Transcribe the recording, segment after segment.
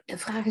de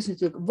vraag is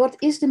natuurlijk,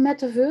 wat is de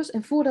metaverse?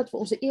 En voordat we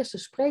onze eerste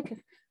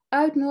spreker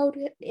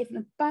uitnodigen, even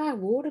een paar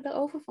woorden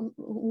daarover, van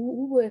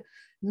hoe we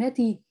met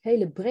die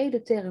hele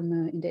brede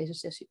termen in deze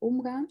sessie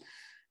omgaan.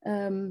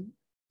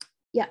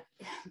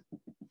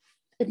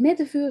 Het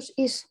metaverse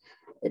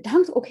het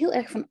hangt er ook heel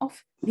erg van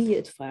af wie je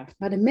het vraagt.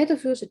 Maar de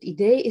metaverse, het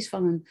idee is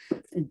van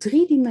een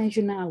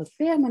driedimensionale,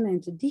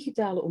 permanente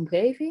digitale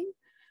omgeving,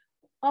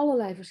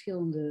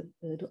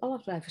 door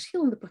allerlei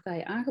verschillende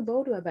partijen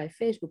aangeboden, waarbij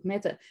Facebook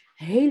Meta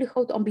hele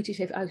grote ambities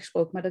heeft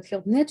uitgesproken, maar dat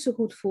geldt net zo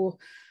goed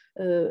voor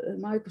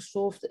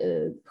Microsoft,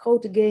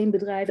 grote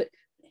gamebedrijven.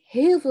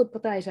 Heel veel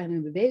partijen zijn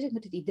ermee bezig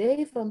met het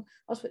idee van,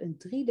 als we een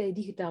 3D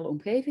digitale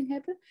omgeving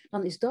hebben,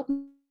 dan is dat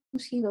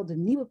misschien wel de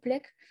nieuwe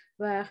plek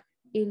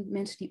waarin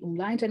mensen die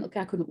online zijn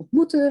elkaar kunnen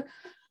ontmoeten,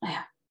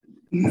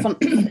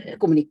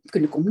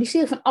 kunnen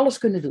communiceren, van alles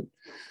kunnen doen.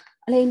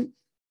 Alleen,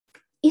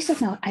 is dat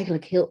nou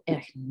eigenlijk heel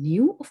erg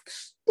nieuw? Of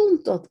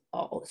bestond dat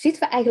al?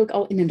 Zitten we eigenlijk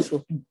al in een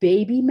soort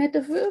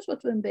baby-metaverse,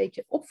 wat we een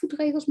beetje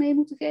opvoedregels mee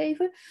moeten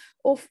geven?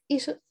 Of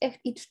is er echt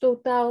iets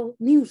totaal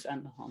nieuws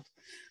aan de hand?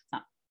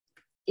 Nou,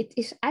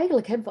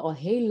 eigenlijk hebben we al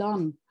heel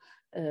lang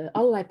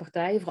allerlei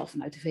partijen, vooral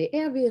vanuit de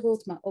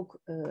VR-wereld, maar ook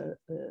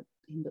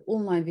in de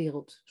online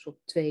wereld, een soort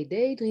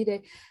 2D,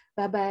 3D,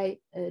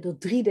 waarbij er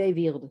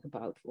 3D-werelden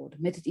gebouwd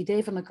worden. Met het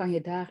idee van, dan kan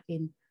je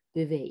daarin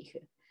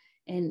bewegen.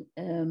 En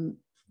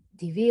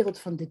die wereld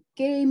van de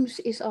games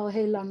is al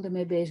heel lang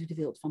ermee bezig. De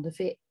wereld van de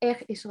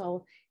VR is er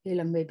al heel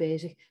lang mee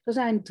bezig. Er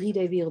zijn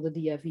 3D-werelden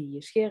die je via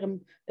je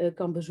scherm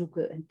kan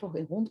bezoeken en toch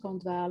in rond kan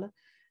dwalen.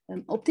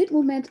 Op dit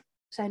moment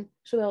zijn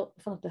zowel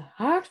van de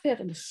hardware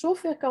en de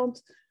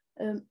softwarekant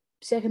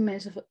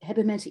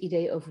hebben mensen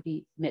ideeën over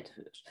die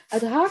metaverse.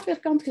 Uit de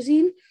hardwarekant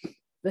gezien,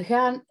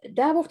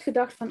 daar wordt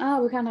gedacht van,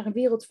 we gaan naar een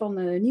wereld van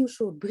een nieuw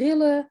soort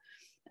brillen.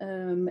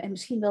 En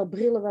misschien wel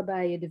brillen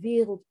waarbij je de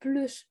wereld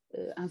plus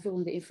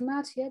aanvullende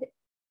informatie, de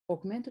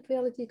augmented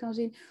reality kan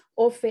zien.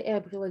 Of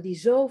VR-brillen die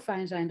zo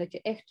fijn zijn dat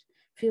je echt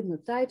veel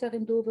meer tijd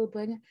daarin door wilt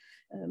brengen.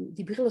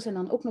 Die brillen zijn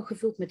dan ook nog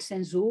gevuld met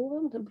sensoren.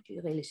 Want dat moet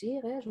je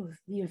realiseren.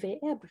 Wie een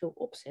VR-bril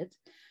opzet,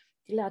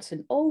 die laat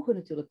zijn ogen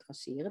natuurlijk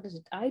traceren. Daar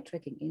zit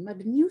eye-tracking in. Maar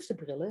de nieuwste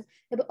brillen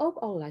hebben ook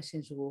allerlei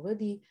sensoren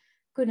die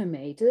kunnen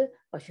meten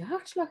wat je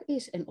hartslag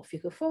is en of je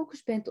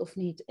gefocust bent of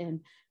niet.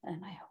 En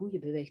hoe je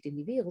beweegt in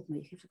die wereld. Maar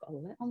je geeft ook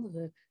allerlei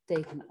andere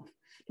tekenen af.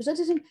 Dus dat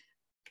is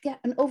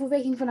een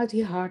overweging vanuit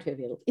die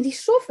hardwarewereld. In die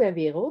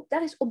softwarewereld,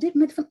 daar is op dit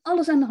moment van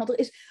alles aan de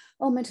hand.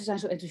 Mensen zijn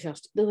zo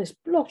enthousiast. Er is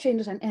blockchain,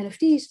 er zijn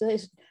NFT's, er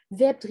is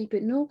Web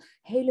 3.0.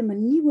 Hele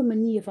nieuwe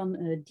manier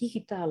van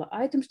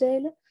digitale items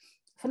delen.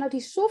 Vanuit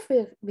die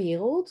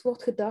softwarewereld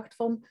wordt gedacht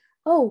van,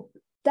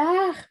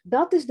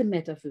 dat is de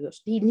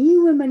metaverse. Die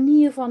nieuwe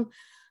manier van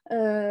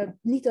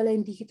niet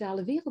alleen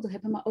digitale werelden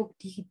hebben, maar ook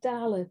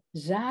digitale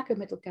zaken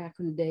met elkaar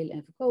kunnen delen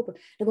en verkopen.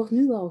 Er wordt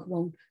nu al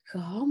gewoon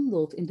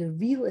gehandeld in de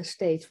real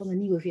estate van de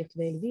nieuwe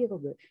virtuele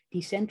werelden.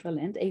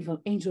 Decentraland,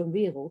 één zo'n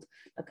wereld.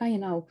 Dan kan je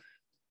nou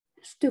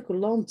stukken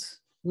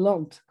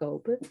land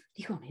kopen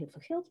die gewoon heel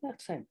veel geld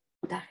waard zijn.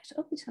 Daar is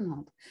ook iets aan de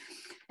hand.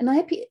 En dan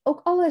heb je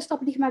ook allerlei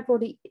stappen die gemaakt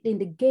worden in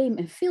de game-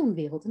 en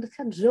filmwereld. En dat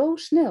gaat zo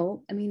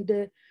snel.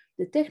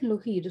 De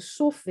technologie, de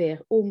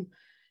software om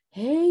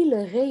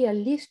hele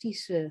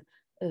realistische,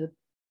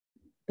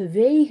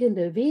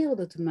 bewegende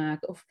werelden te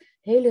maken. Of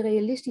hele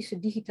realistische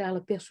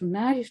digitale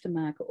personages te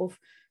maken. Of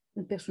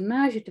een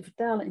personage te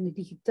vertalen in een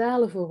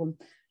digitale vorm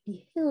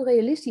die heel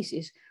realistisch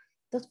is.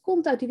 Dat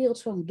komt uit de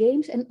wereld van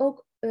games en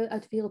ook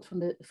uit de wereld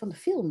van de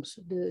films.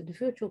 De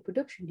virtual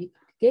production die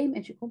uit de game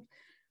engine komt.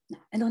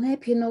 Nou, en dan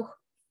heb je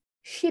nog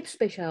chips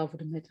speciaal voor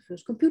de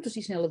metaverse. Computers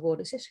die sneller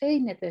worden.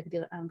 6G-netwerken die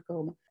eraan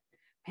komen.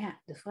 Maar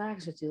ja, de vraag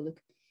is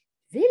natuurlijk,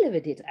 willen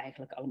we dit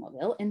eigenlijk allemaal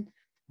wel? En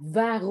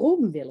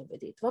waarom willen we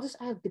dit? Wat is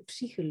eigenlijk de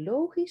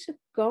psychologische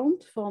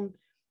kant van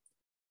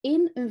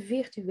in een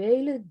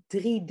virtuele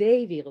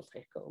 3D-wereld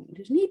terechtkomen?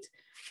 Dus niet,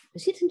 we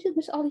zitten natuurlijk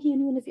met z'n allen hier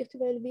nu in de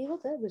virtuele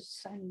wereld. Hè? We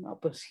zijn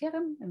op een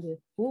scherm en we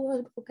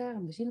horen elkaar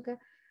en we zien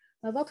elkaar.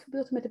 Maar wat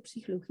gebeurt er met de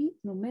psychologie op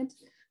het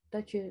moment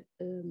dat je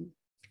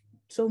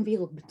zo'n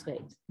wereld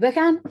betreedt? We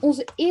gaan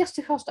onze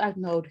eerste gast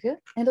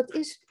uitnodigen en dat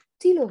is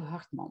Thilo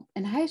Hartman.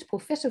 En hij is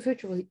professor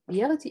virtual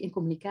reality en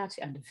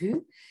communicatie aan de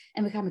VU.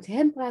 En we gaan met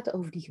hem praten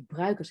over die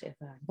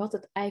gebruikerservaring. Wat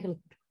het eigenlijk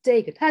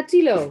betekent. Ha,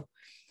 Thilo.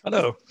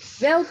 Hallo.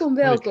 Welkom.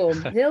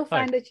 Heel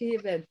fijn dat je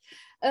hier bent.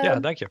 Ja,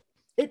 dank je.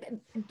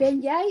 Ben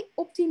jij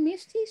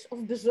optimistisch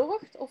of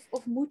bezorgd?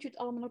 Of moet je het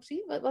allemaal nog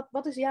zien?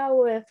 Wat is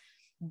jouw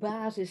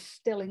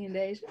basisstelling in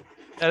deze?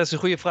 Ja, dat is een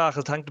goede vraag.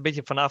 Het hangt een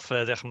beetje vanaf,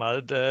 zeg maar.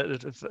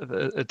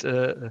 Het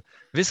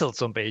wisselt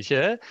zo'n beetje.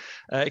 Hè?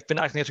 Ik ben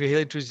eigenlijk net heel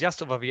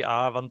enthousiast over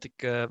VR, want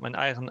mijn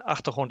eigen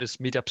achtergrond is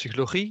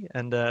mediapsychologie.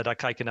 En daar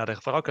kijk je naar de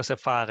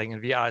gebruikerservaring. En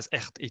VR is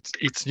echt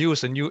iets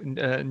nieuws,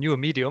 een nieuw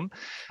medium.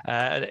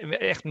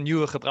 Echt een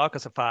nieuwe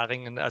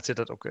gebruikerservaring. En als je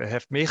dat ook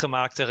heeft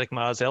meegemaakt, zeg ik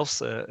maar, zelfs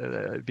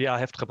VR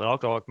heeft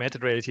gebruikt, of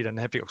augmented reality, dan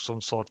heb je ook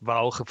zo'n soort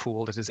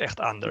wauw-gevoel. Dat is echt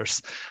anders.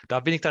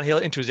 Daar ben ik dan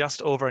heel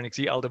enthousiast over. En ik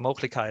zie al de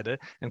mogelijkheden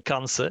en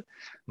kansen.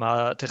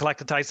 Maar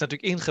tegelijkertijd is het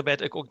natuurlijk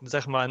ingebed ook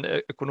zeg maar,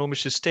 een economisch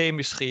systeem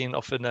misschien,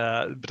 of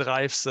een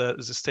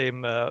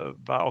bedrijfssysteem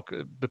waar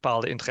ook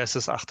bepaalde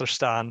interesses achter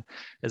staan.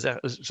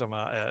 Zeg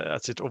maar,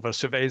 als je het over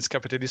surveillance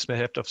kapitalisme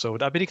hebt of zo,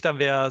 daar ben ik dan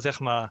weer, zeg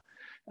maar,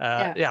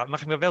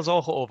 mag ik me wel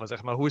zorgen over,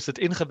 zeg maar. Hoe is het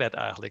ingebed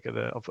eigenlijk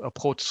op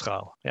grote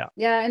schaal?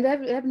 Ja, en we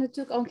hebben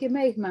natuurlijk al een keer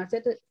meegemaakt. Hè?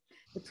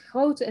 Het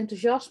grote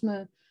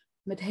enthousiasme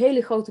met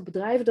hele grote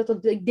bedrijven, dat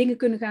er dingen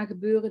kunnen gaan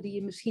gebeuren die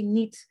je misschien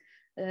niet,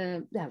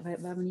 waar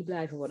we niet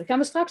blij van worden. Daar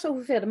gaan we straks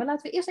over verder. Maar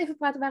laten we eerst even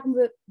praten waarom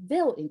we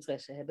wel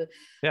interesse hebben.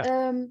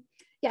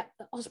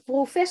 Als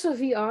professor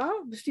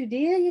VR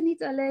bestudeer je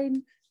niet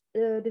alleen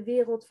de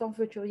wereld van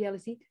virtual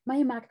reality, maar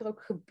je maakt er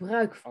ook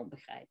gebruik van,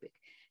 begrijp ik.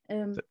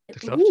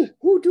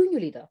 Hoe doen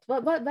jullie dat?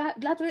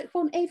 Laten we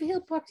gewoon even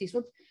heel praktisch,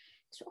 want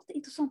het is altijd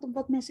interessant om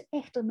wat mensen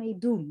echt ermee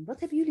doen. Wat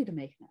hebben jullie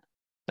ermee gedaan?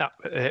 Nou,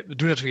 we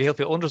doen natuurlijk heel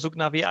veel onderzoek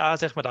naar VR,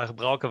 zeg maar. Daar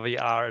gebruiken we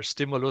VR als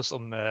stimulus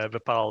om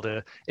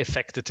bepaalde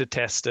effecten te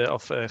testen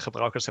of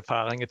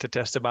gebruikerservaringen te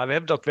testen. Maar we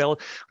hebben het ook wel,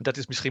 en dat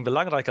is misschien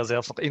belangrijker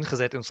zelfs, nog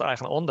ingezet in ons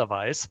eigen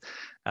onderwijs.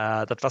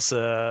 Dat was,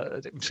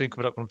 misschien kunnen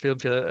we ook een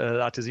filmpje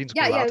laten zien.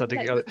 Vertel even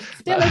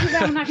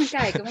waar we naar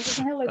gaan kijken, want het is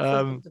een heel leuk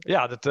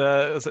filmpje. Dat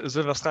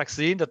zullen we straks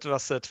zien. Dat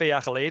was 2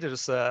 jaar geleden,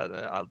 dus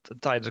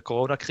tijdens de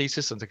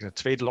coronacrisis. De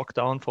tweede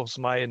lockdown volgens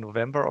mij in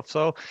november of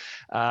zo. Ik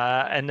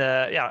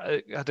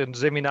had een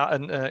seminar,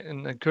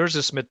 een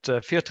cursus met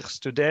 40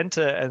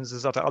 studenten en ze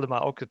zaten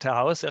allemaal ook te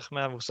huis, zeg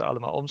maar. We moesten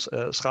allemaal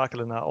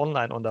omschakelen naar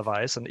online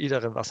onderwijs. En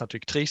iedereen was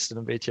natuurlijk triest en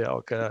een beetje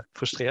ook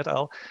frustreerd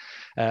al.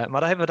 Maar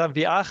daar hebben we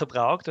dan VR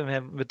gebruikt en we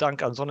hebben met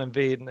dank aan ZonMW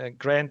een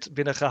grant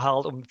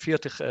binnengehaald om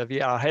 40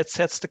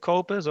 VR-headsets te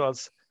kopen,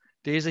 zoals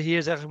deze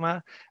hier, zeg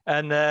maar.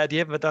 En die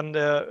hebben we dan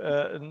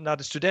naar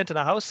de studenten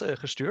naar huis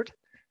gestuurd.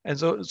 En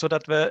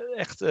zodat we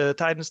echt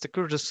tijdens de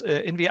cursus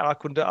in VR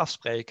konden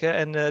afspreken.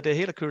 En de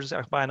hele cursus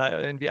echt bijna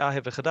in VR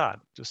hebben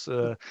gedaan. Dus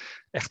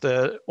echt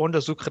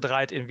onderzoek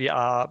gedraaid in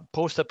VR,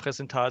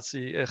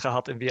 posterpresentatie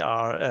gehad in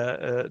VR,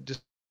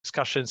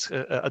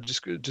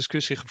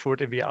 discussie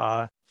gevoerd in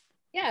VR.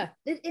 Ja,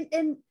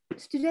 en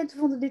studenten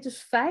vonden dit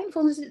dus fijn.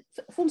 Vonden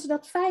ze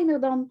dat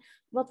fijner dan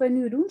wat wij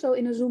nu doen? Zo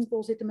in een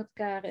Zoom-call zitten met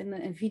elkaar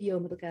en video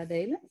met elkaar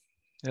delen?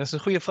 Ja, dat is een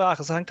goede vraag.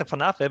 Dat hangt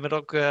ervan af. We hebben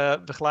ook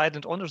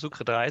begeleidend onderzoek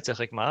gedraaid, zeg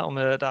ik maar, om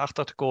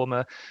daarachter te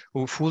komen.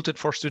 Hoe voelt het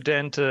voor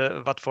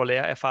studenten? Wat voor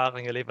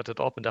leerervaringen levert het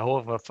op? En daar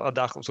horen we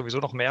vandaag sowieso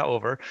nog meer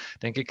over,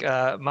 denk ik.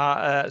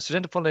 Maar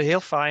studenten vonden het heel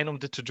fijn om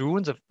dit te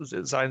doen. Ze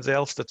zijn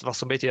zelfs, dat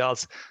was een beetje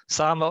als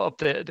samen op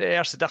de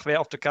eerste dag weer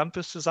op de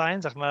campus te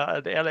zijn. Zeg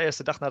maar, de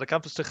allereerste dag naar de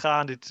campus te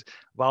gaan. Dit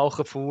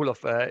wauwgevoel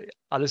of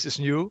alles is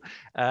nieuw.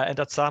 En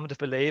dat samen te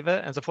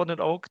beleven. En ze vonden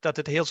ook dat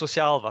het heel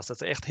sociaal was. Dat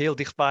ze echt heel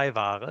dichtbij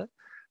waren.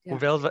 Ja,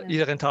 hoewel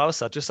iedereen thuis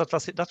zat. Dus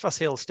dat was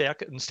heel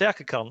sterk, een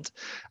sterke kant.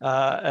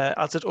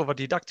 Als het over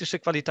didactische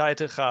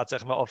kwaliteiten gaat,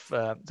 zeg maar, of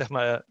zeg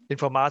maar,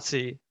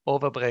 informatie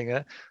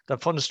overbrengen,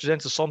 dan vonden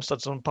studenten soms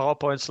dat zo'n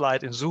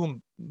PowerPoint-slide in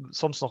Zoom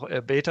soms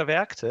nog beter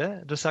werkt.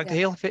 Hè? Dus het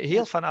hangt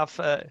heel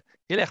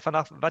erg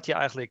vanaf wat je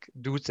eigenlijk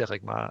doet, zeg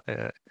ik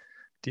maar.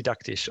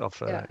 Didactisch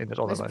of in het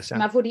onderwijs. Ja.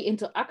 Maar voor die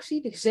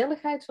interactie, de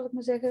gezelligheid, zal ik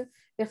maar zeggen,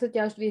 werd het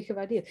juist weer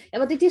gewaardeerd. Ja,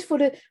 want dit is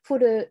voor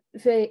de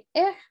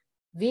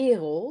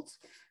VR-wereld.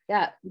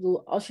 Ja, ik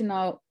bedoel, als je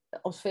nou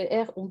als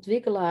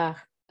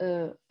VR-ontwikkelaar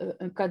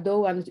een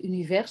cadeau aan het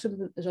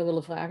universum zou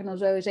willen vragen, dan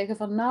zou je zeggen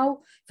van nou,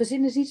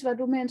 verzin eens iets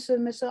waardoor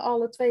mensen met z'n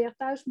allen 2 jaar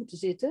thuis moeten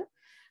zitten.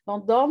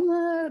 Want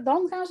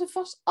dan gaan ze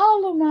vast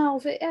allemaal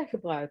VR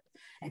gebruiken.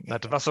 Nou,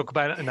 dat was ook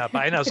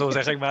bijna zo,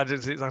 zeg ik maar.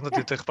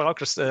 De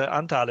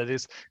gebruikersaantallen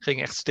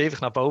gingen echt stevig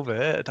naar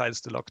boven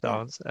tijdens de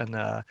lockdowns. Ja. En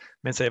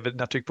mensen hebben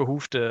natuurlijk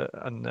behoefte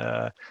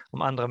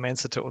om andere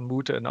mensen te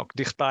ontmoeten en ook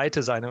dichtbij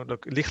te zijn en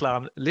ook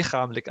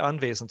lichamelijk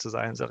aanwezig te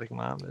zijn, zeg ik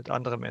maar, met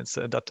andere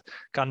mensen. En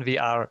dat kan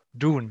VR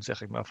doen,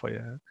 zeg ik maar, voor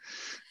je.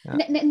 Ja.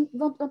 Nee,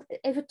 want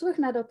even terug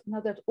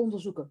naar dat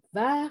onderzoeken.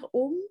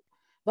 Waarom?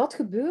 Wat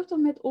gebeurt er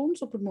met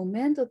ons op het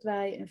moment dat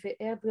wij een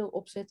VR-bril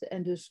opzetten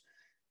en dus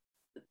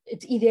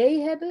het idee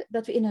hebben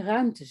dat we in een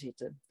ruimte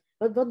zitten?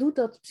 Wat doet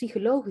dat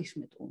psychologisch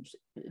met ons?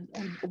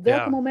 En op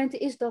welke momenten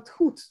is dat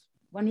goed?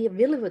 Wanneer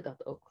willen we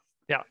dat ook?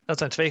 Ja, dat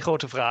zijn 2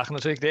 grote vragen.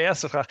 Natuurlijk, de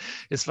eerste vraag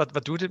is,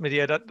 wat doet het met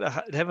je? Daar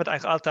hebben we het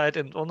eigenlijk altijd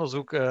in het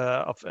onderzoek,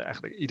 of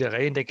eigenlijk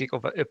iedereen, denk ik,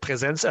 over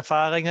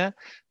presence-ervaringen.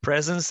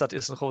 Presence, dat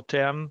is een groot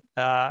term.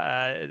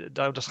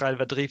 Daar onderscheiden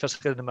we 3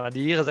 verschillende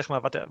manieren, zeg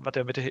maar, wat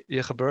er met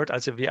je gebeurt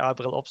als je een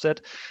VR-bril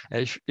opzet.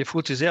 Je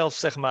voelt jezelf,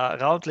 zeg maar,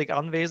 ruimtelijk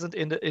aanwezend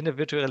in de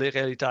virtuele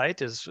realiteit.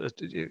 Dus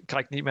je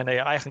kijkt niet meer naar je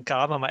eigen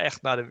kamer, maar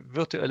echt naar de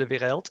virtuele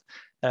wereld.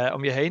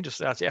 Om je heen.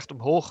 Dus als je echt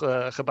omhoog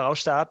gebouw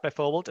staat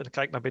bijvoorbeeld en dan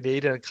kijk naar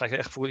beneden, dan krijg je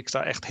echt gevoel, ik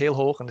sta echt heel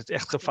hoog en het is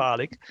echt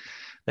gevaarlijk.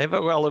 Dan hebben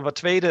we ook al een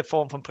tweede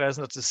vorm van presence,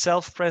 dat is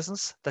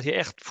self-presence. Dat je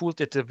echt voelt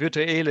dat het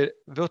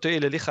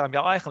virtuele lichaam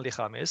jouw eigen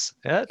lichaam is.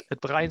 Hè? Het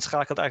brein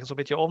schakelt eigenlijk zo'n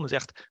beetje om en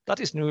zegt, dat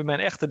is nu mijn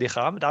echte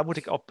lichaam, daar moet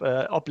ik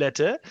op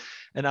letten.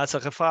 En als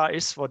er gevaar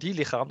is voor die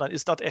lichaam, dan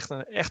is dat echt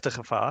een echte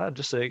gevaar.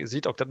 Dus je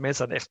ziet ook dat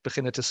mensen dan echt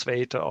beginnen te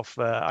zweten of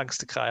angst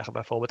te krijgen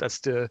bijvoorbeeld. Als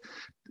de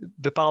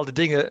bepaalde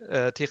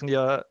dingen tegen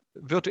je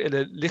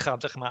virtuele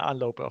lichaam, zeg maar,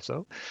 aanlopen of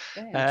zo.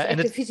 Ja. Dus En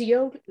echt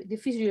de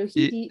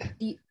fysiologie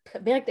die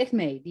werkt echt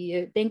mee.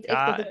 Die denkt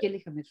echt dat ja, het je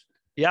lichaam is.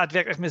 ja, het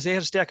werkt echt met een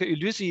zeer sterke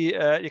illusie.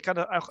 Je kan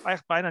er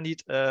eigenlijk bijna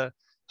niet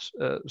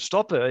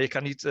stoppen. Je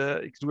kan niet,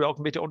 ik doe er ook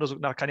een beetje onderzoek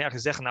naar, kan je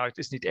eigenlijk zeggen, nou, het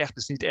is niet echt, het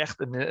is niet echt.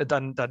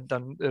 En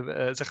dan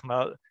zeg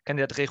maar, kan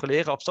je dat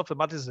reguleren of stoppen,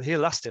 maar het is heel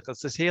lastig.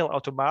 Het is heel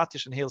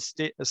automatisch en heel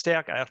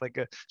sterk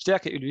eigenlijk,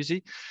 sterke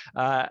illusie.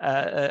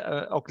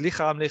 Ook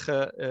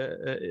lichamelijke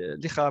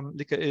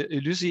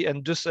illusie.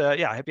 En dus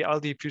heb je al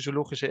die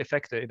fysiologische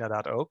effecten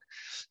inderdaad ook.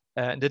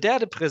 De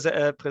derde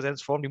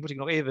presensvorm, die moet ik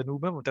nog even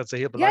noemen, want dat is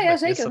heel belangrijk.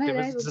 Ja,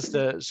 zeker. Dat is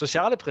de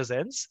sociale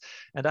presens.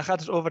 En daar gaat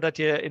het over dat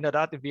je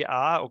inderdaad in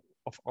VR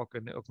of ook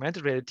in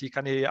augmented reality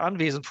kan je je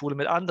aanwezig voelen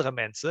met andere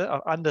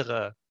mensen,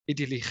 andere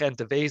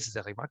intelligente wezens,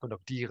 zeg ik maar. Het kunnen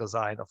ook dieren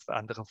zijn of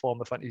andere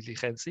vormen van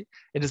intelligentie.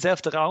 In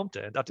dezelfde ruimte.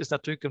 En dat is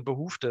natuurlijk een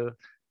behoefte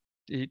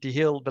die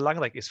heel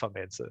belangrijk is van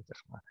mensen,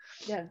 zeg maar.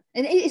 Ja.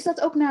 En is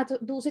dat ook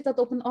zit dat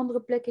op een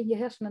andere plek in je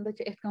hersenen, dat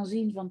je echt kan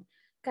zien van,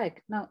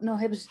 kijk, nou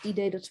hebben ze het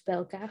idee dat ze bij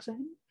elkaar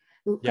zijn?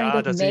 Kan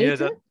je dat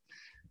meten?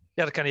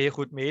 Dat kan je heel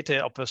goed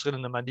meten op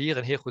verschillende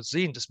manieren, heel goed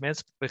zien. Dus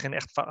mensen beginnen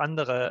echt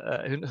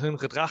hun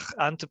gedrag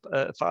aan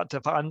te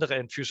veranderen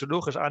en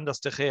fysiologisch anders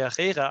te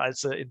reageren als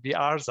ze in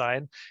VR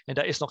zijn. En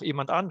daar is nog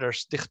iemand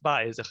anders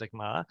dichtbij, zeg ik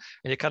maar.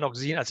 En je kan ook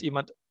zien als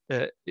iemand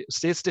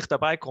steeds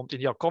dichterbij komt in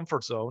jouw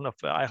comfortzone,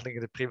 of eigenlijk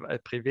in de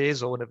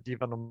privézone die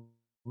van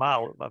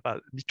normaal,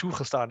 waar niet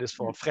toegestaan is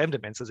voor vreemde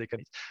mensen, zeker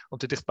niet, om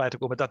te dichtbij te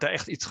komen, dat er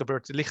echt iets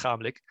gebeurt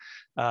lichamelijk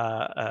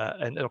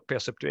en ook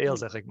perceptueel,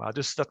 zeg ik maar.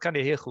 Dus dat kan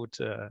je heel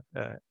goed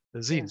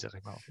zien, zeg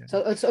ik maar. Ja.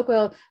 Zo, het is ook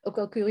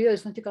wel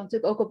curieus, want je kan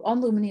natuurlijk ook op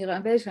andere manieren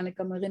aanwezig zijn. Ik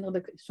kan me herinneren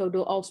dat ik zo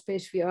door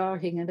Altspace VR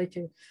ging en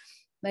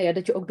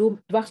dat je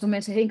ook dwars door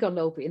mensen heen kan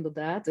lopen,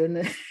 inderdaad.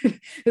 En,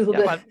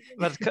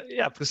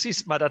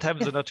 precies. Maar dat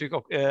hebben ze natuurlijk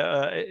ook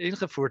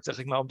ingevoerd, zeg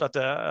ik maar, omdat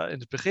er in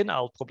het begin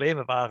al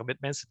problemen waren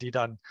met mensen die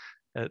dan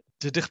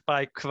te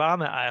dichtbij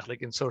kwamen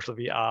eigenlijk in social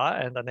VR.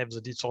 En dan hebben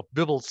ze die soort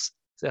bubbels,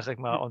 zeg ik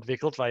maar,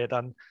 ontwikkeld, waar je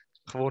dan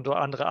gewoon door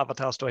andere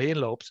avatars doorheen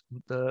loopt.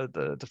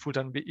 Dat voelt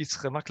dan weer iets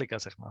gemakkelijker,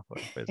 zeg maar, voor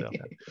jezelf.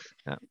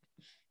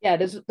 Ja,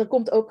 dus er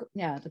komt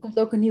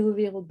ook een nieuwe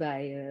wereld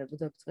bij, wat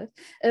dat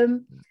betreft.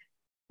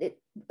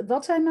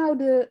 Wat zijn nou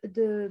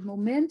de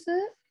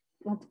momenten,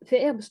 want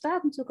VR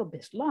bestaat natuurlijk al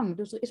best lang,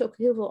 dus er is ook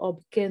heel veel al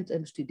bekend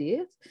en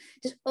bestudeerd.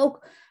 Het is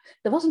ook,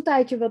 er was een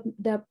tijdje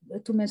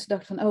toen mensen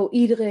dachten van, oh,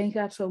 iedereen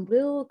gaat zo'n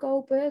bril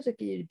kopen. Hè.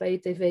 Bij je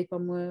tv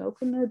kwam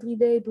ook een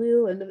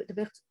 3D-bril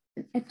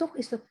en toch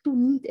is dat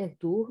toen niet echt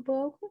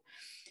doorgebroken.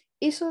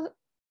 Is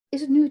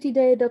het nu het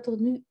idee dat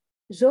er nu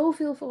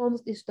zoveel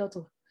veranderd is dat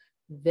er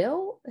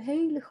wel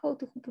hele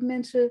grote groepen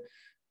mensen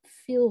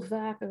veel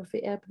vaker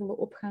VR-brillen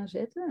op gaan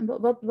zetten? En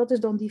wat is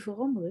dan die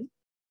verandering?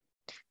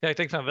 Ja, ik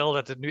denk dan wel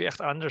dat het nu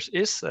echt anders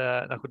is.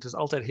 Nou goed, het is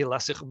altijd heel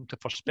lastig om te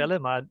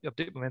voorspellen, maar op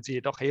dit moment zie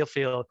je toch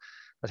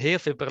dat heel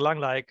veel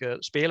belangrijke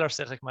spelers,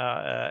 zeg ik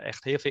maar,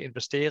 echt heel veel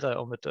investeren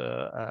om het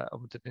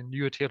een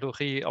nieuwe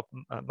technologie op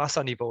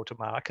massaniveau te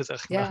maken,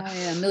 zeg maar.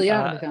 Ja,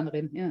 miljarden gaan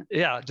erin.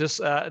 Ja, dus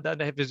dan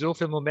heb je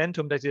zoveel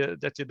momentum dat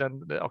je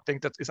dan ook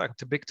denkt, dat is eigenlijk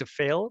te big to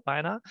fail,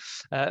 bijna.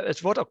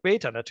 Het wordt ook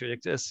beter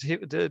natuurlijk.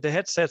 De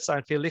headsets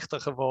zijn veel lichter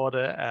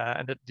geworden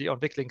en die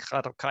ontwikkeling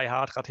gaat ook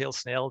keihard, gaat heel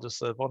snel. Dus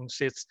ze worden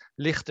steeds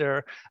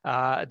lichter,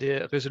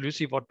 de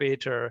resolutie wordt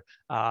beter,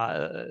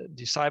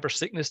 die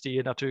cybersickness die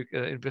je natuurlijk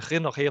in het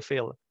begin nog heel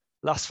veel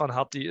last van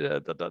had,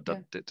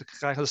 daar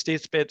krijgen ze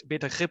steeds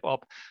beter grip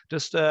op.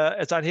 Dus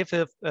er zijn heel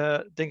veel,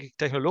 denk ik,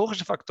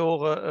 technologische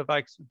factoren waar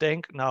ik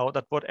denk, nou,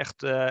 dat wordt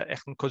echt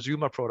een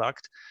consumer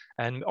product.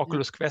 En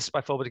Oculus Quest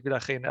bijvoorbeeld, ik wil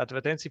daar geen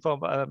advertentie van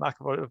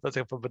maken voor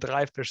een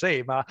bedrijf per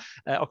se,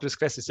 maar Oculus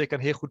Quest is zeker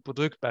een heel goed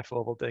product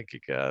bijvoorbeeld, denk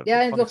ik. En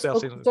het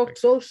wordt ook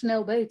zo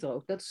snel beter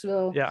ook. Dat is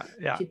wel,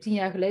 als je 10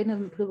 jaar geleden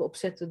een bril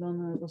opzette,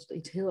 dan was het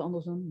iets heel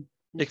anders dan.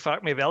 Ik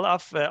vraag me wel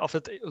af of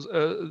het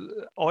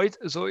ooit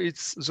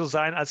zoiets zal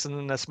zijn als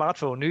een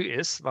smartphone nu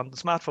is. Want een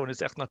smartphone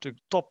is echt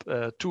natuurlijk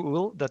top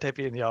tool. Dat heb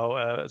je in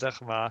jouw,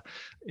 zeg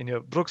maar, in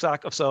je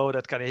broekzak of zo.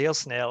 Dat kan je heel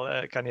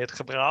snel kan je het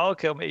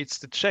gebruiken om iets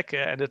te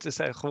checken. En dat is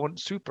gewoon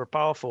super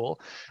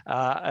powerful.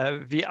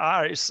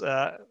 VR is...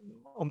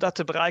 om dat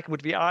te bereiken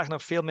moet VR eigenlijk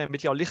nog veel meer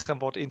met jouw lichaam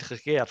worden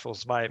geïntegreerd,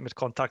 volgens mij, met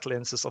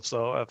contactlenses of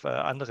zo, of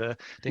andere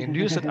dingen.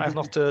 Nu is het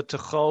eigenlijk nog te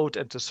groot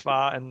en te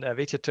zwaar en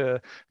weet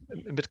je,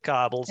 met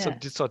kabels en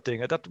dit soort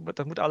dingen.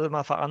 Dat moet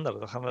allemaal veranderen.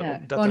 Dan gaan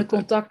we, gewoon een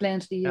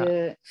contactlens die...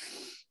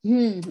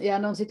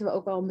 en dan zitten we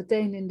ook al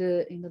meteen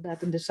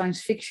inderdaad in de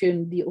science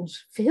fiction die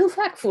ons heel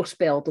vaak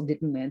voorspelt op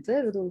dit moment. Hè?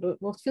 Er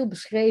wordt veel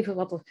beschreven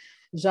wat er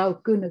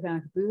zou kunnen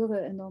gaan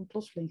gebeuren en dan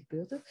plotseling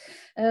gebeurt het.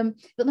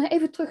 Ik wil nog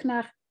even terug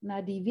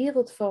naar die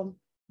wereld van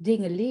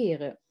dingen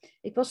leren.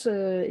 Ik was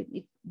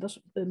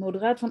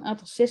moderator van een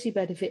aantal sessies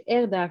bij de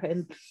VR-dagen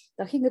en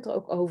daar ging het er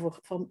ook over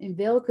van in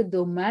welke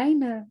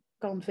domeinen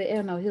kan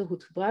VR nou heel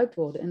goed gebruikt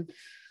worden.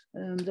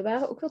 En er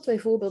waren ook wel 2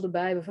 voorbeelden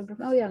bij waarvan ik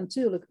dacht, oh ja,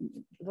 natuurlijk.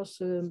 Er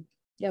was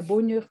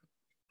Bonjer,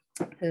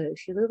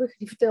 chirurg,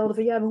 die vertelde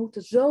van we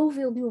moeten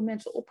zoveel nieuwe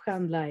mensen op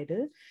gaan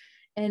leiden.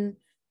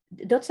 En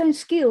dat zijn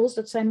skills,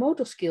 dat zijn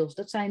motorskills.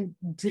 Dat zijn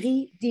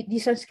die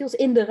zijn skills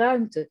in de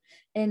ruimte.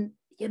 En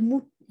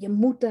je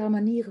moet daar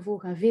manieren voor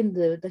gaan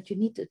vinden dat je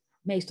niet het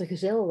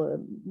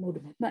meestergezel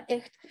modem hebt. Maar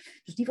echt,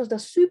 dus die was daar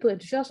super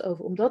enthousiast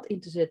over om dat in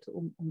te zetten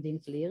om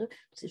dingen te leren.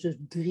 Dat is dus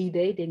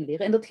 3D dingen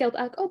leren. En dat geldt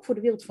eigenlijk ook voor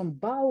de wereld van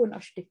bouw en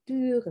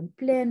architectuur en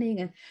planning.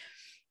 En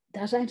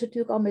daar zijn ze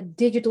natuurlijk al met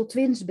digital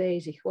twins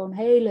bezig. Gewoon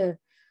hele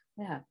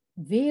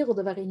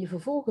werelden waarin je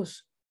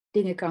vervolgens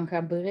dingen kan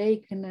gaan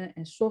berekenen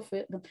en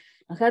software.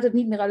 Dan gaat het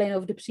niet meer alleen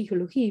over de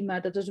psychologie,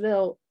 maar dat is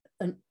wel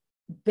een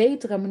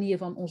betere manier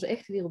van onze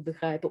echte wereld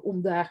begrijpen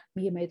om daar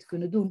meer mee te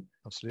kunnen doen.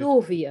 Absoluut.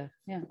 Door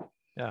VR.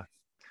 Ja.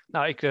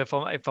 Nou,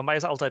 van mij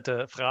is altijd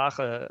de vraag,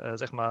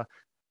 zeg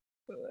maar,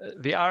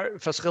 VR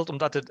verschilt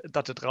omdat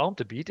het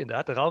ruimte biedt,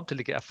 inderdaad, de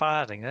ruimtelijke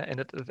ervaringen en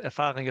het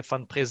ervaringen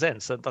van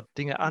presentie, dat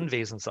dingen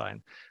aanwezend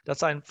zijn. Dat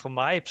zijn voor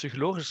mij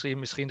psychologisch gezien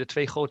misschien de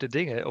 2 grote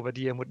dingen over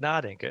die je moet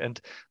nadenken. En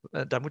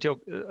daar moet je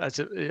ook, als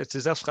je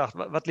zelf vraagt,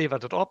 wat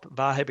levert het op,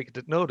 waar heb ik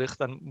het nodig,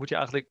 dan moet je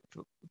eigenlijk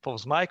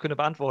volgens mij kunnen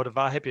beantwoorden,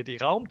 waar heb je die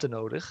ruimte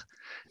nodig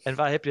en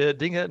waar heb je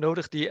dingen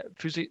nodig die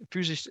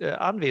fysisch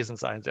aanwezend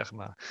zijn, zeg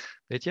maar.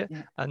 Weet je?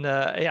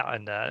 Ja.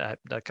 En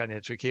daar kan je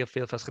natuurlijk heel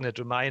veel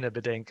verschillende domeinen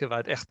bedenken waar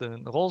het echt een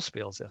rol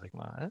speelt, zeg ik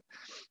maar. Hè?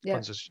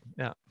 Ja.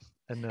 Ja.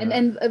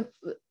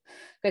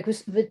 Kijk,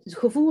 het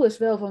gevoel is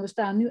wel van, we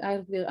staan nu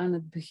eigenlijk weer aan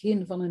het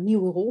begin van een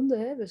nieuwe ronde.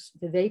 Hè?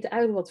 We weten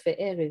eigenlijk wat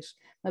VR is,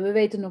 maar we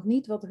weten nog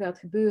niet wat er gaat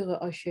gebeuren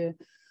als je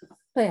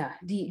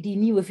die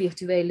nieuwe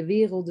virtuele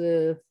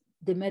werelden,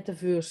 de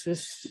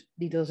metaverses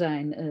die er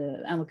zijn,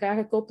 aan elkaar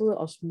gaat koppelen,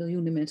 als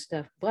miljoenen mensen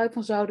daar gebruik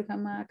van zouden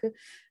gaan maken.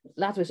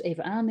 Laten we eens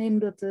even aannemen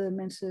dat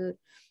mensen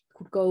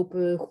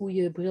goedkope,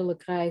 goede brillen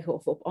krijgen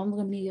of op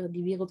andere manieren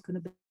die wereld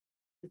kunnen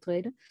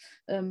betreden.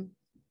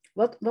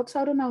 Wat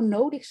zou er nou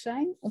nodig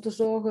zijn om te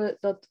zorgen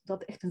dat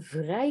dat echt een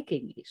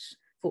verrijking is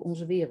voor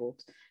onze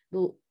wereld? Ik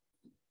bedoel,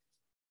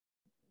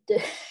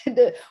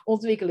 de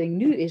ontwikkeling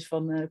nu is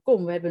van,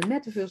 kom, we hebben een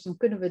metaverse, dan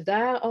kunnen we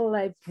daar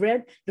allerlei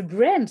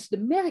brands, de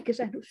merken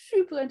zijn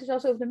super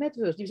enthousiast over de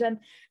metaverse. Die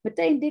zijn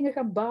meteen dingen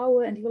gaan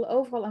bouwen en die willen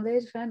overal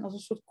aanwezig zijn als een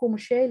soort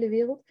commerciële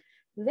wereld.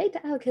 We weten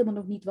eigenlijk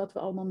helemaal nog niet wat we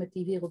allemaal met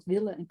die wereld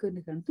willen en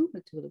kunnen gaan doen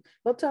natuurlijk.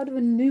 Wat zouden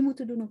we nu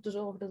moeten doen om te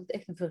zorgen dat het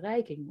echt een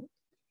verrijking wordt?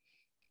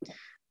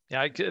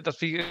 Ja, dat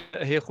vind ik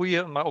een heel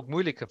goede, maar ook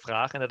moeilijke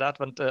vraag, inderdaad.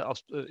 Want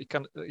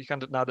je kan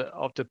het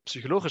op de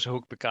psychologische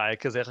hoek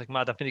bekijken, zeg ik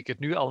maar. Dan vind ik het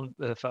nu al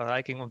een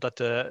verrijking, omdat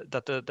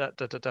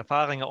het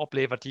ervaringen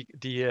oplevert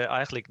die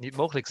eigenlijk niet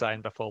mogelijk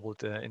zijn,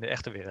 bijvoorbeeld in de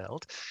echte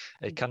wereld.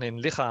 Ik kan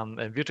in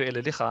een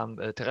virtuele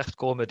lichaam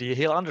terechtkomen die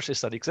heel anders is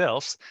dan ik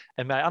zelf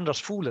en mij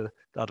anders voelen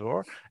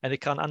daardoor. En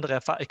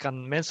ik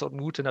kan mensen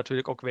ontmoeten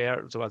natuurlijk ook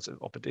weer, zoals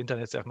op het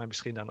internet, zeg maar,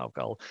 misschien dan ook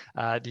al,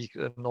 die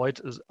ik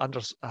nooit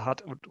anders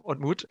had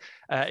ontmoet.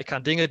 Ik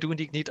kan dingen doen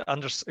die ik niet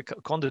anders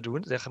kon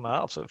doen, zeg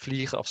maar, of zo,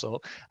 vliegen of zo.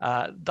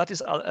 Dat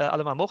is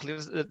allemaal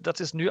mogelijk. Dat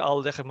is nu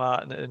al, zeg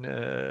maar,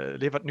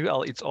 levert nu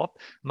al iets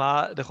op.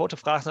 Maar de grote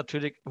vraag is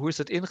natuurlijk, hoe is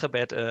het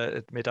ingebed,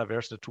 het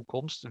metaverse, de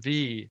toekomst?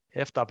 Wie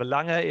heeft daar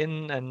belangen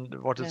in? En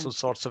wordt het zo'n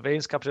soort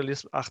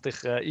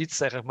surveillance-kapitalisme-achtig iets,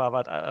 zeg maar,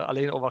 wat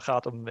alleen over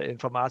gaat om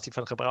informatie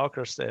van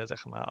gebruikers,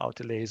 zeg maar, uit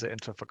te lezen en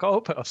te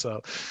verkopen of zo?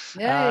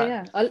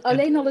 Ja.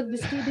 Alleen al het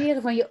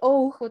bestuderen van je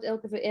oog, wat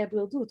elke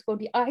VR-bril doet. Gewoon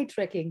die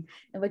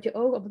eye-tracking. En wat je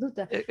oog allemaal doet,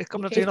 daar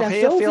geeft daar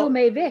zoveel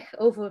mee weg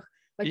over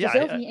wat je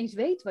zelf niet eens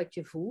weet wat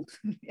je voelt.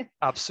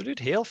 Absoluut,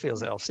 heel veel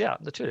zelfs. Ja,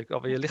 natuurlijk.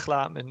 Over je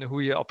lichaam en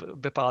hoe je op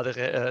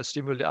bepaalde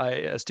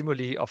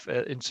stimuli of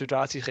in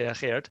situaties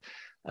reageert.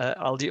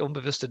 Al die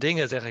onbewuste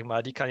dingen, zeg ik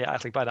maar, die kan je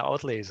eigenlijk bijna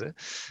uitlezen.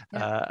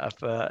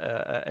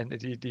 En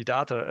die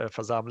data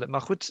verzamelen.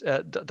 Maar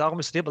goed, daarom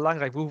is het heel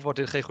belangrijk, hoe wordt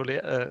het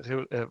gereguleerd?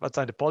 Wat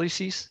zijn de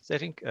policies,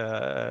 zeg ik?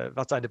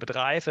 Wat zijn de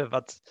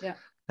bedrijven?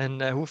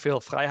 En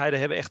hoeveel vrijheden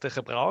hebben echte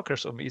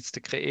gebruikers om iets te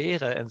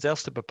creëren en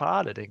zelfs te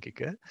bepalen, denk ik.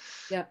 Hè?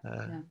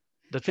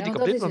 Dat vind ik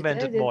op dit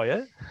moment het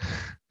mooie.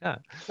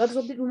 Ja. Wat is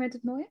op dit moment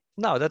het mooie?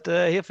 Nou, dat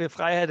heel veel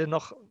vrijheden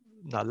nog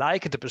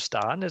lijken te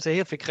bestaan. Er is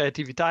heel veel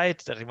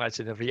creativiteit. Zeg maar, als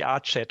je naar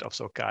VR-chat of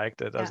zo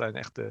kijkt, dat zijn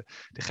echt de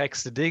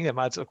gekste dingen.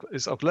 Maar het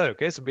is ook leuk.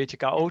 Hè? Het is een beetje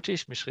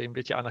chaotisch, misschien een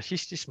beetje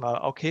anarchistisch,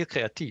 maar ook heel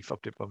creatief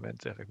op dit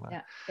moment, zeg ik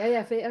maar.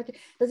 Ja,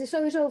 dat is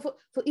sowieso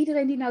voor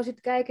iedereen die nou zit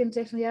te kijken en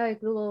zegt van ja, ik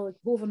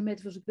hoor van de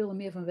metaverse, ik wil er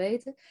meer van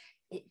weten.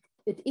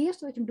 Het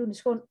eerste wat je moet doen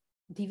is gewoon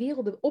die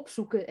werelden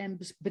opzoeken en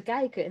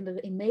bekijken en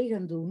erin mee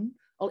gaan doen.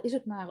 Al is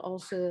het maar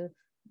als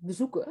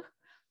bezoeker,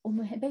 om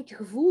een beetje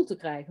gevoel te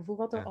krijgen voor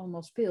wat er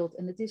allemaal speelt.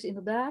 En het is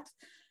inderdaad,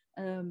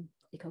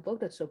 ik hoop ook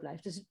dat het zo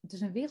blijft. Het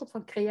is een wereld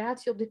van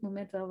creatie op dit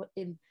moment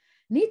waarin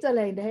niet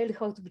alleen de hele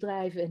grote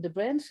bedrijven en de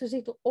brands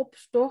zich erop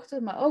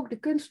storten, maar ook de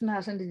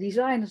kunstenaars en de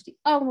designers die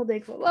allemaal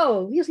denken van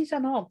wow, hier is iets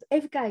aan de hand.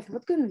 Even kijken,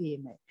 wat kunnen we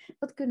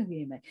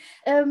hiermee?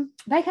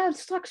 Wij gaan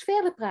straks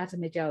verder praten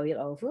met jou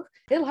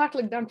hierover. Heel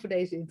hartelijk dank voor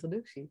deze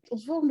introductie.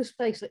 Onze volgende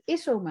spreekster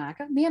is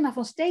zomaker, Mirna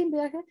van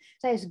Steenbergen.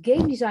 Zij is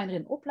game designer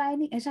in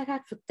opleiding en zij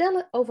gaat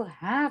vertellen over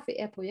haar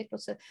VR-project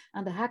dat ze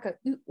aan de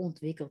HKU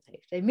ontwikkeld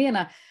heeft. Hey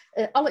Mirna,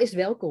 allereerst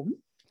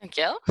welkom.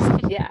 Dankjewel.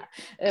 Ja,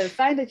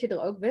 fijn dat je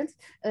er ook bent.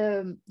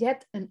 Je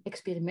hebt een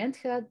experiment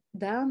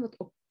gedaan,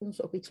 wat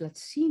ons ook iets laat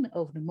zien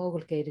over de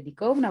mogelijkheden die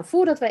komen. Nou,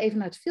 voordat wij even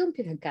naar het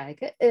filmpje gaan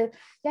kijken.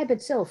 Jij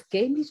bent zelf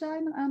game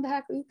designer aan de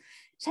HKU.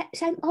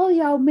 Zijn al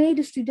jouw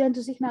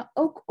medestudenten zich nou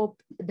ook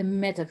op de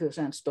metaverse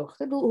aan het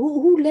storten?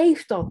 Hoe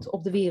leeft dat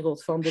op de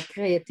wereld van de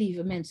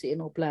creatieve mensen in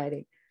de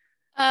opleiding?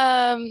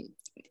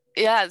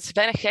 Ja, het is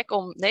bijna gek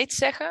om nee te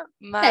zeggen.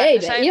 Maar Nee,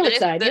 eerlijk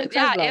zijn.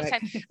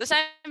 Er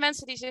zijn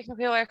mensen die zich nog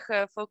heel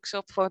erg focussen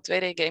op gewoon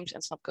 2D-games. En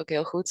dat snap ik ook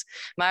heel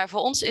goed. Maar voor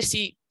ons is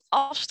die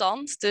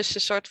afstand tussen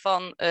een soort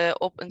van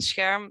op een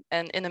scherm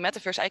en in de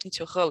metaverse eigenlijk niet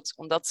zo groot.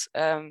 Omdat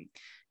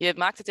je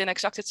maakt het in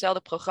exact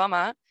hetzelfde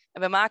programma.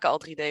 En we maken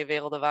al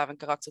 3D-werelden waar we een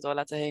karakter door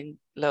laten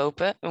heen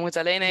lopen. We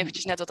moeten alleen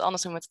eventjes net wat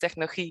anders doen met de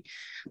technologie.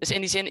 Dus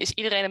in die zin is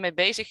iedereen ermee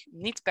bezig.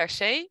 Niet per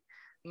se,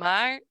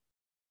 maar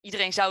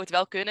iedereen zou het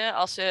wel kunnen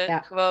als ze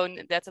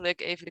gewoon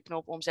letterlijk even de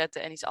knop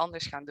omzetten en iets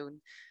anders gaan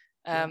doen.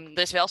 Er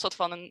is wel een soort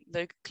van een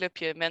leuk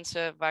clubje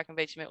mensen waar ik een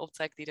beetje mee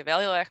optrek die er wel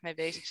heel erg mee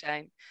bezig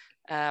zijn.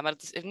 Maar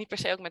dat heeft niet per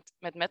se ook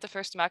met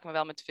metaverse te maken,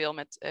 maar wel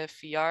met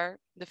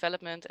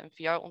VR-development en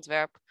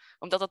VR-ontwerp.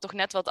 Omdat dat toch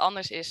net wat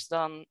anders is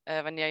dan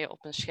wanneer je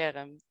op een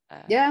scherm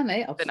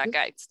ernaar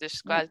kijkt.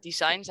 Dus qua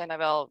design zijn daar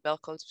wel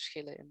grote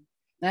verschillen in.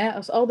 Nou ja,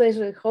 als al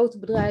deze grote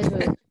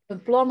bedrijven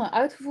hun plannen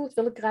uitgevoerd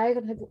willen krijgen,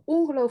 dan hebben we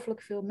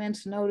ongelooflijk veel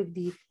mensen nodig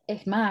die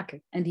echt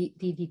maken. En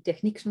die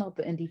techniek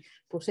snappen en die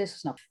processen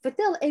snappen.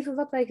 Vertel even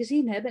wat wij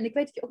gezien hebben. En ik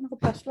weet dat je ook nog een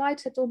paar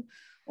slides hebt om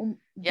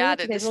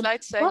de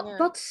slides zijn...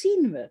 Wat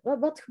zien we?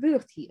 Wat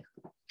gebeurt hier?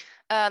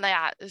 Nou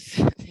ja,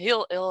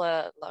 heel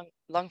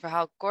lang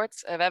verhaal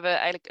kort. We hebben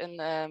eigenlijk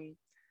een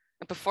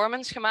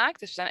performance gemaakt.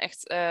 Dus we zijn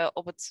echt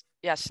op het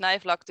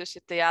snijvlak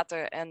tussen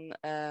theater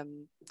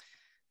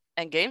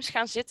en games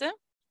gaan zitten.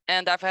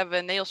 En daarvoor hebben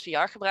we Neos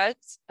VR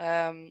gebruikt.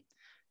 We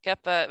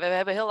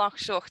hebben heel lang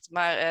gezocht,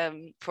 maar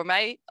voor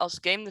mij als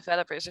game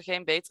developer is er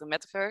geen betere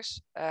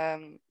metaverse.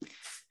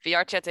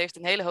 VR-chat heeft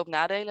een hele hoop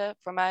nadelen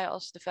voor mij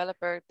als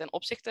developer ten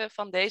opzichte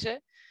van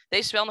deze.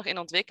 Deze is wel nog in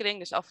ontwikkeling,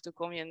 dus af en toe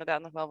kom je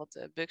inderdaad nog wel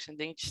wat bugs en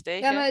dingetjes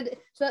tegen. Ja, maar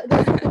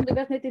er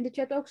werd net in de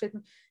chat ook gezegd.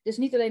 Het is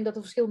niet alleen dat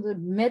er verschillende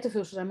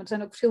metaverses zijn, maar er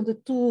zijn ook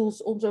verschillende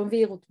tools om zo'n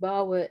wereld te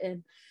bouwen.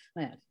 En,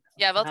 nou ja,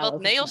 ja,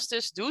 wat Neos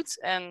dus doet,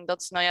 en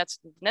dat is net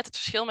het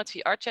verschil met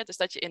VR-chat, is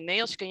dat je in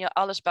Neos kun je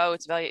alles bouwen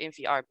terwijl je in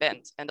VR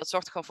bent. En dat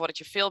zorgt er gewoon voor dat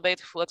je veel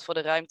beter gevoel hebt voor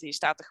de ruimte. Je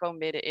staat er gewoon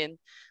middenin.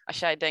 Als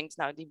jij denkt,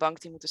 nou die bank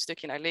die moet een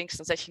stukje naar links,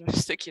 dan zet je hem een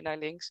stukje naar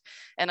links.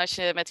 En als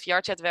je met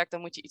VR-chat werkt,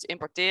 dan moet je iets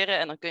importeren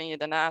en dan kun je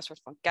daarna een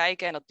soort van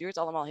kijken en dat duurt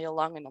allemaal heel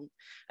lang. En dan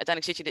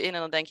uiteindelijk zit je erin en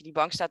dan denk je, die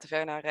bank staat te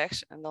ver naar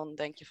rechts. En dan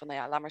denk je van, nou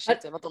ja, laat maar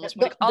zitten, want anders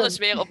moet ik alles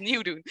weer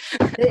opnieuw doen.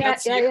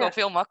 Dat zie je gewoon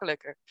veel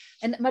makkelijker.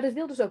 Maar dat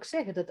wil dus ook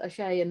zeggen dat als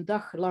jij een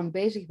dag lang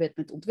bezig bent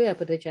met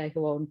ontwerpen, dat jij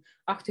gewoon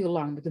 8 uur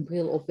lang met een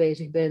bril op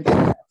bezig bent,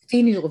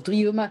 10 uur of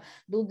 3 uur,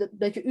 maar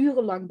dat je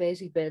urenlang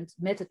bezig bent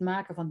met het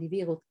maken van die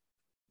wereld,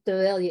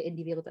 terwijl je in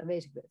die wereld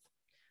aanwezig bent.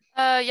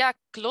 Ja,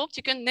 klopt.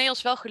 Je kunt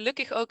Neos wel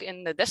gelukkig ook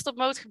in de desktop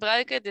mode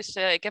gebruiken. Dus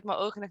ik heb mijn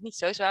ogen nog niet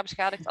zo zwaar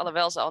beschadigd,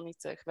 alhoewel ze al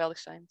niet geweldig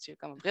zijn. Dat zie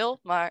ik aan mijn bril.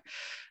 Maar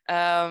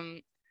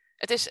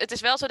het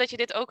is wel zo dat je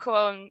dit ook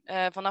gewoon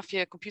vanaf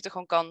je computer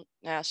gewoon kan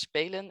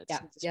spelen. Het is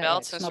niet een spel,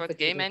 het is een soort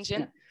game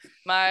engine. Ja.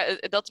 Maar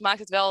dat maakt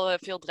het wel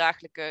veel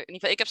draaglijker. In ieder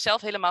geval, ik heb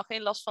zelf helemaal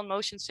geen last van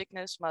motion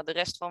sickness, maar de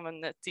rest van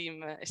mijn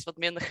team is wat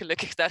minder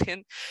gelukkig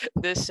daarin.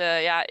 Dus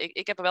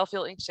ik heb er wel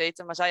veel in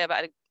gezeten, maar zij hebben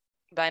eigenlijk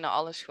bijna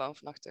alles gewoon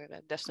van achter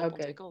de desktop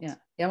ontwikkeld.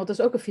 Ja, want dat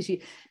is ook een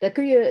visie. Daar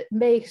kun je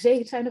mee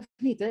gezegend zijn of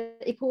niet. Hè?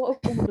 Ik hoor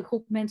ook onder de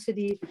groep mensen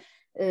die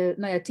 10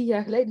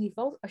 jaar geleden in ieder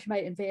geval, als je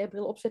mij een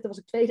VR-bril opzette, was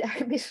ik 2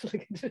 dagen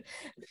misselijk.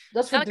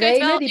 Dat is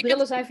verdwenen, die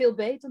brillen zijn veel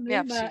beter nu,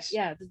 ja, maar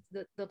ja,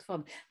 dat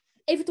van.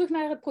 Even terug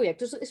naar het project.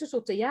 Dus er is een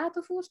soort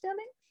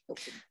theatervoorstelling?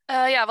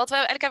 Wat we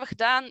eigenlijk hebben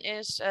gedaan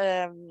is,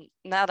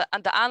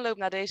 de aanloop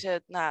naar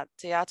deze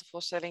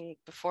theatervoorstelling,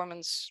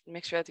 performance,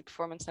 mixed reality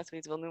performance, net hoe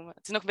je het wil noemen.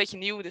 Het is nog een beetje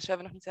nieuw, dus we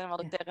hebben nog niet helemaal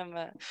de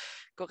term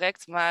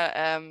correct, maar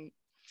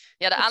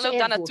de aanloop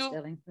daar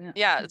naartoe,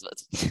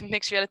 het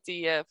mixed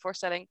reality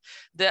voorstelling.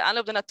 De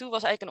aanloop daar naartoe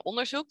was eigenlijk een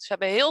onderzoek. Dus we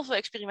hebben heel veel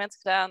experimenten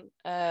gedaan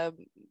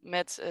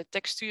met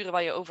texturen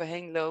waar je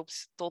overheen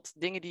loopt, tot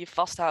dingen die je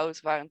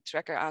vasthoudt, waar een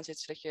tracker aan zit,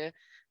 zodat je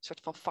een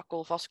soort van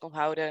fakkel vast kon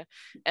houden.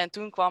 En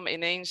toen kwam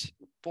ineens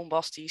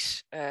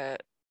bombastisch,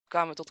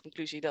 kwamen we tot de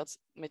conclusie dat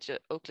met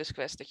je Oculus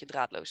Quest dat je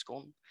draadloos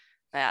kon.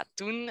 Nou ja,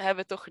 toen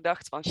hebben we toch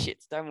gedacht van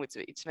shit, daar moeten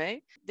we iets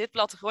mee. Dit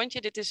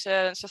plattegrondje, dit is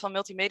een soort van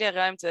multimedia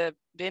ruimte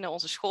binnen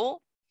onze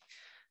school.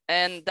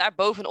 En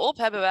daarbovenop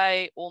hebben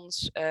wij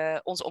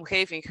onze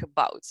omgeving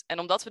gebouwd. En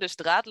omdat we dus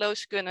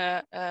draadloos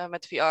kunnen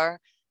met VR,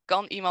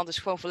 kan iemand dus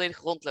gewoon volledig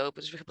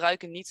rondlopen. Dus we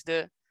gebruiken niet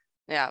de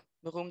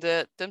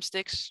beroemde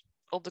thumbsticks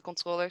op de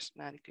controllers.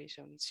 Nou, die kun je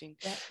zo niet zien.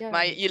 Ja.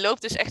 Maar je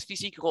loopt dus echt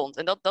fysiek rond.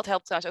 En dat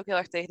helpt trouwens ook heel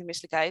erg tegen de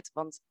misselijkheid.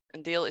 Want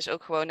een deel is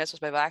ook gewoon, net zoals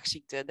bij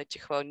waagziekte, dat je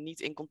gewoon niet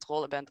in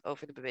controle bent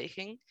over de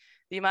beweging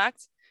die je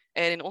maakt.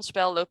 En in ons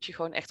spel loop je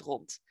gewoon echt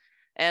rond.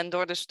 En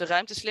door dus de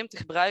ruimte slim te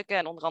gebruiken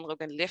en onder andere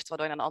ook een lift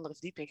waardoor je naar een andere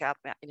verdieping gaat,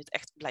 maar ja, in het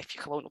echt blijf je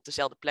gewoon op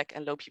dezelfde plek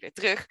en loop je weer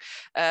terug.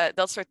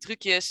 Dat soort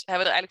trucjes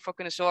hebben er eigenlijk voor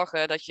kunnen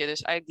zorgen dat je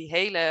dus eigenlijk de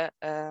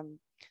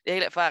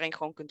hele ervaring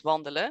gewoon kunt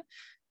wandelen.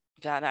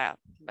 Ja, nou ja,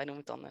 wij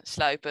noemen het dan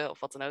sluipen of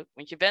wat dan ook.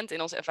 Want je bent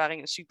in onze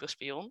ervaring een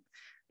superspion.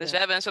 Dus we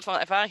hebben een soort van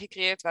ervaring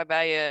gecreëerd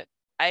waarbij je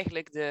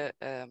eigenlijk de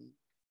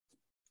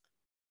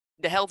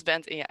held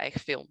bent in je eigen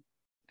film.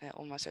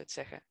 Om maar zo te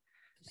zeggen.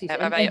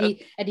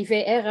 Precies. En die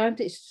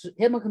VR-ruimte is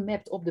helemaal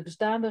gemapt op de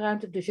bestaande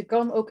ruimte. Dus je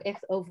kan ook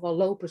echt overal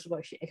lopen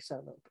zoals je echt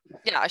zou lopen.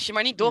 Ja, als je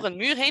maar niet door een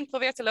muur heen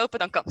probeert te lopen,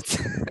 dan kan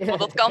het. Want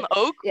dat kan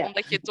ook,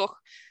 omdat je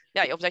toch...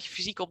 Ja, omdat je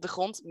fysiek op de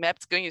grond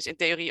mapt, kun je dus in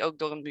theorie ook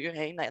door een muur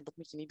heen. Nou ja, dat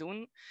moet je niet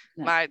doen.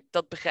 Nee. Maar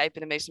dat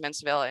begrijpen de meeste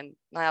mensen wel. En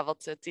nou ja,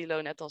 wat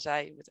Thilo net al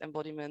zei, met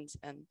embodiment.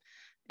 En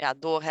ja,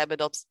 doorhebben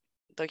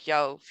dat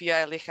jouw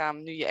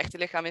VR-lichaam nu je echte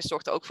lichaam is,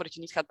 zorgt er ook voor dat je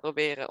niet gaat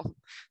proberen om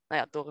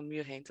door een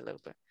muur heen te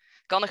lopen.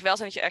 Het kan nog wel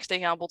zijn dat je ergens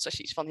tegenaan botst als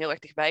je iets van heel erg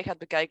dichtbij gaat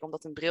bekijken,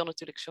 omdat een bril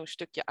natuurlijk zo'n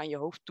stukje aan je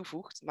hoofd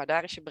toevoegt. Maar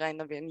daar is je brein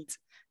dan weer niet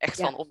echt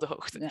van op de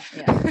hoogte.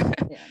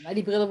 Ja, maar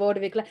die brillen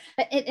worden weer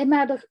klaar.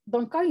 Maar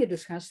dan kan je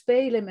dus gaan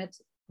spelen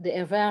met de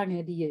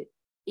ervaringen die je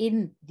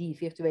in die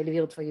virtuele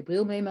wereld van je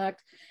bril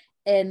meemaakt.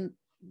 En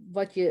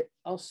wat je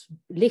als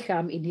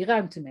lichaam in die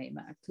ruimte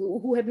meemaakt.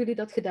 Hoe hebben jullie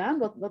dat gedaan?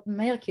 Wat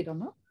merk je dan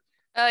nog?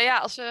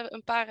 Als we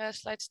een paar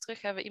slides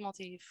terug hebben, iemand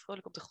die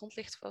vrolijk op de grond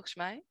ligt, volgens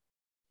mij.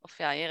 Of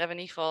ja, hier hebben we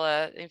in ieder geval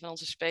een van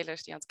onze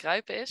spelers die aan het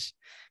kruipen is.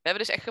 We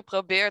hebben dus echt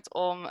geprobeerd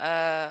om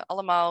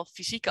allemaal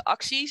fysieke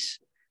acties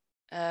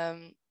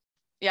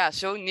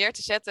zo neer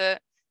te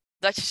zetten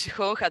dat je ze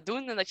gewoon gaat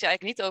doen en dat je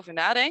eigenlijk niet over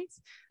nadenkt.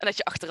 En dat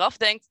je achteraf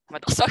denkt, maar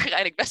dat zag er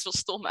eigenlijk best wel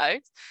stom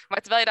uit.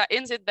 Maar terwijl je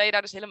daarin zit, ben je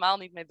daar dus helemaal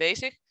niet mee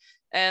bezig.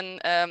 En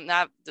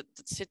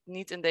dat zit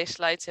niet in deze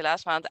slides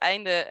helaas, maar aan het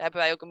einde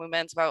hebben wij ook een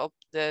moment waarop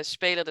de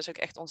speler dus ook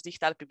echt ons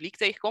digitale publiek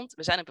tegenkomt.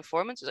 We zijn een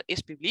performance, dus er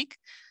is publiek.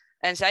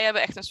 En zij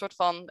hebben echt een soort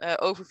van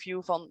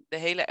overview van de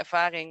hele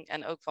ervaring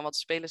en ook van wat de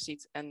speler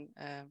ziet en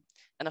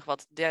nog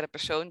wat derde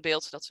persoon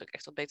beeld, zodat ze ook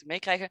echt wat beter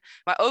meekrijgen.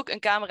 Maar ook een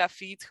camera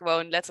feed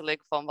gewoon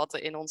letterlijk van wat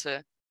er in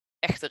onze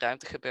echte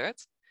ruimte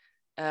gebeurt.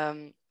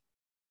 En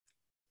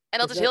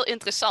dat is heel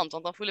interessant,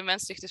 want dan voelen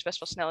mensen zich dus best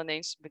wel snel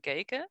ineens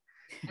bekeken.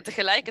 En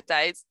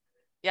tegelijkertijd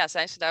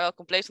zijn ze daar wel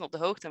compleet van op de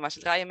hoogte, maar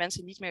zodra je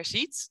mensen niet meer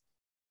ziet...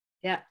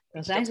 Ja,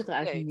 dan zijn ze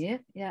eruit niet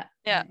meer.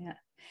 Ja.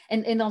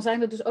 En dan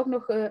zijn er dus ook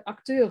nog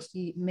acteurs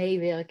die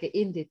meewerken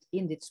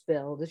in dit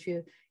spel. Dus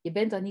je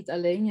bent daar niet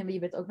alleen, maar je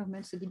bent ook nog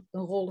mensen die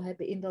een rol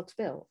hebben in dat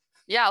spel.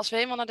 Ja, als we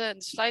helemaal naar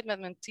de slide met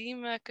mijn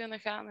team kunnen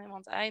gaan,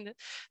 helemaal aan het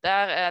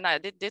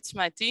einde. Dit is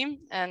mijn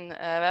team. En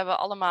we hebben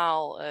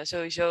allemaal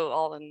sowieso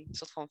al een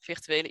soort van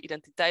virtuele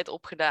identiteit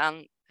opgedaan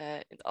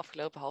in het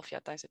afgelopen half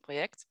jaar tijdens dit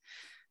project.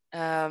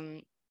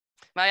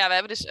 Maar ja, we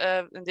hebben dus,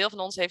 een deel van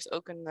ons heeft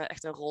ook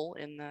echt een rol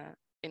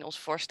in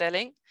onze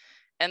voorstelling.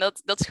 En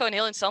dat is gewoon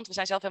heel interessant. We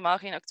zijn zelf helemaal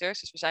geen acteurs,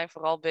 dus we zijn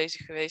vooral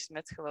bezig geweest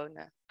met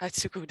gewoon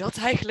uitzoeken hoe dat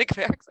eigenlijk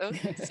werkt ook.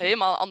 Het is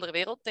helemaal een andere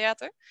wereld,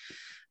 theater.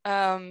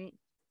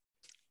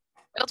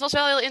 Dat was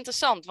wel heel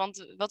interessant,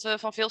 want wat we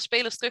van veel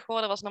spelers terug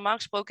hoorden was normaal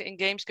gesproken in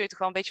games kun je toch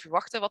wel een beetje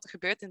verwachten wat er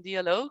gebeurt in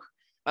dialoog.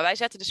 Maar wij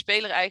zetten de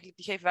speler eigenlijk,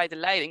 die geven wij de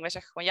leiding. Wij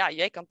zeggen gewoon, ja,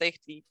 jij kan tegen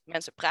die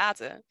mensen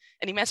praten en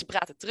die mensen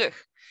praten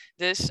terug.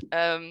 Dus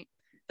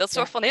dat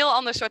zorgt voor een heel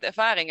ander soort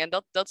ervaring. En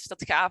dat is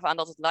dat gave aan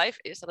dat het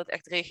live is, dat het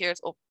echt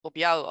reageert op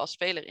jou als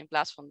speler in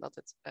plaats van dat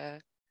het...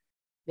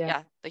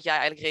 dat jij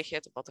eigenlijk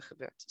reageert op wat er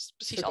gebeurt. Dus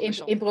precies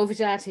andersom.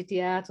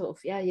 Improvisatietheater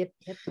of je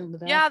hebt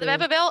inderdaad... Ja, we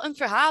hebben wel een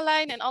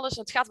verhaallijn en alles.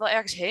 Het gaat wel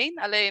ergens heen.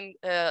 Alleen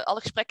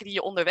alle gesprekken die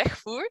je onderweg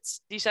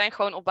voert, die zijn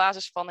gewoon op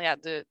basis van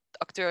de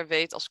acteur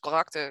weet als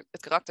karakter,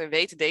 het karakter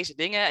weet deze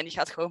dingen en die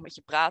gaat gewoon met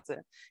je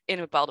praten in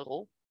een bepaalde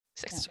rol.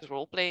 Het is echt een soort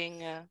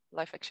roleplaying,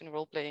 live-action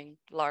roleplaying,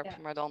 LARP,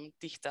 maar dan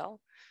digitaal.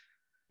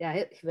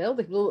 Ja,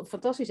 geweldig. Ik bedoel,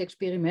 fantastisch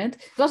experiment.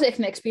 Het was echt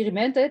een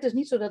experiment, hè? Het is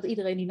niet zo dat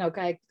iedereen die nou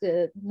kijkt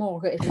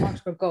morgen even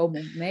langs kan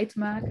komen om mee te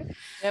maken. We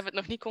hebben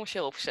het nog niet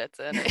commercieel opgezet.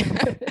 Nee.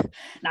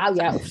 Nou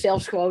ja, of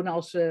zelfs gewoon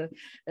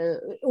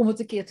om het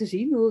een keer te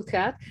zien hoe het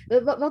gaat.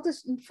 Wat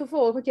is het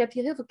vervolg? Want je hebt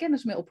hier heel veel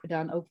kennis mee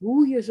opgedaan. Ook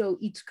hoe je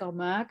zoiets kan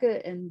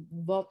maken en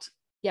wat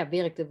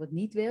werkt en wat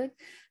niet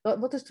werkt.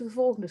 Wat is de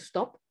volgende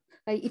stap?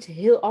 Ga je iets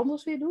heel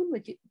anders weer doen?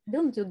 Want je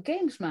wil natuurlijk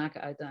games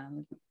maken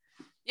uiteindelijk.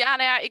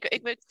 Ja,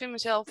 ik vind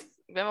mezelf...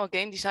 Ik ben wel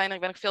game designer, ik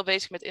ben ook veel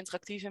bezig met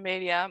interactieve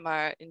media,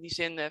 maar in die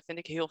zin vind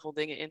ik heel veel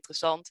dingen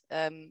interessant.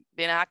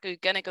 Binnen HKU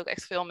ken ik ook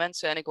echt veel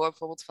mensen en ik hoor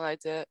bijvoorbeeld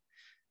vanuit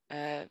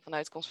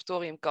het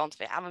conservatoriumkant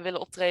van we willen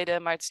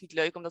optreden, maar het is niet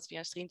leuk omdat we via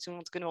een stream doen,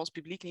 want dan kunnen we ons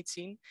publiek niet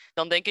zien.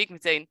 Dan denk ik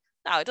meteen,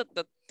 nou,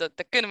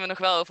 daar kunnen we nog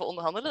wel over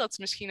onderhandelen. Dat is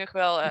misschien nog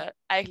wel,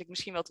 eigenlijk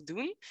misschien wel te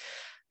doen.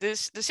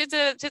 Dus er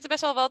zitten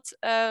best wel wat...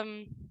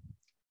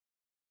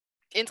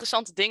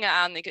 interessante dingen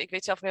aan. Ik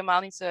weet zelf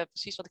helemaal niet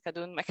precies wat ik ga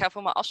doen. Maar ik ga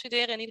voor me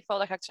afstuderen in ieder geval.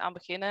 Daar ga ik dus aan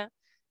beginnen.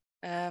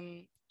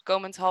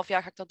 Komend half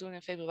jaar ga ik dat doen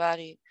in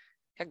februari.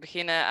 Ga ik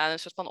beginnen aan een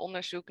soort van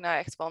onderzoek naar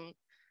echt van...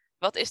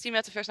 Wat is die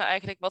metaverse nou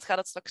eigenlijk? Wat gaat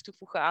het straks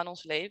toevoegen aan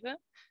ons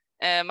leven?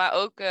 Maar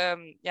ook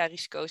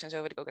risico's en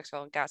zo wil ik ook echt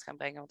wel in kaart gaan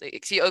brengen. Want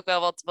ik zie ook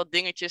wel wat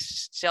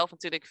dingetjes, zelf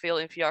natuurlijk veel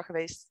in VR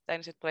geweest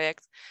tijdens het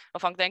project,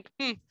 waarvan ik denk,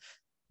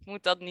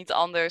 moet dat niet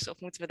anders of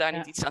moeten we daar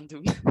niet iets aan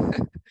doen?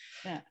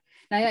 Ja.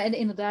 Nou ja, en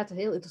inderdaad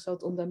heel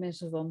interessant om daar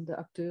mensen van de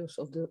acteurs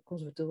of de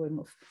conservatorium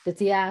of de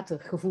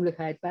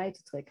theatergevoeligheid bij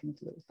te trekken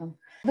natuurlijk.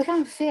 We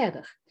gaan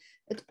verder.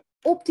 Het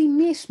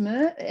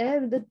optimisme,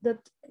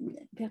 dat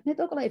werd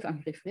net ook al even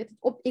aangerefereerd.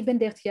 Ik ben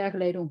 30 jaar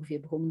geleden ongeveer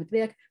begonnen met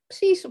werk.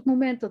 Precies op het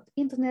moment dat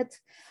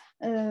internet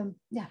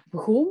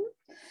begon.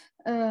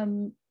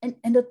 En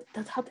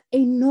dat had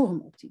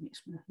enorm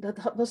optimisme.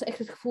 Dat was echt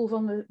het gevoel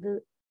van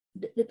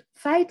het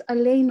feit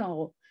alleen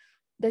al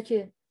dat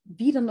je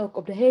wie dan ook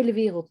op de hele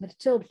wereld met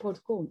hetzelfde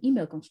protocol een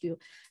e-mail kan sturen.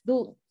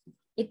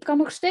 Ik kan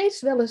nog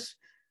steeds wel eens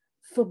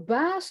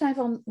verbaasd zijn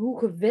van hoe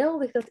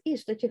geweldig dat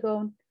is. Dat je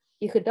gewoon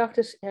je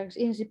gedachten ergens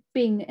in zit,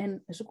 ping,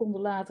 en een seconde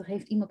later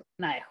heeft iemand...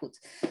 Nou ja,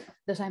 goed,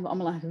 daar zijn we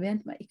allemaal aan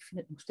gewend, maar ik vind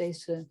het nog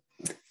steeds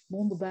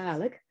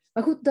wonderbaarlijk.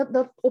 Maar goed,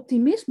 dat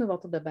optimisme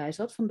wat er daarbij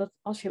zat, van dat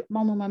als je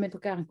allemaal maar met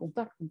elkaar in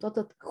contact komt,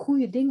 dat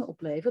goede dingen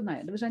oplevert. Nou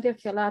ja, we zijn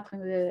 30 jaar later en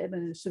we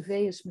hebben een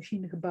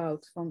surveillance-machine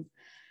gebouwd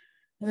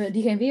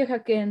die geen weerga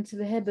kent.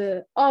 We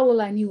hebben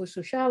allerlei nieuwe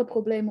sociale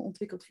problemen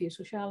ontwikkeld via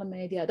sociale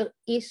media. Er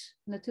is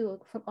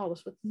natuurlijk van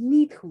alles wat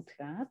niet goed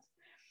gaat.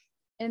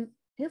 En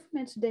heel veel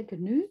mensen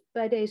denken nu,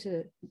 bij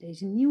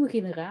deze nieuwe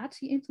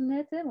generatie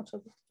internet, want zo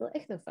heb ik het wel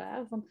echt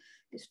ervaren, van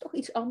het is toch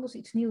iets anders,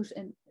 iets nieuws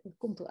en het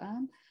komt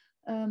eraan.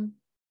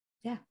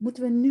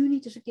 Moeten we nu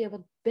niet eens een keer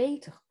wat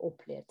beter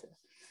opletten?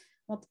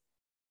 Want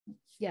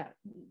ja,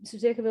 ze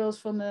zeggen wel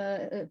eens van...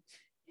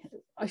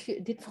 als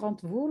je dit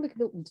verantwoordelijk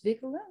wil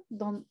ontwikkelen,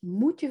 dan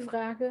moet je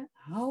vragen,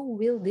 how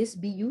will this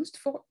be used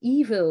for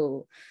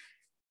evil?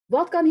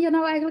 Wat kan hier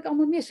nou eigenlijk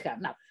allemaal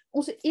misgaan? Nou,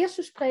 onze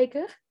eerste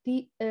spreker,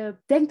 die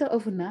denkt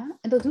daarover na,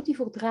 en dat doet hij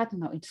voor het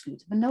Rathenau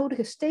Instituut. We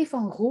nodigen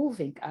Stefan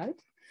Rolvink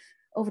uit,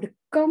 over de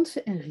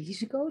kansen en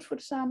risico's voor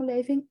de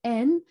samenleving.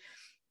 En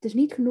het is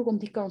niet genoeg om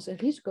die kansen en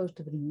risico's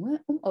te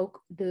benoemen, om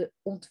ook de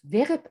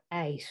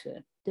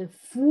ontwerpeisen, de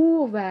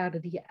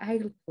voorwaarden die je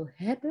eigenlijk wil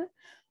hebben,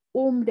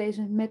 om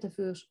deze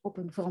metaverse op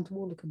een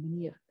verantwoordelijke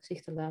manier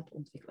zich te laten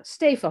ontwikkelen.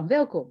 Stefan,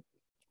 welkom.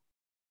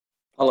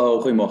 Hallo,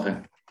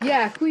 goedemorgen.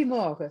 Ja,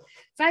 goedemorgen.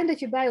 Fijn dat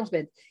je bij ons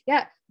bent.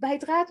 Ja, bij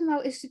het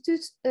Rathenau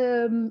Instituut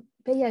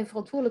ben jij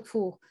verantwoordelijk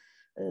voor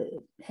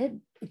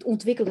het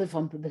ontwikkelen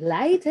van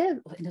beleid,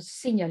 en dat is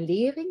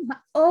signalering,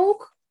 maar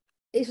ook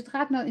is het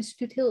Rathenau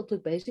Instituut heel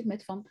druk bezig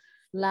met van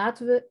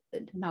laten we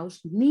nou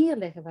eens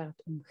neerleggen waar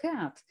het om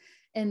gaat.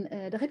 En daar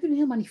hebben jullie een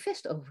heel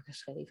manifest over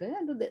geschreven.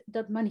 Hè?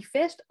 Dat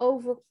manifest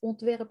over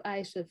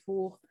ontwerpeisen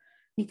voor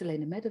niet alleen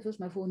de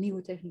metaverse, maar voor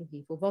nieuwe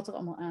technologie, voor wat er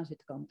allemaal aan zit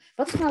te komen.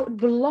 Wat is nou het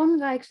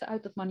belangrijkste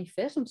uit dat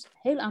manifest? Want het is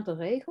een heel aantal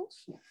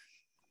regels.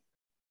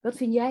 Wat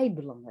vind jij het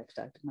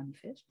belangrijkste uit het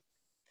manifest?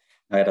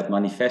 Nou ja, dat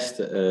manifest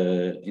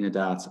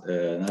inderdaad,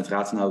 het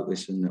Rathenau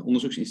is een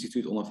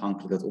onderzoeksinstituut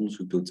onafhankelijk dat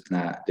onderzoek doet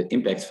naar de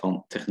impact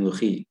van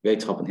technologie,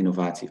 wetenschap en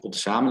innovatie op de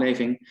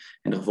samenleving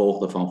en de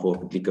gevolgen daarvan voor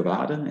publieke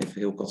waarden, even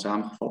heel kort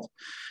samengevat.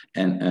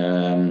 En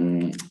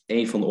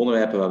een van de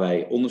onderwerpen waar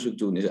wij onderzoek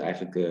doen is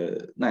eigenlijk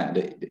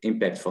de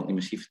impact van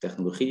immersieve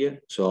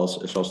technologieën,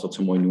 zoals dat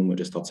ze mooi noemen.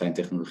 Dus dat zijn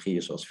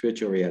technologieën zoals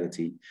virtual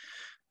reality,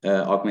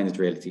 augmented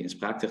reality en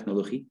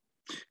spraaktechnologie.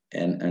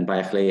 En een paar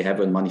jaar geleden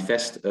hebben we een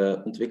manifest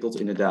ontwikkeld,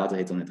 inderdaad, dat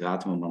heet dan het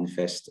Rathenau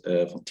Manifest,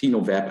 van 10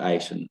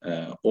 ontwerpeisen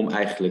om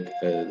eigenlijk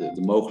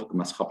de mogelijke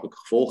maatschappelijke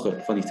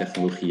gevolgen van die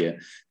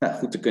technologieën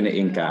goed te kunnen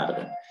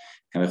inkaderen.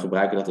 En we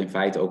gebruiken dat in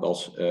feite ook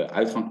als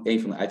een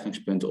van de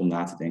uitgangspunten om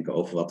na te denken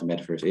over wat de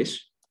metaverse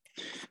is.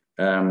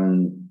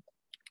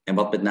 En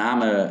wat met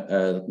name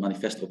het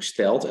manifest ook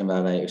stelt en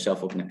waar wij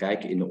zelf ook naar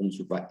kijken in de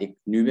onderzoek waar ik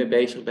nu mee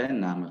bezig ben,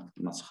 namelijk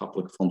de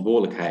maatschappelijke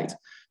verantwoordelijkheid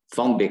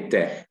van Big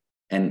Tech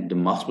en de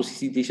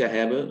machtspositie die zij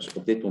hebben, dus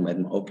op dit moment,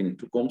 maar ook in de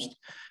toekomst,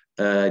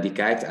 die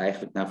kijkt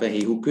eigenlijk naar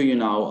hoe kun je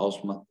nou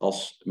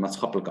als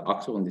maatschappelijke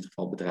actor, in dit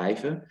geval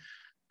bedrijven,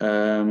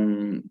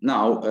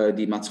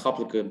 die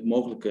maatschappelijke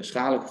mogelijke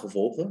schadelijke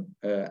gevolgen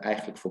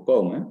eigenlijk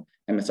voorkomen.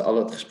 En met z'n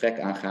allen het gesprek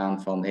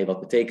aangaan van, wat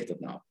betekent dat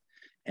nou?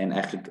 En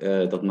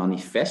eigenlijk dat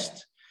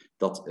manifest,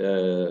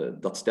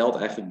 dat stelt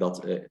eigenlijk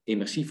dat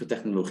immersieve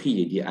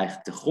technologieën die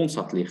eigenlijk ten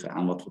grondslag liggen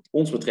aan wat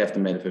ons betreft de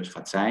metaverse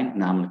gaat zijn,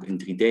 namelijk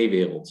een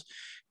 3D-wereld,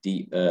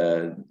 die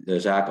de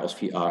zaken als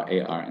VR,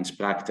 AR en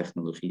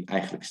spraaktechnologie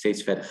eigenlijk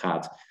steeds verder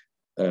gaat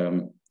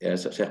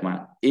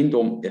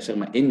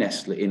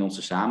innestelen in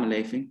onze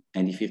samenleving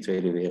en die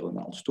virtuele wereld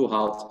naar ons toe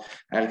haalt.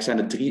 Eigenlijk zijn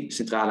er 3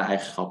 centrale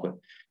eigenschappen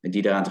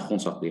die daaraan ten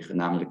grondslag liggen,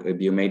 namelijk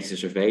biometrische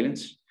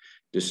surveillance.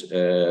 Dus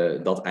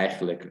dat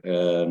eigenlijk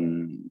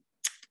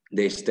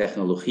deze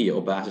technologieën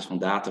op basis van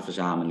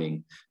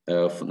dataverzameling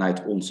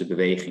vanuit onze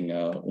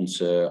bewegingen,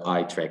 onze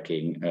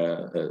eye-tracking,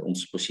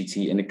 onze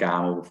positie in de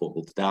kamer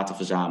bijvoorbeeld, data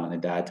verzamelen en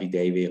daar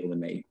 3D-werelden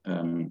mee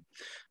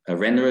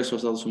renderen,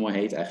 zoals dat zo mooi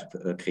heet,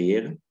 eigenlijk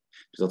creëren.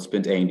 Dus dat is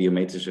punt 1,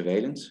 biometrische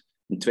surveillance.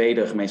 Een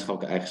tweede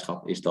gemeenschappelijke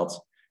eigenschap is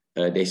dat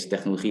deze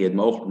technologieën het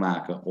mogelijk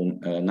maken om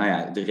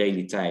de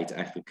realiteit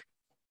eigenlijk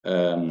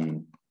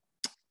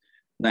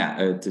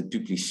te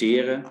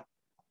dupliceren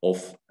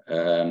of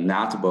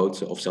na te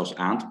bootsen of zelfs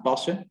aan te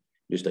passen.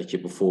 Dus dat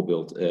je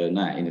bijvoorbeeld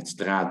in het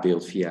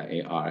straatbeeld via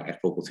AR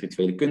echt bijvoorbeeld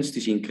rituele kunst te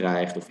zien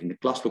krijgt, of in de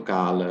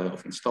klaslokalen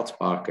of in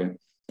stadsparken.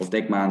 Of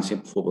denk maar aan een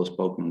simpel voorbeeld als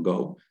Pokémon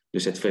Go.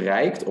 Dus het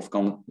verrijkt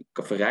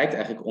verrijkt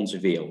eigenlijk onze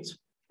wereld.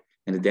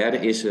 En de derde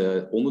is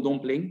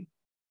onderdompeling.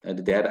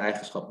 De derde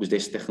eigenschap, dus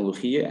deze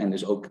technologieën en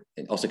dus ook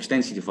als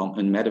extensie ervan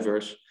een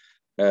metaverse,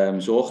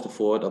 zorgt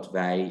ervoor dat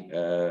wij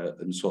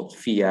een soort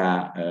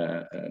via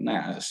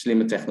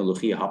slimme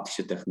technologie,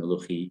 haptische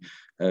technologie,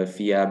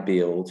 via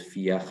beeld,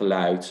 via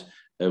geluid,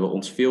 we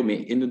ons veel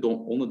meer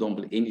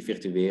onderdompelen in die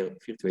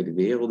virtuele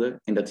werelden.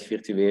 En dat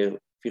die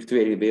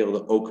virtuele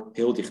werelden ook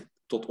heel dicht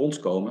tot ons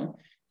komen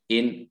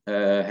in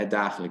het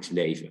dagelijks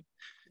leven.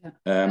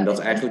 Ja. Dat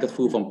is eigenlijk het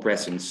gevoel van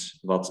presence,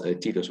 wat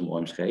Tilo zo mooi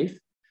omschreef.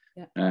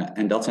 Ja.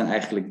 En dat zijn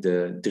eigenlijk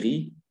de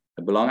 3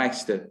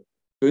 belangrijkste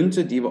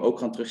punten die we ook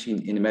gaan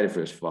terugzien in de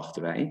metaverse,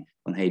 verwachten wij.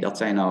 Van dat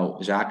zijn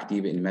nou zaken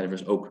die we in de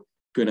metaverse ook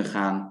kunnen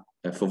gaan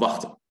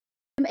verwachten.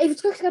 Even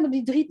terug te gaan op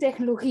die 3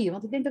 technologieën,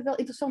 want ik denk dat het wel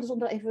interessant is om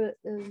daar even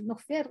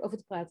nog verder over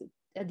te praten.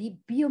 Ja,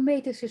 die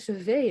biometrische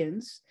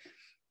surveillance,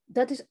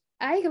 dat is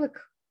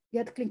eigenlijk,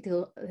 het klinkt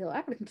heel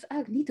aardig, maar het is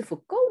eigenlijk niet te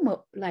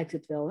voorkomen, lijkt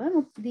het wel. Hè?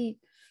 Want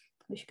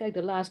als je kijkt,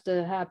 de laatste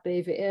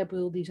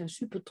HP-VR-bril, die zijn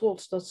super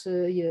trots dat ze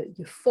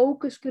je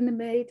focus kunnen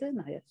meten.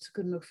 Nou ja, ze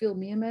kunnen nog veel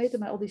meer meten,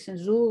 maar al die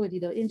sensoren die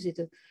daarin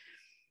zitten,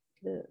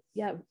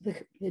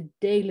 we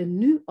delen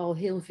nu al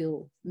heel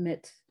veel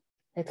met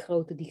het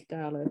grote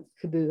digitale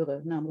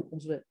gebeuren, namelijk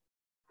onze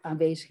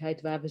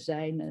aanwezigheid, waar we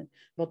zijn,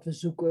 wat we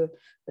zoeken,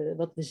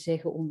 wat we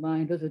zeggen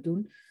online, wat we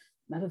doen.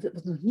 Maar wat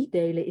we nog niet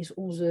delen is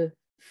onze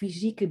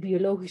fysieke,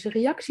 biologische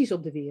reacties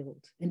op de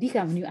wereld. En die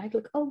gaan we nu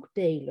eigenlijk ook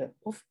delen.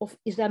 Of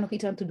is daar nog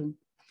iets aan te doen?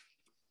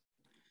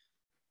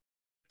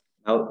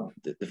 Nou,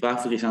 de vraag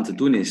of er iets aan te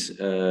doen is,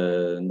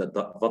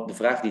 wat de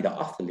vraag die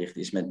daarachter ligt,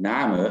 is met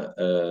name,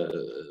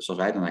 zoals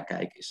wij daarnaar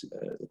kijken, is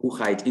hoe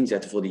ga je het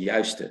inzetten voor de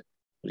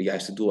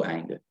juiste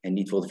doeleinden en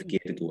niet voor de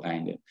verkeerde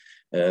doeleinden.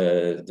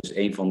 Dus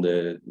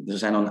er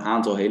zijn al een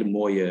aantal hele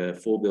mooie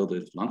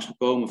voorbeelden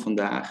langsgekomen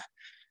vandaag.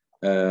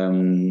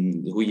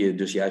 Hoe je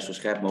dus juist zo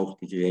scherp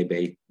mogelijk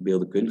die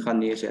beelden kunt gaan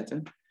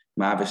neerzetten.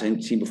 Maar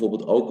we zien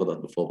bijvoorbeeld ook wel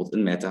dat bijvoorbeeld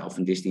een Meta of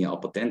een Disney al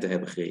patenten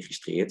hebben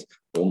geregistreerd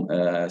om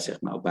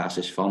op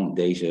basis van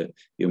deze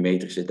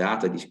biometrische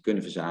data die ze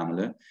kunnen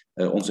verzamelen,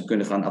 ons te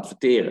kunnen gaan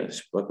adverteren.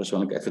 Dus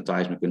persoonlijk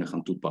advertisement kunnen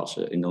gaan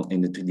toepassen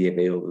in de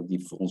 3D-beelden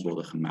die voor ons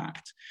worden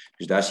gemaakt.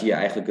 Dus daar zie je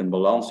eigenlijk een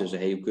balans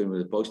tussen hoe kunnen we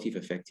de positieve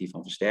effecten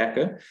hiervan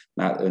versterken.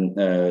 Maar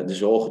de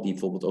zorgen die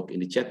bijvoorbeeld ook in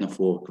de chat naar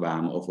voren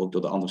kwamen, of ook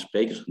door de andere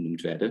sprekers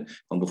genoemd werden,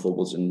 van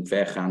bijvoorbeeld een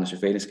vergaande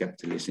surveillance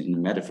capitalist in de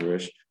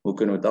metaverse, hoe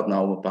kunnen we dat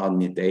nou op een bepaalde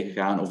manier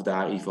tegengaan of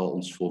daar in ieder geval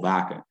ons voor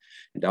waken.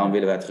 En daarom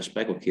willen wij het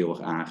gesprek ook heel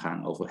erg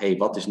aangaan over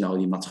wat is nou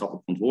die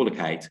maatschappelijke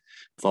verantwoordelijkheid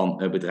van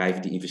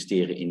bedrijven die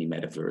investeren in die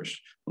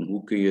metaverse. Van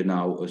hoe kun je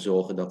nou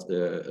zorgen dat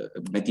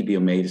met die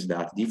biometrische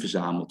data die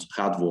verzameld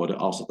gaat worden,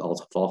 als dat al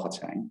het geval gaat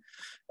zijn,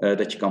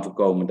 dat je kan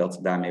voorkomen dat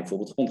daarmee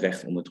bijvoorbeeld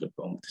grondrechten onder druk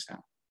komen te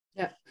staan.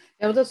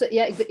 Want dat is,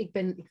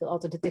 ik wil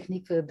altijd de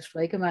techniek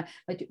bespreken,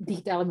 maar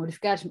digitale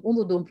modificatie en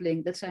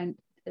onderdompeling, dat zijn,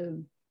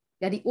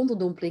 die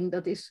onderdompeling,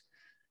 dat is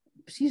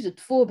precies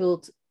het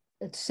voorbeeld.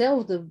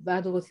 Hetzelfde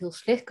waardoor het heel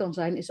slecht kan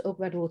zijn, is ook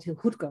waardoor het heel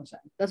goed kan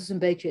zijn. Dat is een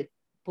beetje het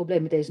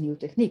probleem met deze nieuwe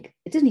techniek.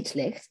 Het is niet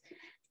slecht.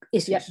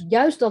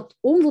 Juist dat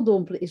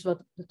onderdompelen is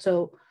wat het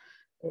zo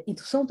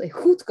interessant en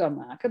goed kan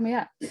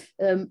maken.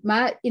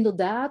 Maar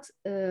inderdaad,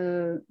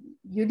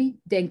 jullie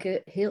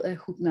denken heel erg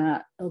goed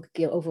na elke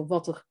keer over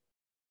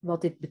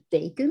wat dit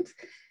betekent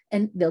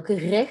en welke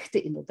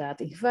rechten inderdaad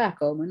in gevaar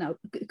komen. Nou,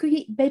 kun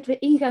je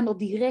beter ingaan op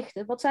die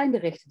rechten? Wat zijn de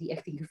rechten die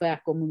echt in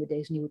gevaar komen met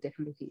deze nieuwe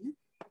technologieën?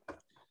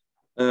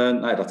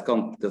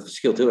 Dat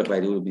verschilt heel erg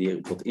bij hoe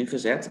die wordt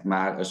ingezet.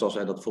 Maar zoals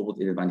wij dat bijvoorbeeld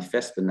in het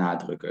manifest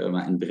benadrukken,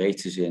 maar in de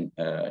breedste zin,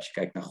 als je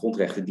kijkt naar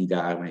grondrechten die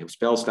daarmee op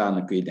spel staan,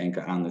 dan kun je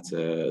denken aan het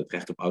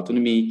recht op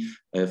autonomie,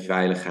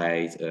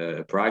 veiligheid,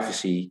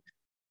 privacy,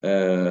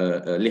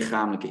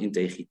 lichamelijke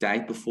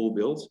integriteit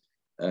bijvoorbeeld.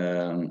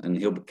 Een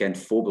heel bekend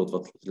voorbeeld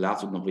wat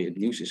laatst ook nog weer het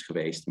nieuws is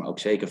geweest, maar ook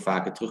zeker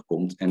vaker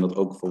terugkomt en wat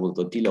ook bijvoorbeeld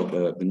door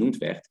Tilo benoemd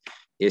werd,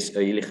 is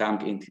je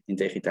lichamelijke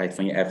integriteit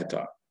van je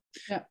avatar.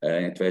 Ja.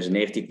 In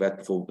 2019 werd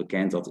bijvoorbeeld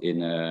bekend dat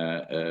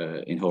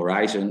in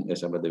Horizon,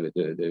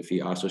 de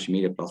VR social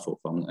media platform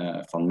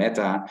van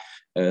Meta,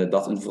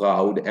 dat een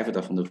vrouw, de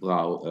avatar van de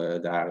vrouw,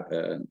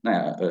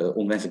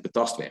 onwenselijk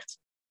betast werd.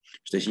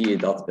 Dus dan zie je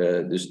dat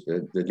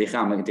de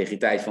lichamelijke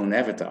integriteit van een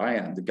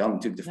avatar, dan kan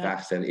natuurlijk de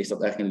vraag stellen, is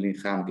dat eigenlijk een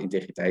lichamelijke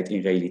integriteit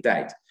in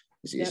realiteit?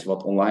 Dus is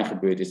wat online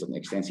gebeurt, is dat een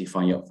extensie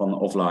van je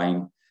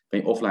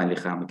offline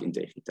lichamelijke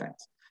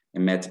integriteit?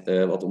 En met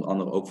wat onder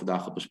andere ook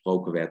vandaag al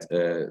besproken werd,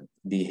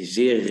 die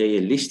zeer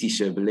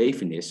realistische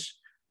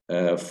belevenis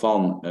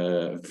van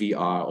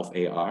VR of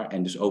AR,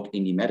 en dus ook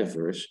in die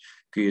metaverse,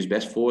 kun je je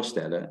best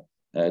voorstellen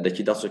dat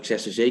je dat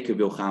successen zeker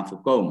wil gaan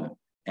voorkomen.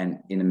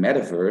 En in de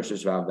metaverse,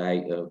 dus waar wij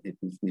in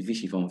de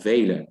visie van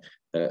velen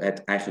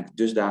het eigenlijk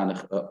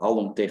dusdanig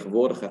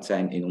alomtegenwoordig gaat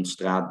zijn in ons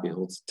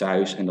straatbeeld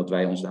thuis en dat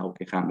wij ons daar ook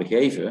in gaan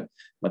begeven,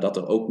 maar dat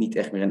er ook niet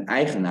echt meer een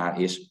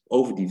eigenaar is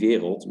over die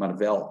wereld, maar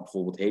wel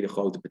bijvoorbeeld hele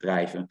grote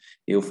bedrijven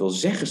die heel veel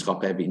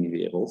zeggenschap hebben in die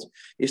wereld,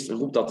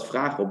 roept dat de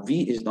vraag op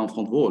wie is dan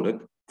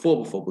verantwoordelijk voor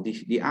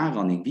bijvoorbeeld die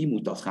aanranding, wie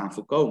moet dat gaan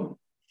voorkomen?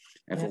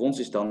 En voor ons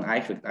is dan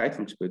eigenlijk het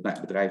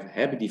uitgangspunt, bedrijven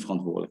hebben die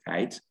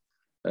verantwoordelijkheid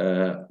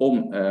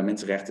om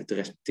mensenrechten te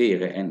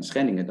respecteren en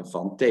schendingen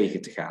daarvan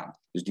tegen te gaan.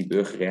 Dus die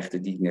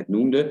burgerrechten die ik net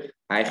noemde,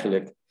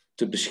 eigenlijk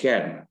te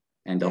beschermen.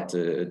 En dat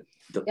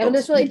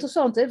is wel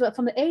interessant. Hè?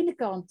 Van de ene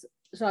kant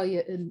zou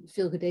je een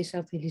veel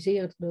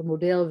gedecentraliseerd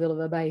model willen,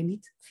 waarbij je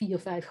niet 4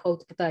 of 5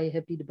 grote partijen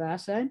hebt die de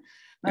baas zijn.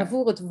 Maar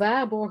voor het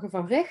waarborgen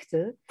van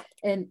rechten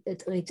en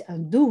het er iets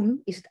aan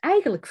doen, is het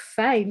eigenlijk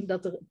fijn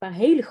dat er een paar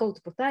hele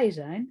grote partijen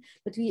zijn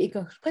met wie ik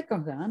in gesprek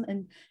kan gaan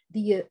en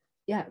die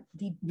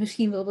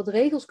misschien wel wat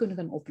regels kunnen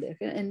gaan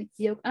opleggen en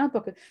die ook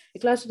aanpakken.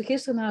 Ik luisterde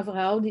gisteren naar een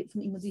verhaal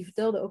van iemand die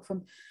vertelde ook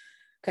van,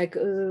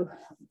 kijk,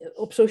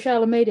 op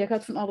sociale media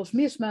gaat van alles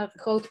mis, maar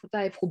grote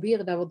partijen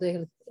proberen daar wel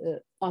degelijk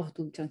af en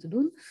toe iets aan te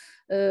doen.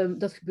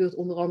 Dat gebeurt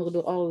onder andere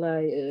door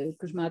allerlei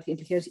kunstmatige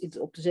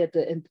intelligentie op te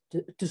zetten en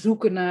te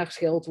zoeken naar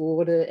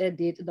scheldwoorden en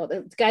dit en dat.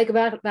 En te kijken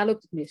waar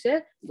loopt het mis. Hè?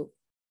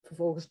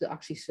 Vervolgens de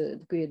acties, daar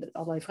kun je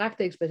allerlei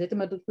vraagtekens bij zetten,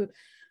 maar op het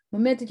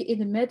moment dat je in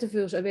de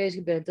metaverse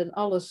aanwezig bent en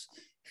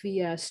alles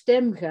via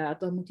stem gaat,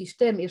 dan moet die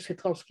stem eerst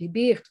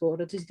getranscribeerd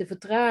worden. Dat is de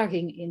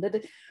vertraging in.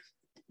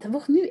 Er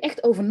wordt nu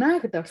echt over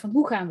nagedacht van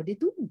hoe gaan we dit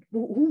doen?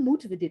 Hoe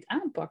moeten we dit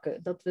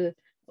aanpakken? Dat we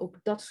ook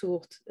dat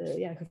soort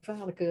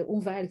gevaarlijke,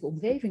 onveilige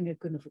omgevingen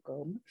kunnen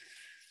voorkomen.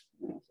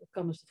 Dat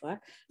kan dus de vraag.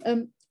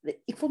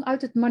 Ik vond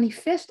uit het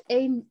manifest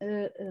één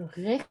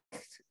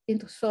recht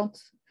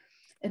interessant.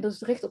 En dat is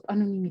het recht op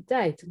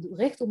anonimiteit. Het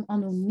recht om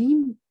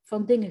anoniem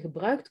van dingen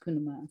gebruik te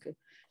kunnen maken.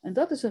 En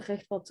dat is een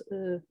recht wat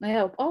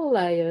op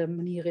allerlei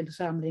manieren in de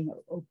samenleving,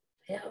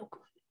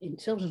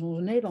 zelfs in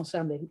onze Nederlandse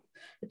samenleving,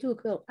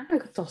 natuurlijk wel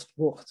aangetast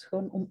wordt.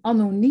 Gewoon om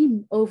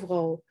anoniem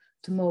overal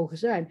te mogen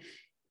zijn.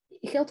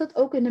 Geldt dat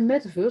ook in de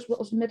metaverse?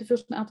 Als de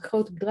metaverse een aantal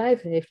grote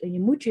bedrijven heeft en je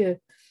moet je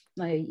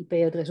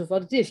IP-adres of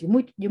wat het is,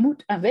 je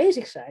moet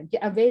aanwezig zijn. Je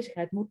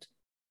aanwezigheid moet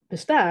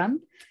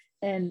bestaan.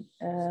 En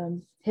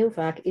heel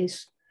vaak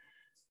is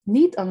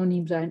niet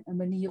anoniem zijn een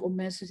manier om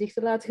mensen zich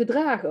te laten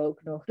gedragen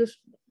ook nog.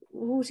 Dus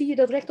hoe zie je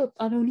dat recht op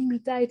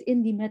anonimiteit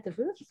in die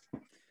metaverse?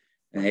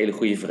 Een hele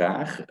goede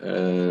vraag.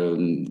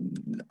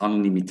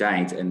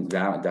 Anonimiteit en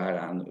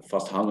daaraan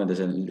vasthangen.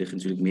 Liggen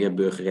natuurlijk meer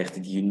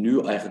burgerrechten die je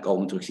nu eigenlijk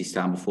al terug ziet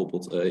staan,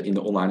 bijvoorbeeld in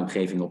de online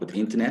omgeving op het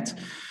internet.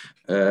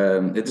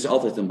 Het is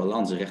altijd een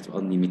balans, recht op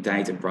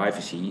anonimiteit en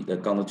privacy. Dat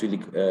kan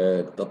natuurlijk,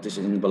 dat is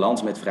in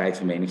balans met vrijheid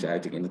van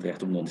meningsuiting en het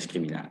recht op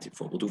non-discriminatie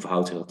bijvoorbeeld. Hoe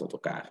verhoudt zich dat tot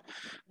elkaar?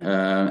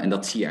 En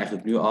dat zie je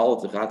eigenlijk nu al.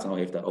 De Raad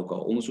heeft daar ook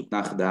al onderzoek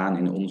naar gedaan.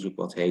 In een onderzoek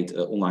wat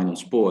heet Online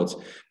Ontspoord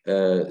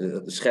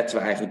schetsen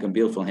we eigenlijk een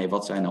beeld van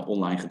wat zijn nou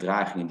online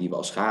gedragingen die we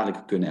als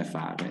schadelijk kunnen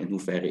ervaren. In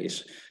hoeverre is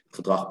het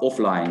gedrag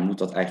offline, moet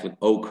dat eigenlijk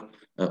ook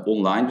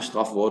online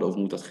bestraft worden of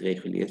moet dat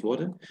gereguleerd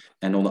worden?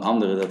 En onder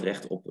andere dat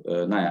recht op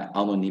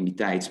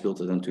anonimiteit speelt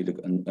er natuurlijk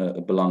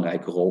een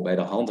belangrijke rol bij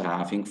de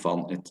handhaving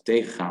van het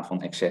tegengaan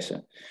van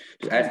excessen.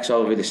 Dus eigenlijk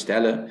zouden we willen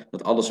stellen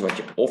dat alles wat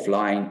je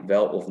offline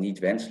wel of niet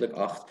wenselijk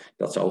acht,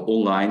 dat zou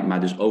online, maar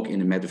dus ook in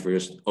de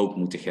metaverse ook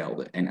moeten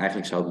gelden. En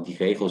eigenlijk zouden die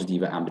regels die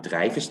we aan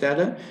bedrijven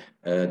stellen,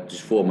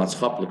 dus voor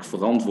maatschappelijk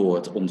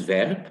verantwoord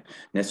ontwerp,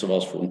 net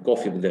zoals voor een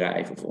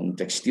koffiebedrijf of voor een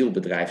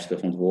textielbedrijf de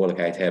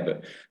verantwoordelijkheid hebben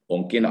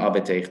om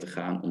kinderarbeid tegen te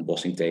gaan,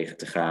 ontbossing tegen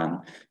te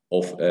gaan,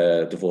 of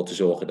ervoor te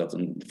zorgen dat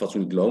een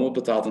fatsoenlijk loon wordt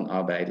betaald aan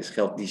arbeiders,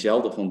 geldt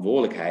diezelfde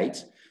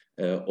verantwoordelijkheid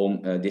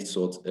om dit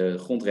soort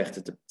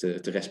grondrechten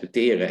te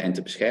respecteren en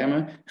te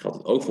beschermen. Geldt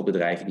het ook voor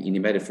bedrijven die in de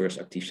metaverse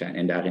actief zijn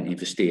en daarin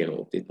investeren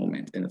op dit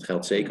moment. En dat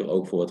geldt zeker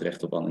ook voor het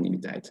recht op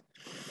anonimiteit.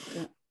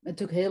 Ja,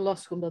 natuurlijk heel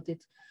lastig omdat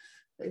dit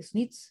is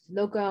niet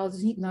lokaal, het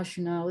is niet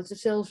nationaal, het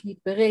is zelfs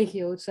niet per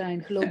regio. Het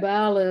zijn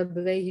globale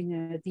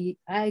bewegingen die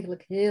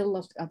eigenlijk heel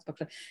lastig aan te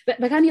pakken zijn.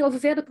 We gaan hierover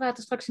verder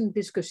praten straks in de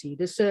discussie.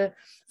 Dus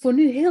voor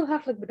nu heel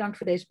hartelijk bedankt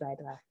voor deze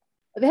bijdrage.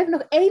 We hebben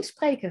nog 1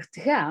 spreker te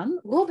gaan.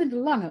 Robin de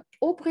Lange,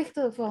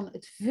 oprichter van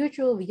het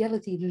Virtual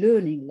Reality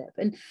Learning Lab.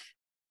 En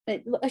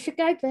als je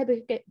kijkt, we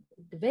hebben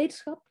de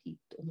wetenschap die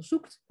het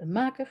onderzoekt, een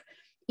maker,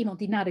 iemand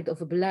die nadenkt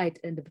over beleid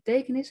en de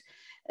betekenis.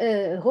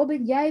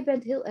 Robin, jij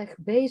bent heel erg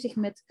bezig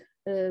met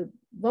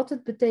wat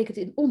het betekent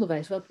in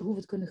onderwijs, hoe we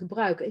het kunnen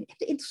gebruiken. En je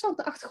hebt een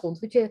interessante achtergrond,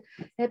 want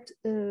je hebt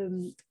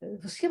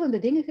verschillende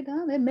dingen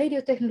gedaan, hè?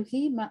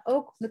 Mediatechnologie, maar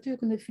ook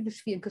natuurkunde,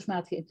 filosofie en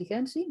kunstmatige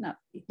intelligentie. Nou,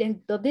 ik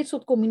denk dat dit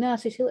soort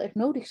combinaties heel erg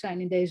nodig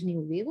zijn in deze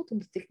nieuwe wereld, om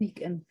de techniek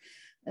en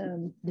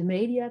de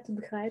media te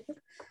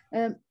begrijpen.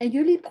 En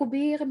jullie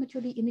proberen met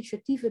jullie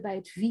initiatieven bij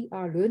het VR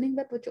Learning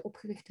Lab, wat je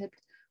opgericht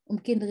hebt,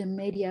 om kinderen in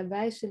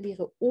mediawijs te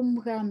leren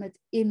omgaan met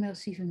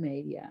immersieve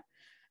media.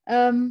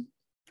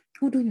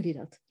 Hoe doen jullie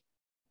dat?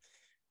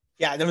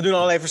 Ja, we doen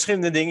allerlei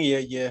verschillende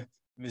dingen.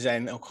 We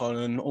zijn ook gewoon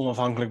een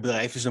onafhankelijk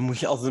bedrijf, dus dan moet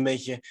je altijd een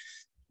beetje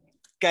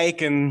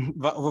kijken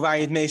waar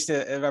je het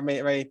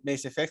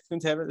meeste effect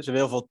kunt hebben. Dus we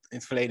hebben in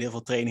het verleden heel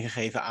veel trainingen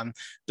gegeven aan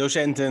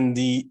docenten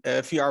die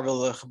VR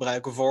wilden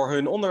gebruiken voor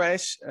hun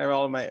onderwijs. En we hebben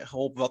allemaal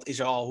geholpen, wat is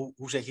er al,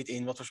 hoe zet je het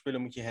in, wat voor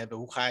spullen moet je hebben,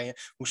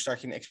 hoe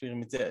start je een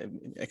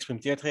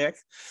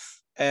experimenteertraject.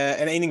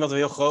 En één ding wat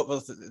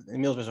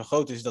inmiddels best wel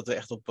groot is, dat we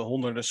echt op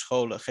honderden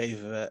scholen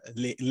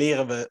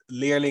leren we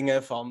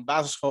leerlingen van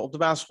op de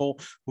basisschool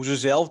hoe ze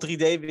zelf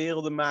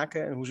 3D-werelden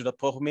maken en hoe ze dat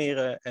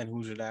programmeren en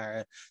hoe ze daar...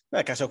 Nou,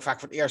 ik krijg ze ook vaak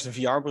voor het eerst een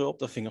VR-bril op.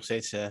 Dat vind ik nog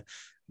steeds...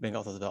 ben ik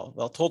altijd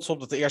wel trots op.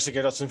 Dat de eerste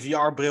keer dat ze een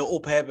VR-bril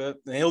op hebben,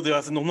 een heel deel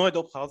heeft het nog nooit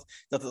opgehad,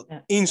 dat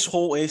het in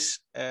school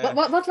is.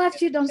 Wat laat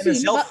je dan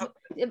zien?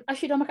 Als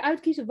je dan mag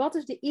uitkiezen, wat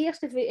is de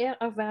eerste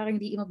VR-ervaring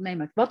die iemand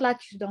meemaakt? Wat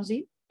laat je ze dan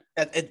zien?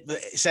 Het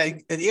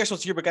eerste wat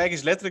ze hier bekijken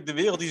is letterlijk de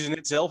wereld die ze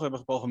net zelf hebben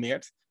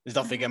geprogrammeerd. Dus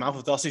dat vind ik helemaal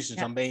fantastisch. Dus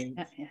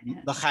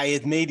dan ga je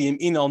het medium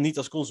in al niet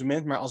als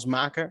consument, maar als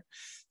maker.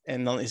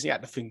 En dan dat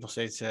vind ik nog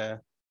steeds,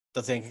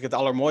 dat denk ik het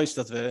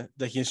allermooiste,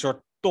 dat je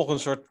toch een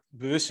soort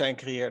bewustzijn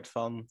creëert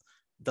van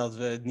dat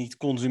we niet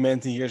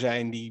consumenten hier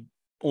zijn die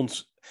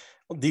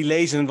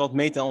lezen wat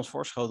Meta ons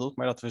voorschotelt,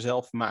 maar dat we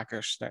zelf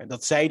makers,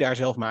 dat zij daar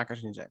zelf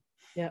makers in zijn.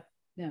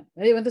 Ja,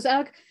 want dat is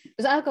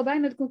eigenlijk al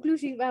bijna de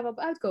conclusie waar we op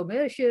uitkomen.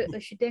 Hè?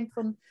 Als je denkt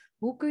van,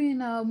 hoe kun je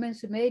nou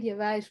mensen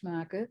mediawijs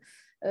maken?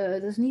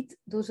 Dat is niet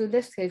door ze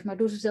les te geven, maar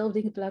door ze zelf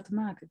dingen te laten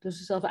maken. Door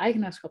ze zelf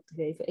eigenaarschap te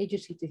geven,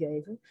 agency te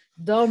geven.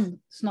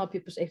 Dan snap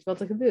je pas echt wat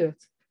er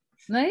gebeurt.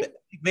 Nee?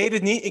 Ik weet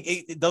het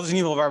niet. Dat is in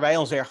ieder geval waar wij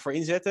ons erg voor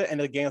inzetten. En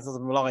ik denk dat dat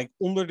een belangrijk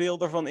onderdeel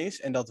daarvan is.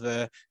 En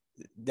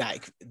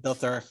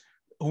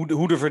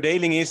hoe de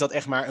verdeling is, dat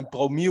echt maar een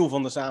promiel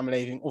van de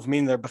samenleving of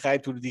minder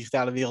begrijpt hoe de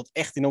digitale wereld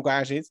echt in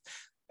elkaar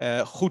zit.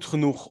 Goed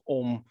genoeg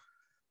om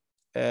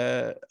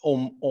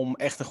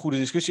echt een goede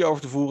discussie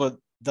over te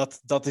voeren.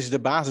 Dat is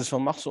de basis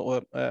van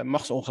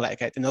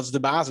machtsongelijkheid. En dat is de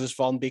basis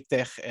van big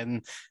tech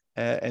en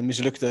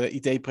mislukte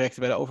IT-projecten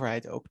bij de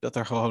overheid ook.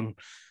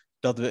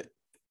 Dat we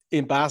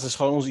in basis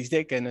gewoon onze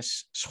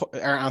IT-kennis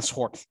eraan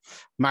schort.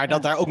 Maar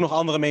dat daar ook nog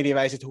andere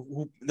mediawijsheid...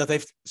 dat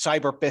heeft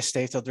cyberpest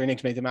heeft dat weer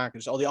niks mee te maken.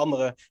 Dus al die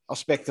andere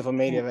aspecten van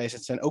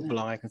mediawijsheid zijn ook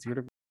belangrijk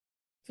natuurlijk.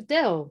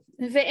 Vertel,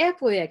 een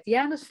VR-project,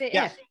 Janus VR.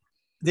 Ja.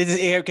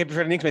 Ik heb er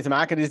verder niks mee te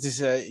maken. Dit is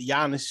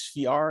Janus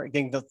VR. Ik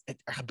denk dat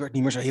er gebeurt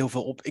niet meer zo heel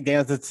veel op. Ik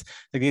denk dat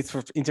ik dit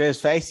in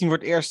 2015 voor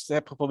het eerst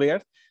heb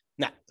geprobeerd.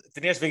 Nou,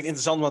 ten eerste vind ik het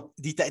interessant, want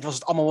die tijd was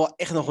het allemaal wel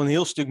echt nog een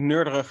heel stuk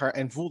nerderiger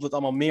en voelde het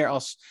allemaal meer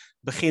als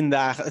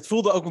begindagen. Het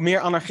voelde ook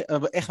meer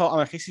echt wel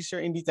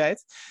anarchistischer in die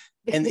tijd.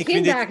 De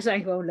begindagen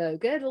zijn gewoon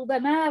leuk, hè?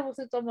 Daarna wordt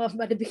het allemaal,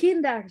 maar de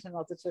begindagen zijn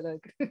altijd zo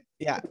leuk.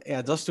 Ja,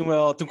 dat was toen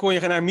wel. Toen kon je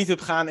naar een meetup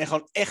gaan en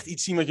gewoon echt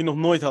iets zien wat je nog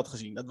nooit had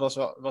gezien. Dat was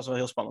wel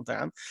heel spannend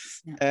daaraan.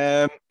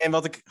 Ja. En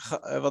wat ik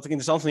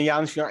interessant vind in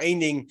Janus VR, één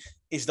ding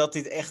is dat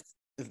dit echt...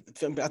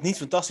 Ik laat niet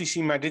fantastisch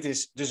zien, maar dit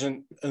is dus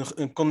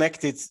een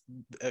connected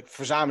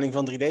verzameling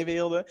van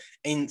 3D-werelden.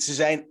 En ze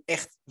zijn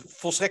echt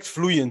volstrekt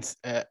vloeiend,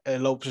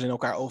 lopen ze in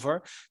elkaar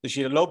over. Dus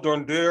je loopt door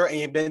een deur en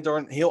je bent door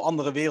een heel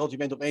andere wereld. Je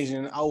bent opeens in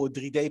een oude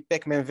 3D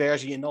Pac-Man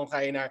versie en dan ga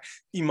je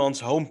naar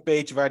iemands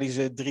homepage waar die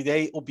ze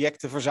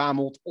 3D-objecten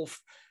verzamelt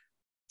of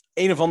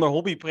een of ander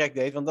hobbyproject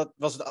deed. Want dat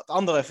was het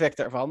andere effect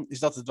daarvan, is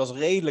dat het was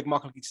redelijk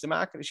makkelijk iets te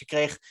maken. Dus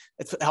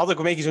het had ook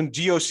een beetje zo'n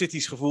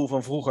GeoCities gevoel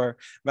van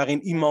vroeger,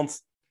 waarin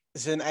iemand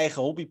zijn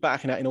eigen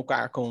hobbypagina in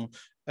elkaar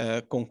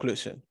kon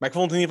klussen. Maar ik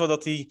vond in ieder geval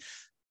dat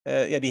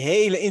die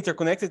hele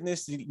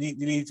interconnectedness, die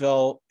liet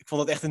wel... Ik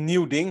vond dat echt een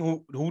nieuw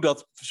ding, hoe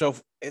dat zo...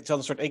 Het had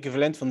een soort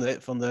equivalent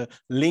van de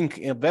link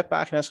op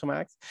webpagina's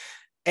gemaakt.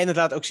 En het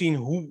laat ook zien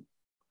hoe...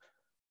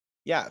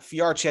 Ja,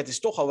 VR-chat is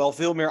toch al wel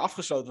veel meer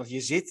afgesloten, want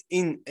je zit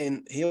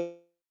heel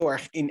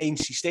erg in één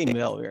systeem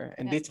wel weer.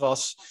 En dit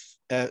was...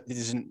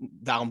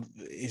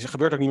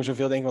 gebeurt ook niet meer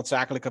zoveel, denk ik, want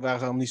zakelijk waren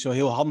ze allemaal niet zo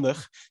heel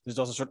handig. Dus het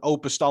was een soort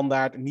open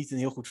standaard, niet een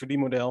heel goed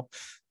verdienmodel.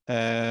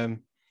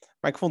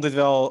 Maar ik vond dit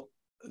wel...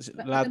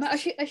 Maar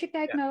als je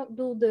kijkt naar,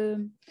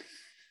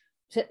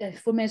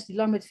 voor mensen die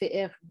lang met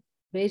VR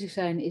bezig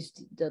zijn,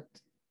 is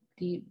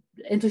die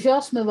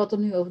enthousiasme wat er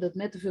nu over dat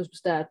metaverse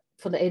bestaat,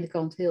 van de ene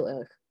kant heel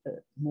erg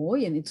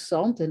mooi en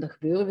interessant en er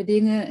gebeuren weer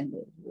dingen en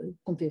er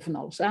komt weer van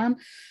alles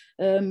aan.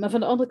 Maar van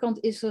de andere kant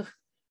is er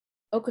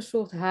ook een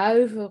soort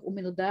huiver om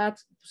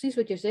inderdaad, precies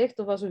wat je zegt,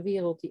 er was een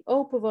wereld die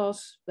open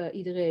was, waar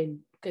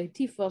iedereen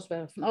creatief was,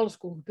 waar van alles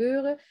kon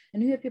gebeuren. En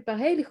nu heb je een paar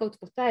hele grote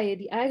partijen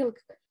die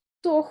eigenlijk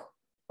toch,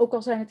 ook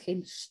al zijn het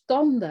geen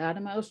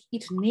standaarden, maar als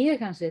iets neer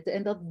gaan zetten.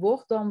 En dat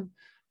wordt dan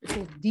een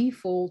soort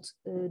default,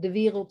 de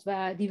wereld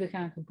die we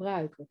gaan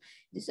gebruiken.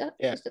 Is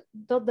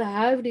dat de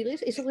huiver die er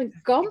is? Is er een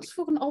kans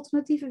voor een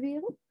alternatieve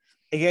wereld?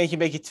 Ik denk dat je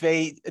een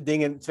beetje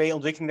twee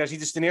ontwikkelingen daar ziet.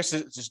 Dus ten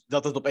eerste dus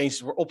dat het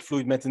opeens weer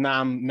opvloeit met de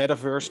naam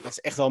Metaverse. Dat is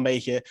echt wel een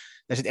beetje...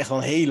 Daar zit echt wel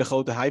een hele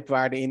grote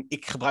hypewaarde in.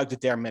 Ik gebruik de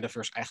term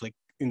Metaverse eigenlijk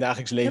in het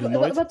dagelijks leven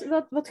nooit.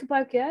 Wat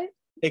gebruik jij?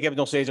 Ik heb het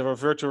nog steeds over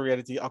virtual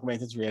reality,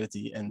 augmented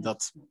reality. En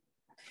dat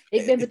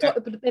Ik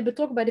ben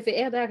betrokken bij de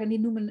VR-dagen en die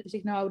noemen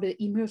zich nou de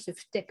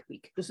Immersive Tech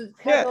Week. Dus het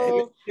gaat Ja,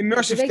 al...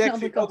 immersive tech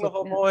vind ik ook kant nog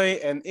wel op, ja. mooi.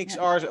 En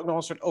XR is ook nog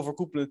een soort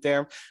overkoepelende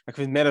term. Maar ik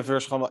vind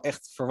metaverse gewoon wel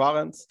echt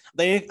verwarrend.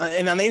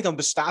 En aan de ene kant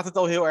bestaat het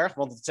al heel erg,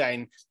 want het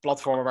zijn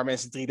platformen waar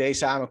mensen 3D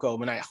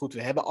samenkomen. Nou ja, goed,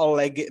 we hebben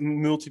allerlei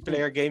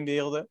multiplayer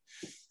gamewerelden.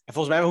 En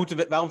volgens mij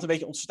waarom het een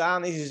beetje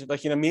ontstaan is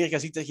dat je in Amerika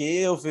ziet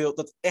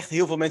dat echt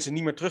heel veel mensen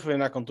niet meer terug willen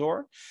naar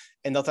kantoor.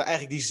 En dat er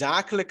eigenlijk die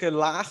zakelijke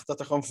laag, dat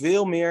er gewoon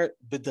veel meer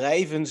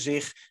bedrijven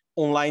zich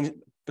online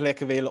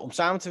plekken willen om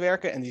samen te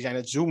werken. En die zijn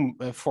het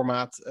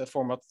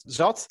Zoom-format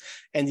zat.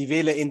 En die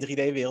willen in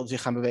 3D-wereld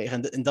zich gaan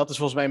bewegen. En dat is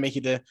volgens mij een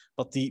beetje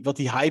wat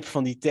die hype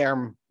van die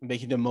term, een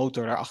beetje de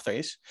motor daarachter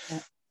is.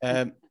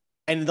 Ja.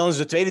 En dan is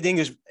het tweede ding,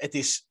 dus het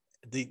is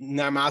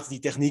naarmate die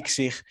techniek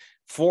zich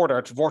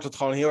vordert, wordt het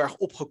gewoon heel erg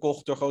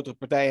opgekocht door grotere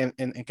partijen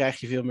en krijg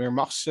je veel meer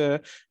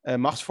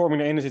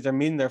machtsvorming erin en zit er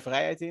minder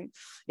vrijheid in.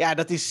 Ja,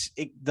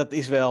 dat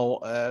is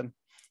wel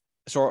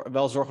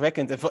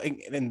zorgwekkend.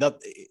 En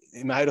dat, in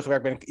mijn huidige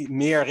werk ben ik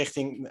meer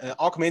richting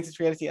augmented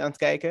reality aan het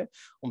kijken,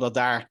 omdat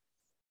daar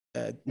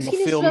nog veel is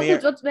het wel meer...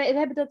 goed, want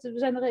we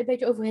zijn er een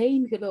beetje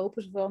overheen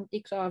gelopen, van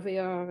XR, VR,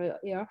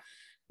 ja.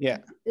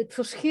 Yeah. Het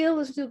verschil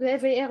is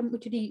natuurlijk, bij VR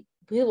moet je die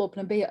bril op en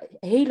dan ben je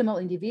helemaal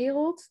in die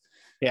wereld.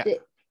 Ja.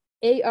 De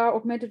AR,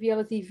 augmented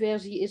reality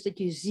versie, is dat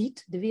je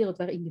ziet de wereld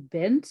waarin je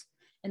bent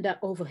en daar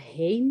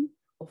overheen,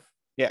 of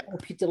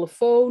op je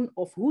telefoon,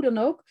 of hoe dan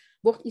ook,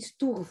 wordt iets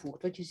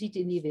toegevoegd, wat je ziet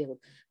in die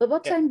wereld. Maar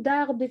wat zijn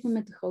daar op dit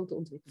moment de grote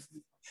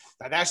ontwikkelingen?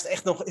 Nou, daar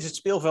is het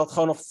speelveld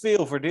gewoon nog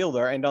veel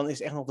verdeelder. En dan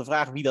is echt nog de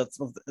vraag wie dat...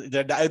 Want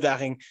de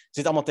uitdaging... Er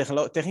zit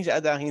allemaal technische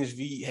uitdagingen. Dus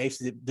wie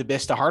heeft de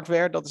beste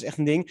hardware? Dat is echt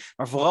een ding.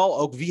 Maar vooral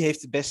ook wie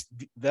heeft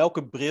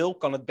welke bril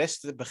kan het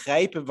beste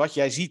begrijpen wat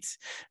jij ziet.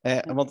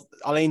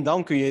 Want alleen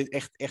dan kun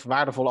je echt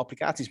waardevolle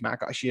applicaties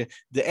maken. Als je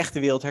de echte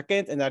wereld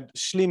herkent en daar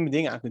slimme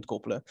dingen aan kunt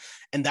koppelen.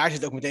 En daar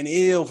zit ook meteen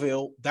heel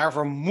veel...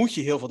 Daarvoor moet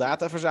je heel veel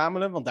data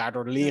verzamelen. Want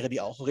daardoor leren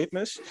die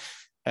algoritmes.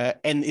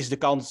 En is de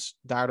kans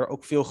daardoor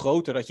ook veel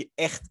groter dat je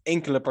echt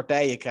enkele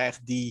partijen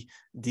krijgt die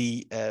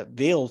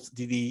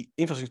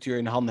infrastructuur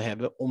in handen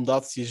hebben,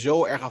 omdat je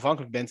zo erg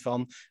afhankelijk bent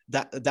van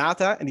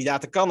data. En die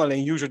data kan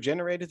alleen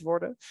user-generated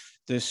worden.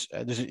 Dus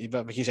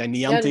wat je zei,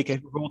 Niantic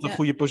heeft bijvoorbeeld een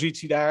goede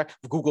positie daar.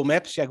 Google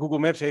Maps. Ja, Google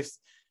Maps heeft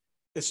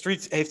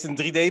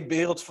een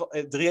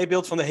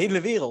 3D-beeld van de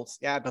hele wereld.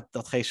 Ja,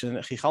 dat geeft ze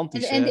een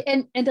gigantische...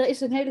 En er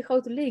is een hele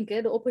grote link.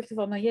 Hè? De oprichter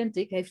van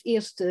Niantic heeft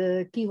eerst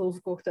Keyhole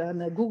verkocht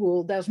aan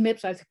Google. Daar is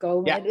Maps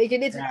uitgekomen. Ja, en, weet je,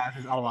 het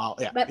is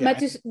allemaal... Ja, maar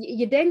het is,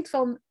 je denkt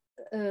van...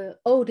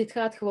 dit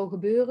gaat gewoon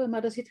gebeuren.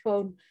 Maar er zit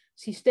gewoon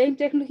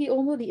systeemtechnologie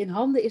onder... die in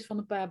handen is van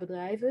een paar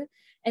bedrijven.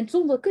 En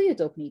zonder kun je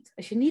het ook niet.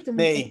 Als je niet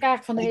een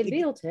kaart van de hele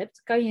wereld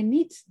hebt... kan je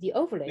niet die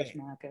overlays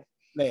maken.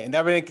 Nee, en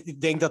daar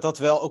ik denk dat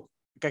wel ook...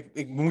 Kijk,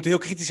 we moeten heel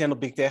kritisch zijn op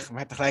Big Tech,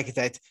 maar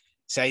tegelijkertijd,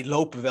 zij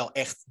lopen wel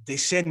echt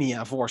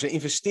decennia voor. Ze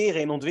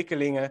investeren in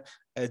ontwikkelingen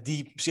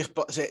die zich...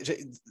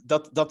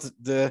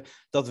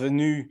 Dat we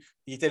nu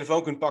je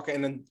telefoon kunnen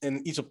pakken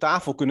en iets op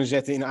tafel kunnen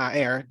zetten in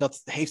AR,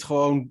 dat heeft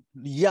gewoon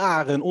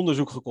jaren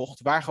onderzoek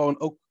gekocht, waar gewoon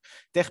ook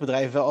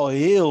techbedrijven wel al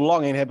heel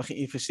lang in hebben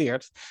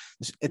geïnvesteerd.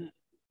 Dus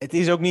het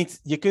is ook niet...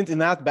 Je kunt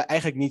inderdaad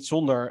eigenlijk niet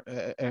zonder.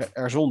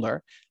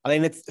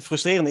 Alleen het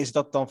frustrerende is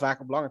dat dan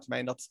vaak op lange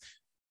termijn dat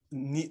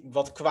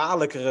wat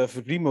kwalijkere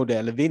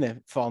verdienmodellen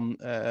winnen van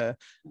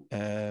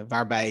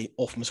waarbij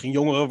of misschien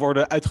jongeren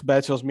worden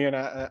uitgebuit zoals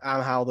Mirna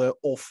aanhaalde,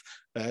 of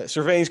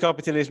surveillance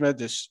capitalisme,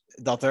 dus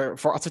dat er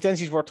voor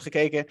advertenties wordt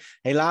gekeken.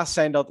 Helaas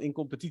zijn dat in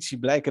competitie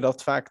blijken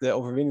dat vaak de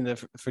overwinnende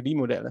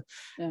verdienmodellen.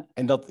 Ja.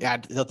 En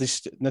dat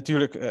is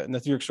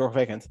natuurlijk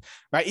zorgwekkend.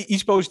 Maar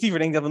iets positiever,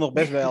 denk ik dat we nog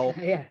best wel...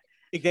 Ja.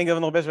 Ik denk dat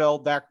we nog best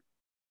wel daar...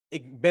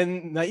 Ik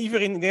ben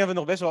naïver in. Ik denk dat we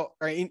nog best wel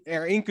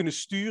erin kunnen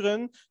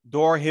sturen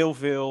door heel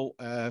veel...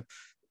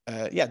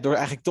 door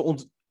eigenlijk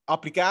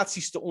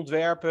applicaties te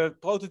ontwerpen,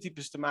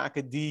 prototypes te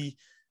maken die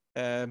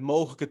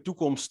mogelijke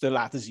toekomst te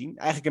laten zien.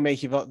 Eigenlijk een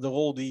beetje de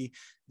rol die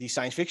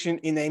science fiction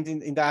inneemt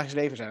in dagelijks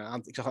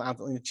leven. Ik zag een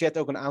aantal in de chat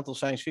ook een aantal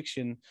science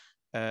fiction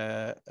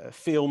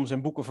films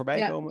en boeken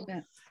voorbij komen.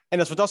 Ja. En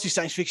dat fantastische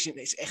science fiction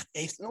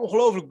heeft een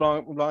ongelooflijk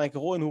belangrijke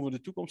rol in hoe we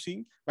de toekomst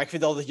zien. Maar ik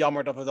vind het altijd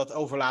jammer dat we dat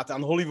overlaten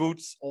aan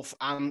Hollywood of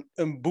aan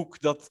een boek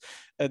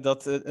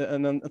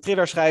een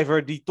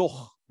thrillerschrijver die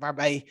toch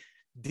waarbij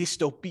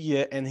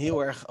dystopieën en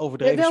heel erg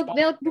overdreven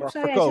welk boek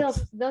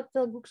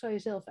zou je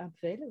zelf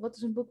aanbevelen? Wat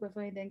is een boek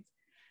waarvan je denkt...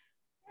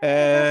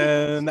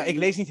 ik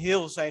lees niet heel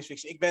veel science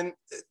fiction. Ik ben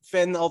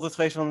fan altijd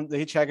geweest van The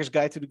Hitchhiker's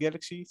Guide to the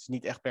Galaxy. Het is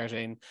niet echt per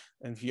se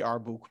een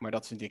VR-boek, maar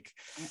dat vind ik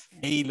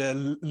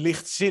hele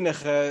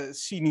lichtzinnige,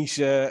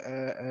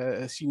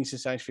 cynische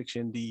science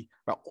fiction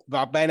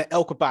waar bijna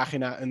elke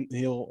pagina een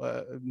heel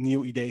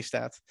nieuw idee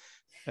staat.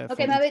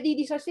 Oké, maar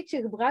die science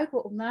fiction gebruiken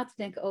we om na te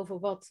denken over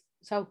wat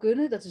zou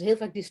kunnen. Dat is heel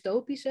vaak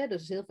dystopisch, hè? Dat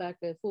is heel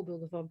vaak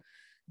voorbeelden van...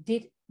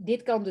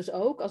 Dit kan dus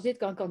ook. Als dit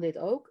kan dit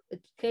ook.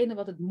 Hetgene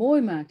wat het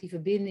mooi maakt, die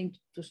verbinding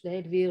tussen de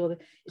hele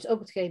wereld, is ook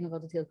hetgene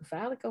wat het heel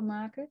gevaarlijk kan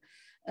maken.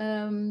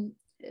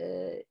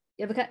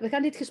 We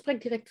gaan dit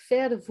gesprek direct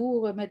verder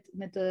voeren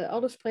met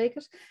alle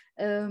sprekers.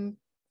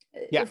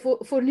 Ja.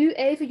 Voor nu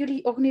even,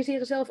 jullie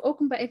organiseren zelf ook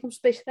een bijeenkomst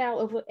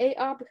speciaal over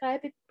AR,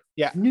 begrijp ik?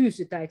 Ja. Nu is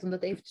de tijd om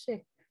dat even te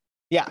zeggen.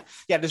 Ja,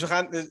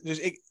 dus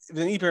ik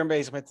ben hyper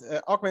bezig met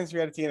augmented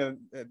reality.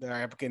 En daar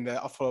heb ik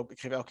ik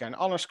geef elk jaar een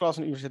honorsklas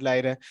aan de Universiteit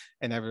Leiden.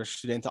 En daar hebben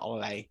studenten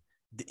allerlei.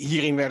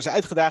 Hierin werden ze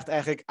uitgedaagd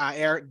eigenlijk.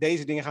 AR,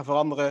 deze dingen gaan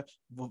veranderen.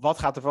 Wat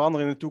gaat er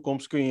veranderen in de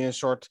toekomst? Kun je een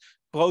soort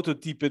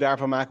prototype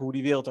daarvan maken hoe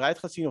die wereld eruit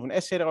gaat zien? Of een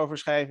essay daarover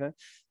schrijven?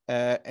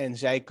 En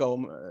zij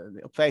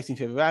komen op 15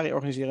 februari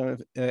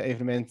organiseren een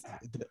evenement,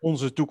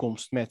 Onze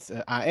Toekomst met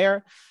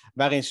AR.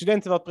 Waarin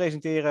studenten wat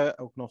presenteren.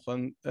 Ook nog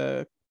een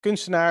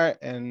kunstenaar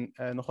en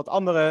nog wat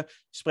andere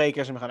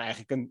sprekers. En we gaan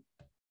eigenlijk een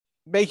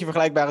beetje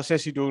vergelijkbare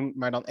sessie doen,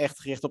 maar dan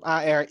echt gericht op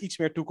AR, iets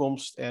meer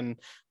toekomst. En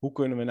hoe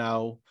kunnen we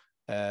nou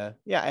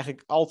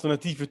eigenlijk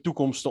alternatieve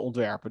toekomsten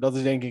ontwerpen? Dat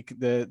is denk ik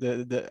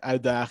de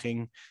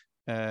uitdaging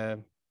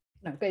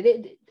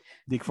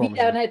die ik voor me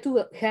zie. Daar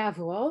naartoe ga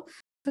vooral.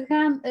 We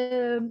gaan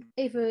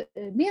even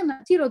meer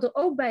naar Thilo er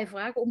ook bij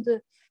vragen om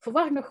de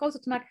verwarring nog groter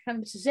te maken. Gaan we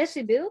met z'n 6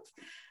 in beeld.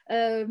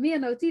 Meer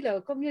naar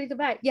Thilo, komen jullie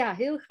erbij? Ja,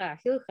 heel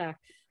graag, heel graag.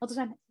 Want er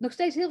zijn nog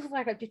steeds heel veel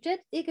vragen uit je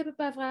chat. Ik heb een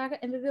paar vragen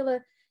en we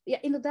willen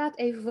inderdaad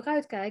even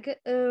vooruitkijken.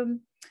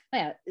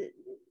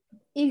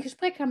 In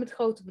gesprek gaan met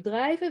grote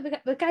bedrijven.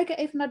 We kijken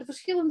even naar de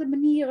verschillende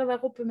manieren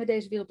waarop we met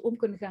deze wereld om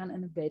kunnen gaan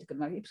en het beter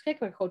kunnen maken. In gesprek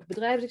met grote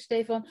bedrijven, zegt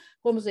Stefan.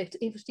 Rommel zegt,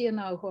 investeer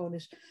nou gewoon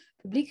eens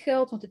publiek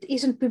geld, want het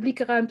is een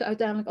publieke ruimte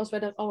uiteindelijk. Als wij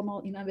daar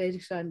allemaal in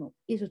aanwezig zijn, dan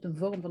is het een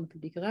vorm van een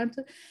publieke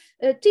ruimte.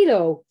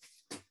 Thilo,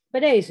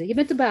 bij deze, je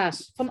bent de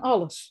baas van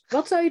alles.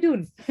 Wat zou je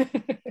doen?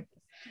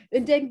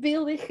 Een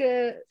denkbeeldig...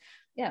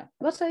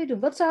 wat zou je doen?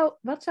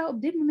 Wat zou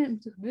op dit moment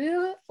moeten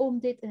gebeuren om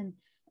dit een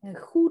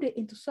goede,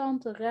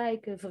 interessante,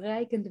 rijke,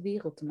 verrijkende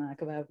wereld te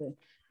maken waar we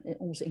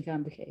ons in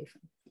gaan begeven?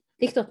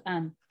 Ligt dat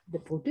aan de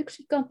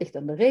productiekant? Ligt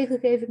dat aan de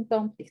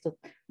regelgevingkant?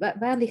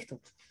 Waar ligt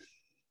dat?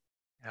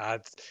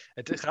 Ja,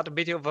 het gaat een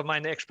beetje over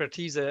mijn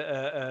expertise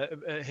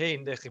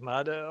heen, denk ik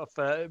maar. Of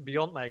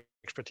beyond mijn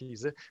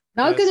expertise.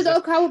 Nou, we kunnen het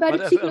ook houden bij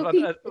de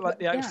psychologie.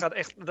 Het gaat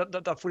echt,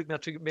 daar voel ik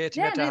natuurlijk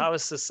meer met de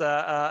huis. Dus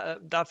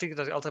daar vind ik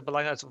dat het altijd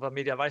belangrijk is over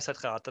mediawijsheid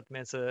gaat. Dat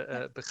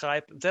mensen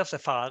begrijpen, zelfs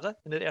ervaren.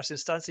 In de eerste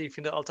instantie, ik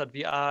vind het altijd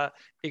VR,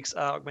 XR,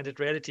 augmented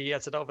reality,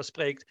 als je daarover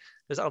spreekt.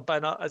 Dus ook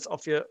bijna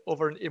alsof je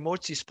over een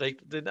emotie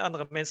spreekt die de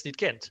andere mens niet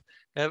kent.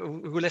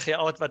 Hoe leg je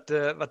uit wat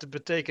het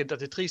betekent dat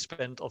je triest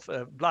bent of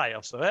blij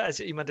of zo? Hè? Als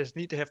je iemand het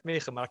niet heeft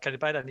meegemaakt, kan je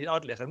bijna niet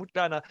uitleggen.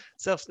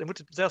 Je moet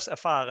het zelfs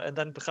ervaren en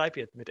dan begrijp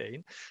je het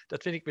meteen.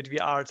 Dat vind ik met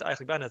VR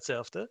eigenlijk bijna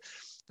hetzelfde.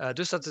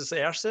 Dus dat is het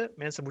eerste.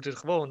 Mensen moeten het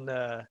gewoon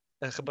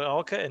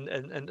gebruiken.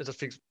 En dat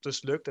vind ik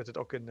dus leuk dat het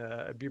ook in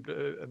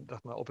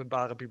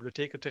openbare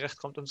bibliotheken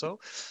terechtkomt en zo.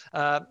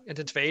 En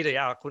ten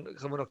tweede,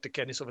 gewoon ook de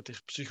kennis over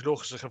de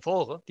psychologische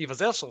gevolgen. Die we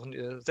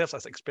zelfs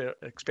als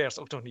experts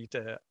ook nog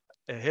niet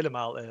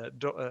helemaal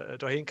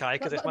doorheen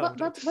kijken.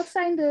 Wat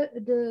zijn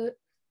de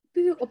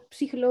puur op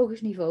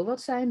psychologisch niveau,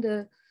 wat zijn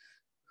de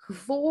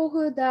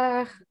gevolgen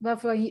daar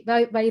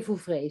waar je voor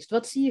vreest?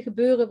 Wat zie je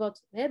gebeuren?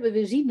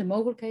 We zien de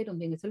mogelijkheden om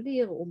dingen te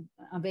leren, om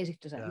aanwezig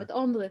te zijn met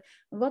anderen.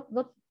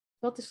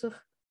 Wat is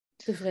er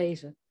te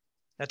vrezen?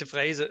 Ja, te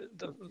vrezen,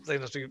 dat zijn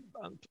natuurlijk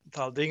een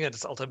paar dingen. Het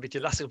is altijd een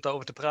beetje lastig om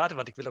daarover te praten,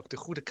 want ik wil ook de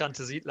goede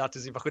kanten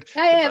laten zien. Maar goed,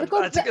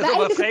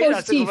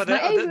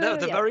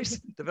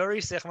 de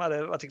worries, zeg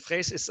maar, wat ik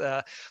vrees is,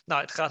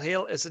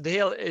 het is een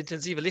heel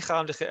intensieve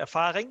lichamelijke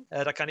ervaring.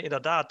 Daar kan je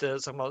inderdaad,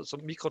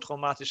 zo'n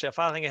microtraumatische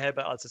ervaringen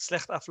hebben als het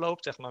slecht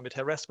afloopt, zeg maar met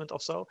harassment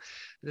of zo.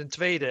 Ten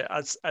tweede,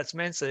 als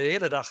mensen de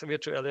hele dag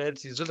virtuele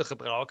reality zullen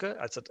gebruiken,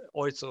 als dat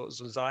ooit zo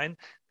zal zijn,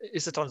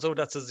 is het dan zo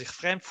dat ze zich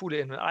vreemd voelen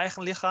in hun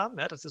eigen lichaam.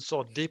 Dat is een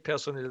soort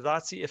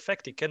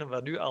depersonalisatie-effect. Die kennen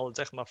we nu al,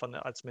 zeg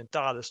maar, als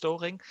mentale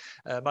storing.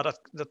 Maar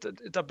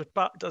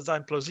dat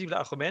zijn plausibele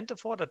argumenten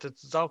voor dat het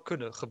zou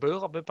kunnen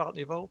gebeuren op een bepaald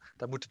niveau.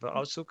 Dat moeten we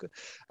uitzoeken.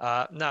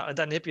 En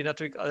dan heb je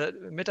natuurlijk,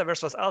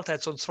 Metaverse was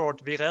altijd zo'n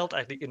soort wereld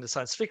eigenlijk in de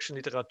science fiction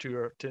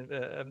literatuur.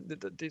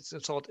 Dit is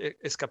een soort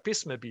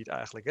escapisme biedt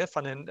eigenlijk,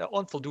 van een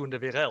onvoldoende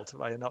wereld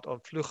waar je naar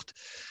op vlucht.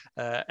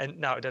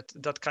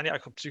 Dat kan je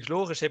eigenlijk op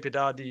psychologisch heb je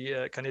daar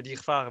kan je die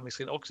gevaren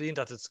misschien ook zien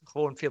dat het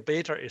gewoon veel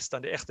beter is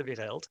dan de echte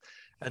wereld.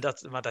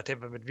 Maar dat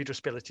hebben we met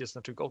videospelletjes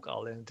natuurlijk ook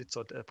al in dit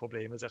soort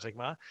problemen, zeg ik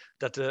maar.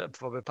 Dat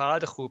voor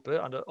bepaalde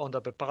groepen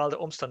onder bepaalde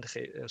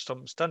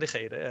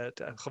omstandigheden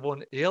het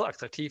gewoon heel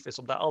attractief is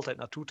om daar altijd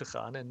naartoe te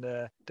gaan en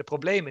de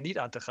problemen niet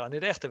aan te gaan in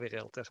de echte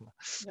wereld, zeg maar.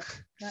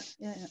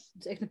 Ja. Het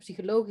is echt een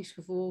psychologisch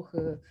gevolg.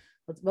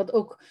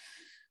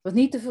 Wat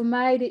niet te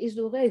vermijden is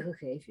door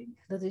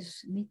regelgeving. Dat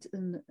is niet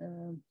een...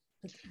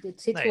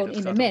 Dit zit gewoon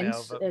in de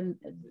mens en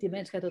die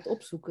mens gaat dat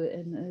opzoeken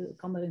en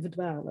kan daarin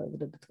verdwalen wat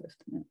dat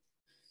betreft. Ja.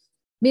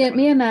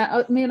 Meer naar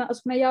als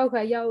ik naar jou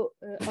ga,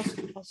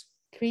 als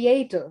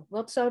creator.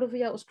 Wat zou er voor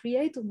jou als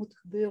creator moeten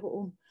gebeuren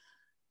om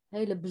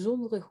hele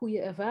bijzondere,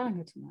 goede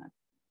ervaringen te maken?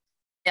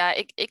 Ja,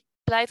 ik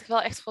pleit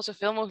wel echt voor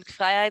zoveel mogelijk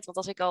vrijheid, want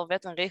als ik al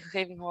wet en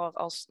regelgeving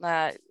hoor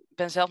ik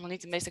ben zelf nog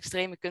niet de meest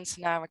extreme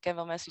kunstenaar, maar ik ken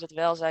wel mensen die dat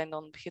wel zijn,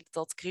 dan begint het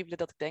al te kriebelen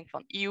dat ik denk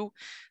van,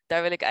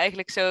 daar wil ik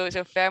eigenlijk zo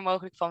ver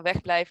mogelijk van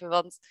wegblijven,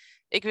 want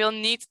ik wil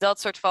niet dat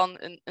soort van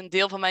een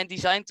deel van mijn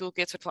design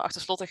toolkit soort van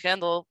achter slot en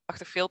grendel,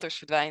 achter filters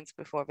verdwijnt,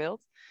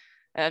 bijvoorbeeld.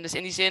 Dus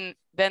in die zin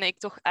ben ik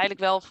toch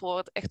eigenlijk wel voor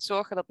het echt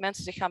zorgen dat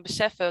mensen zich gaan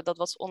beseffen dat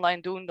wat ze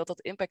online doen,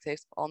 dat impact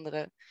heeft op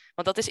anderen.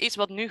 Want dat is iets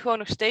wat nu gewoon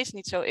nog steeds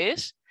niet zo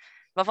is.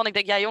 Waarvan ik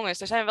denk, ja jongens,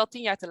 daar zijn we wel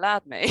 10 jaar te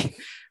laat mee.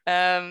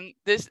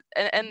 Dus,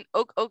 en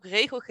ook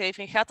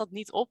regelgeving gaat dat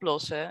niet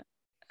oplossen.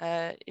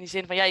 In die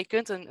zin van, ja, je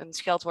kunt een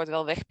scheldwoord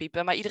wel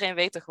wegpiepen, maar iedereen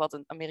weet toch wat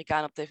een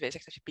Amerikaan op tv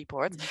zegt als je piep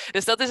hoort.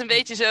 Dus dat is een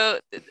beetje zo,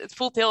 het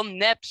voelt heel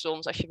nep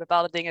soms als je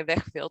bepaalde dingen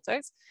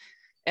wegfiltert.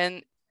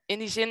 En in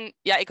die zin,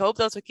 ja, ik hoop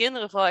dat we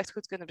kinderen vooral echt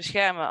goed kunnen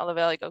beschermen.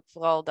 Alhoewel ik ook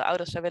vooral de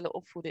ouders zou willen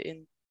opvoeden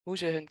in hoe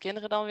ze hun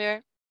kinderen dan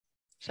weer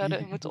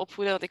zouden moeten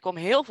opvoeden. Want ik kom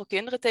heel veel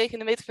kinderen tegen in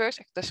de metaverse.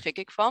 Echt, daar schrik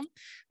ik van.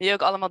 Die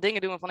ook allemaal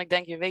dingen doen waarvan ik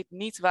denk, je weet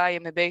niet waar je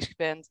mee bezig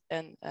bent.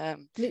 En,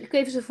 Geef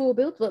eens een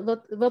voorbeeld.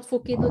 Wat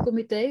voor kinderen kom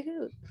je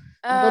tegen?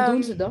 Wat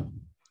doen ze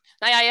dan?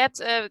 Nou ja, je hebt,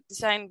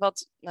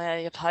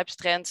 je hebt hypes,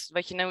 trends,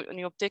 wat je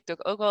nu op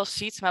TikTok ook wel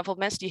ziet. Maar bijvoorbeeld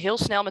mensen die heel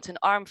snel met hun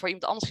arm voor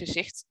iemand anders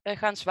gezicht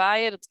gaan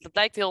zwaaien. Dat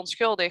lijkt heel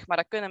onschuldig, maar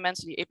daar kunnen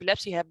mensen die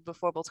epilepsie hebben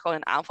bijvoorbeeld gewoon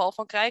een aanval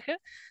van krijgen.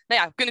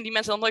 Nou ja, kunnen die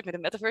mensen dan nooit met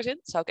een metaverse in?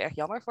 Dat zou ik erg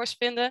jammer voor ze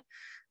vinden.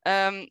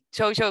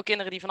 Sowieso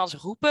kinderen die van alles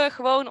roepen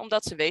gewoon,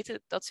 omdat ze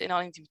weten dat ze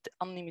in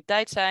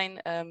anonimiteit zijn.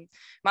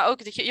 Maar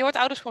ook dat je hoort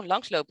ouders gewoon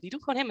langslopen. Die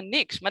doen gewoon helemaal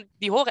niks. Maar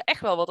die horen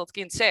echt wel wat dat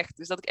kind zegt.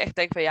 Dus dat ik echt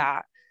denk van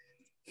ja,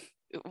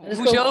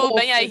 hoezo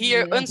ben jij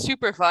hier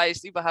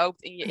unsupervised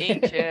überhaupt in je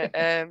eentje?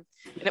 En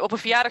op een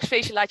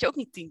verjaardagsfeestje laat je ook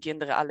niet 10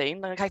 kinderen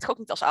alleen. Dan ga je toch ook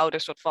niet als ouder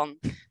soort van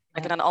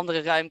lekker naar een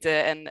andere ruimte.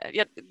 En,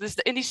 ja, dus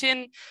in die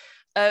zin,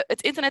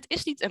 het internet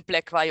is niet een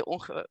plek waar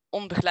je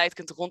onbegeleid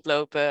kunt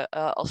rondlopen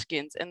als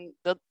kind. En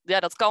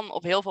dat kan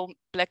op heel veel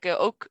plekken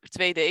ook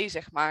 2D,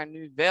 zeg maar,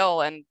 nu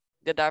wel. En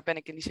daar ben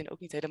ik in die zin ook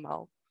niet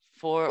helemaal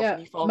voor. Ja, of in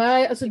ieder geval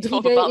maar als het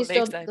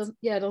 3D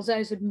is, dan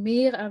zijn ze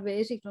meer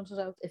aanwezig, dan zou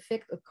het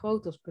effect ook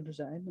groter kunnen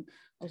zijn.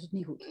 Als het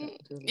niet goed gaat,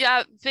 natuurlijk.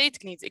 Ja, weet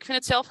ik niet. Ik vind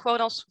het zelf gewoon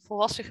als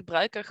volwassen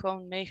gebruiker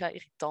gewoon mega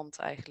irritant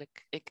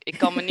eigenlijk. Ik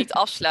kan me niet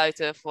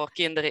afsluiten voor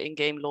kinderen in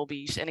game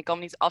lobby's. En ik kan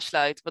me niet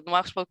afsluiten. Want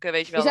normaal gesproken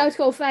weet je wel. Je zou het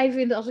gewoon fijn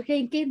vinden als er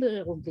geen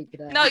kinderen rondliepen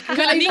daar. Nou, ik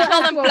wil in ieder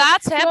geval een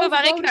plaats hebben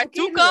waar ik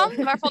naartoe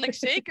kan. Waarvan ik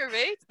zeker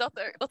weet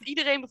dat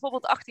iedereen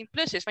bijvoorbeeld 18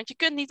 plus is. Want je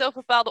kunt niet over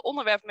bepaalde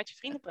onderwerpen met je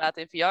vrienden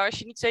praten in VR. Als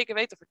je niet zeker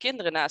weet of er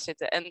kinderen naast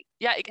zitten. En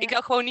ja, ik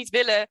zou gewoon niet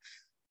willen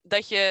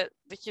dat je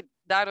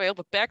daardoor heel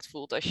beperkt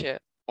voelt als je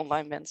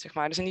online bent, zeg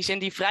maar. Dus in die zin,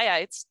 die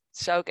vrijheid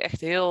zou ik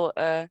echt heel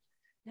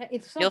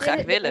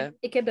graag willen.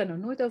 Ik heb daar nog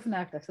nooit over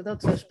nagedacht, dat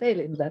dat zou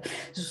spelen inderdaad.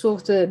 Het is een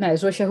soort,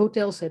 zoals je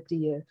hotels hebt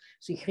die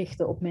zich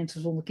richten op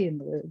mensen zonder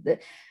kinderen.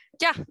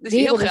 Ja, dus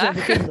heel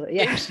graag.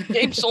 Ja.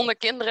 Games zonder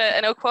kinderen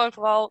en ook gewoon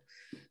vooral.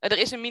 Er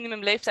is een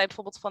minimumleeftijd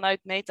bijvoorbeeld vanuit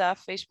Meta,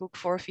 Facebook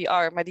voor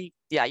VR, maar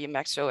je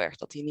merkt zo erg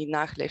dat die niet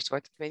nageleefd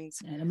wordt. Ik weet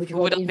niet dan moet je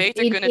hoe we dat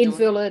beter kunnen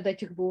invullen dat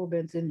je geboren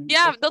bent.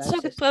 Ja, dat is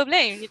ook het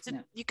probleem.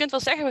 Je kunt wel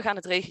zeggen we gaan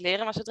het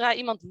reguleren, maar zodra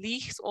iemand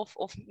liegt of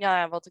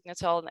wat ik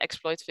net al een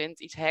exploit vind,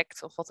 iets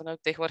hackt of wat dan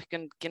ook, tegenwoordig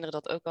kunnen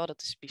kinderen dat ook al,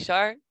 dat is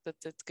bizar.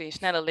 Dat kun je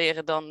sneller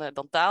leren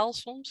dan taal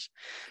soms.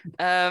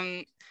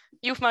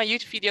 Je hoeft maar een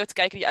YouTube-video te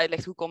kijken die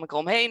uitlegt hoe kom ik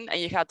eromheen en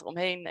je gaat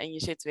eromheen en je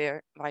zit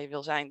weer waar je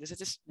wil zijn. Dus het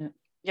is,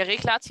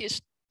 regulatie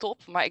is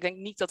top, maar ik denk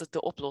niet dat het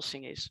de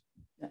oplossing is.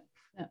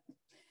 Ja.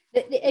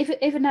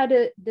 Even naar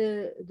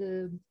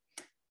de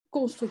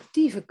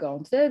constructieve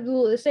kant. Hè? Ik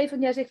bedoel,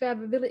 Stefan, jij zegt,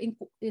 we willen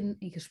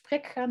in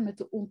gesprek gaan met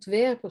de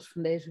ontwerpers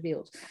van deze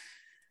wereld.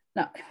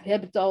 Nou, we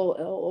hebben het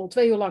al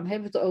 2 uur lang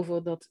hebben we het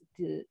over dat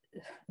een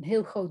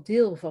heel groot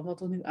deel van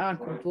wat er nu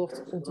aankomt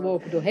wordt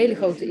ontworpen door hele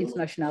grote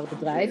internationale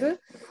bedrijven.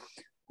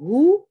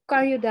 Hoe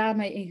kan je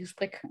daarmee in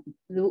gesprek gaan?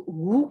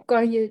 Hoe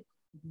kan je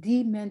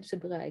die mensen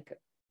bereiken?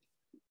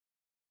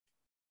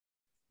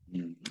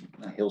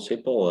 Heel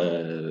simpel.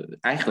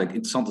 Eigenlijk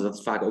interessant is dat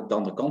het vaak ook de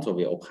andere kant wel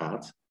weer op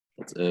gaat.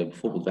 Dat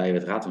bijvoorbeeld wij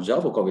het Raad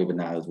zelf ook alweer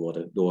benaderd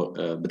worden door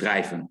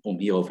bedrijven om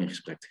hierover in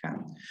gesprek te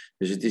gaan.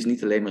 Dus het is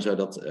niet alleen maar zo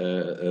dat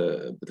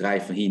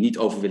bedrijven hier niet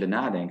over willen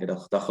nadenken.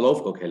 Daar geloof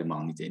ik ook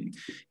helemaal niet in.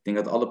 Ik denk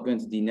dat alle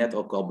punten die net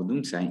ook al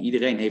benoemd zijn,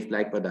 iedereen heeft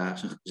blijkbaar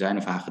daar zijn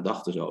of haar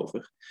gedachten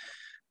over.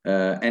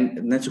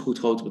 En net zo goed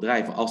grote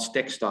bedrijven als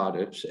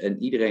tech-startups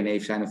en iedereen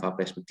heeft zijn of haar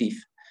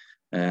perspectief.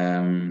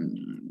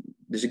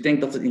 Dus ik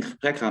denk dat het in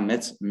gesprek gaan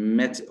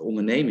met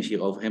ondernemers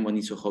hierover helemaal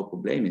niet zo'n groot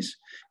probleem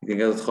is. Ik denk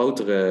dat het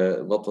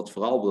grotere, wat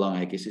vooral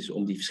belangrijk is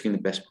om die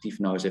verschillende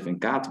perspectieven nou eens even in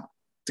kaart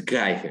te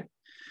krijgen.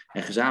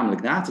 En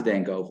gezamenlijk na te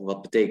denken over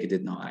wat betekent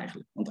dit nou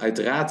eigenlijk. Want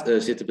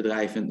uiteraard zitten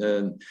bedrijven,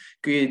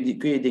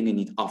 kun je dingen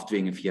niet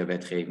afdwingen via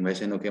wetgeving. Wij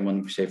zijn ook helemaal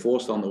niet per se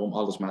voorstander om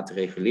alles maar te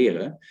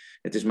reguleren.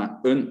 Het is maar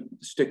een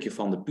stukje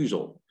van de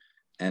puzzel.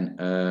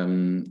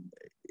 En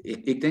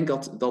ik denk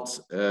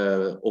dat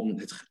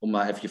om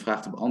maar even je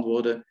vraag te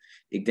beantwoorden.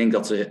 Ik denk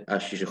dat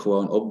als je ze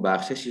gewoon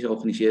openbare sessies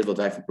organiseert, wat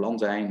wij van plan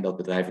zijn, dat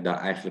bedrijven daar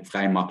eigenlijk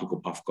vrij makkelijk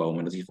op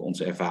afkomen. Dat is voor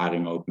onze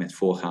ervaring ook met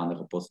voorgaande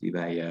rapporten die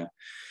wij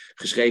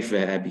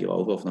geschreven hebben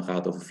hierover. Of dan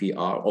gaat het over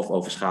VR of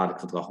over schadelijk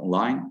gedrag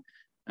online.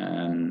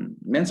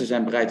 Mensen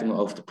zijn bereid om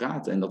erover te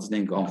praten en dat is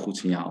denk ik al een goed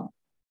signaal.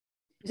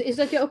 Is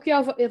dat ook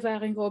jouw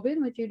ervaring, Robin?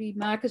 Want jullie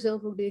maken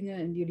zelf ook dingen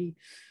en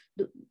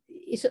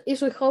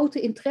is er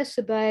grote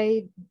interesse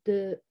bij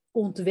de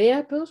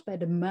ontwerpers, bij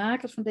de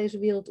makers van deze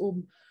wereld,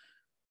 om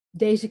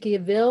deze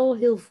keer wel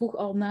heel vroeg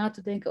al na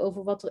te denken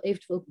over wat er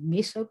eventueel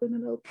mis zou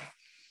kunnen lopen?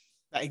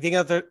 Nou, ik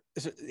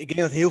denk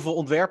dat heel veel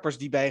ontwerpers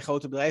die bij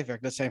grote bedrijven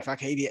werken, dat zijn vaak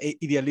hele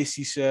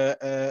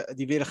idealistische,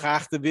 die willen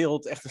graag de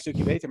wereld echt een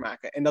stukje beter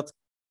maken.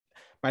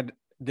 Maar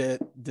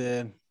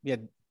de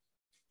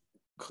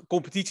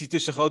competitie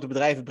tussen grote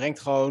bedrijven brengt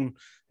gewoon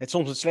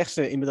soms het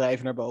slechtste in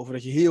bedrijven naar boven.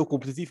 Dat je heel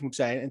competitief moet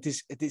zijn. En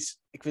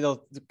ik vind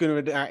kunnen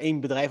we daar één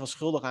bedrijf als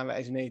schuldig aan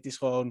wijzen? Nee, het is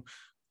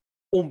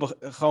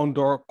gewoon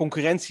door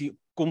concurrentie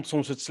komt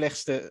soms het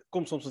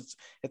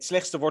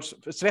slechtste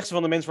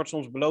van de mens wordt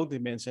soms beloond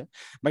in mensen.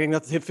 Maar ik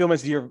denk dat veel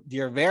mensen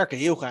die er werken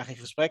heel graag in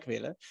gesprek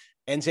willen.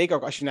 En zeker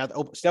ook als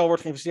je stel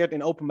wordt geïnvesteerd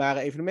in openbare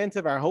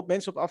evenementen waar een hoop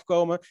mensen op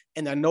afkomen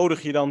en daar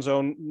nodig je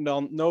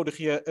dan nodig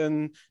je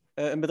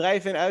een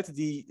bedrijf in uit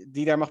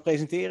die daar mag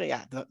presenteren.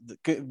 Ja,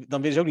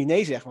 dan willen ze ook niet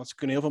nee zeggen, want ze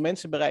kunnen heel veel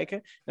mensen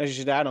bereiken. En als je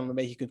ze daar dan een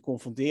beetje kunt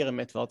confronteren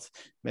met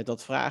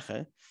wat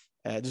vragen.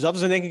 Dus dat is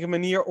dan denk ik een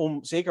manier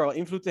om zeker wel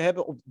invloed te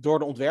hebben, door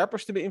de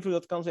ontwerpers te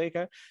beïnvloeden, dat kan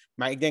zeker.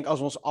 Maar ik denk als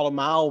we ons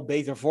allemaal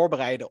beter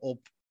voorbereiden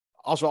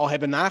als we al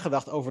hebben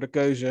nagedacht over de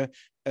keuze,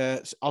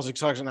 als ik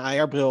straks een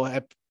AR-bril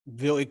heb,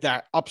 wil ik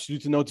daar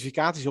absolute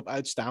notificaties op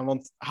uitstaan,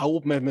 want hou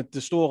op met me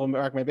te storen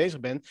waar ik mee bezig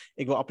ben.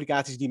 Ik wil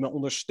applicaties die me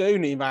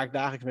ondersteunen in waar ik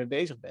dagelijks mee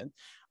bezig ben.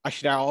 Als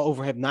je daar al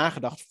over hebt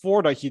nagedacht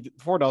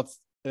voordat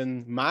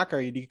een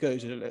maker je die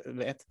keuze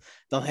let,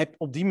 dan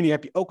op die manier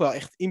heb je ook wel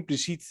echt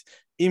impliciet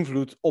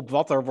invloed op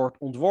wat er wordt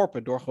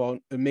ontworpen door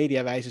gewoon een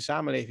mediawijze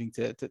samenleving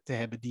te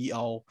hebben die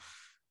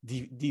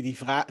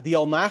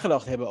al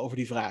nagedacht hebben over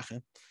die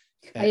vragen.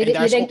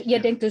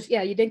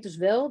 Je denkt dus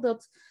wel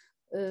dat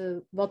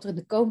wat er in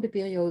de komende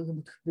periode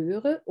moet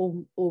gebeuren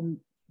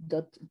om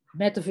dat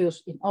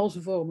metaverse in al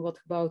zijn vormen wat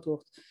gebouwd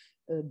wordt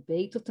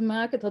beter te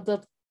maken,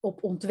 dat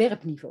op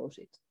ontwerpniveau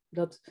zit.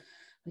 Want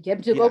je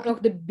hebt natuurlijk ook nog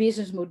de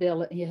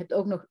businessmodellen en je hebt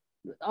ook nog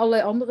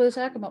allerlei andere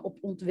zaken, maar op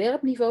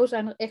ontwerpniveau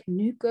zijn er echt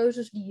nu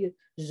keuzes die je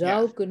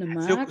zou kunnen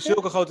maken.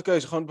 Zulke grote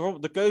keuzes. Gewoon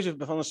bijvoorbeeld de keuze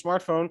van een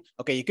smartphone.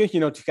 Oké, je kunt je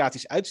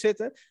notificaties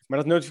uitzetten, maar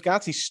dat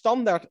notificaties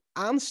standaard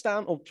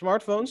aanstaan op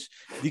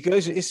smartphones, die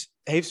keuze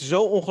heeft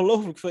zo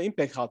ongelooflijk veel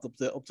impact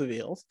gehad op de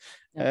wereld.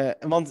 Ja.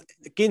 Want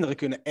kinderen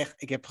kunnen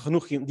echt, ik heb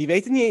genoeg kinderen, die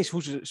weten niet eens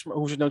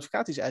hoe ze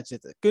notificaties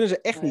uitzetten. Kunnen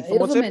ze echt niet.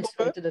 Heel veel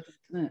mensen weten dat.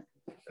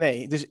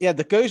 Nee, dus ja,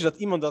 de keuze dat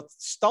iemand dat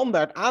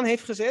standaard aan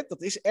heeft gezet,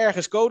 dat is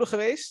ergens code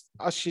geweest.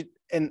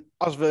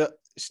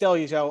 Stel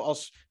je zou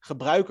als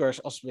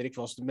gebruikers, als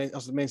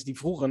de mensen die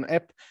vroeger een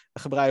app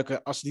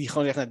gebruiken, als die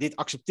gewoon zeggen, nou, dit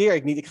accepteer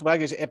ik niet, ik gebruik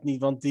deze app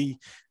niet, want die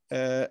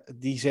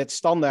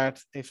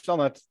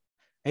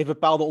heeft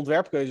bepaalde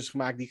ontwerpkeuzes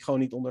gemaakt die ik gewoon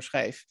niet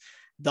onderschrijf.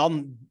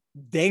 Dan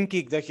denk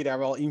ik dat je daar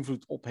wel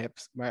invloed op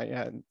hebt. Maar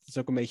ja, het is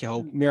ook een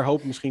beetje meer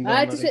hoop misschien.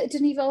 Maar het is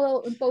in ieder geval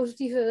wel een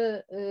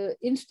positieve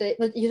insteek.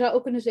 Want je zou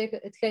ook kunnen zeggen,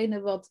 hetgene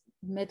wat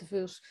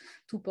metaverse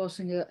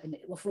toepassingen,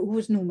 of hoe we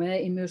het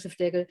noemen, immersive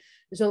taggen,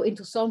 zo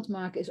interessant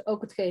maken, is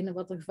ook hetgene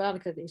wat er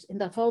gevaarlijker is. En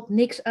daar valt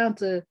niks aan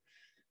te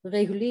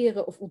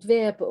reguleren of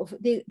ontwerpen.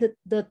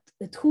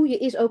 Het goede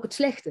is ook het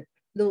slechte.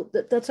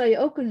 Dat zou je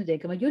ook kunnen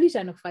denken. Maar jullie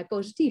zijn nog vrij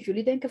positief.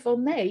 Jullie denken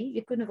van nee,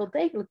 je kunt wel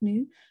degelijk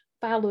nu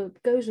bepaalde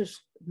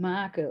keuzes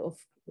maken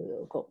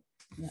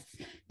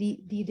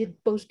die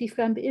dit positief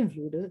gaan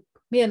beïnvloeden.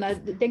 Mirna,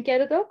 denk jij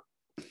dat ook?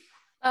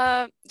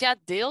 Ja,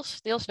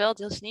 deels wel,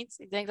 deels niet.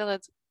 Ik denk dat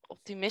het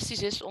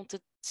optimistisch is om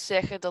te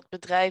zeggen dat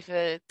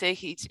bedrijven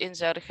tegen iets in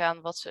zouden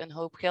gaan wat ze een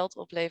hoop geld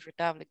oplevert.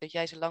 Namelijk dat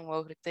jij zo lang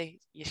mogelijk tegen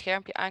je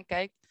schermpje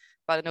aankijkt,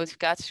 waar de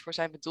notificaties voor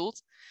zijn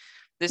bedoeld.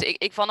 Dus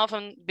ik vanaf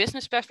een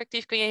business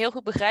perspectief kun je heel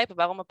goed begrijpen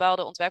waarom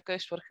bepaalde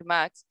ontwerpkeuzes worden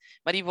gemaakt.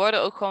 Maar die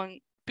worden ook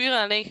gewoon puur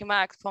en alleen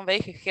gemaakt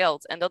vanwege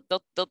geld. En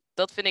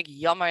dat vind ik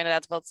jammer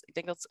inderdaad. Ik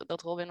denk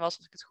dat Robin was,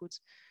 als ik het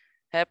goed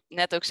heb,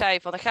 net ook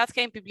zei. Van er gaat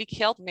geen publiek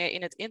geld meer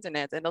in het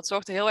internet. En dat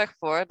zorgt er heel erg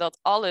voor dat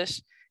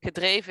alles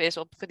gedreven is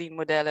op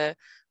verdienmodellen.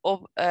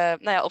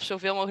 Op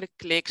zoveel mogelijk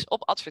kliks,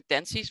 op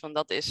advertenties. Want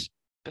dat is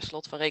per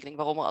slot van rekening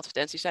waarom er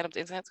advertenties zijn op het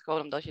internet.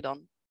 Gewoon omdat je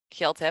dan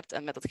geld hebt.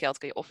 En met dat geld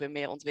kun je of weer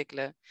meer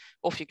ontwikkelen.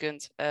 Of je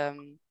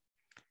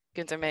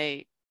kunt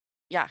ermee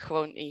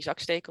gewoon in je zak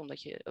steken.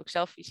 Omdat je ook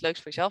zelf iets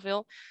leuks voor jezelf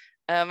wil.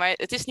 Maar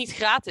het is niet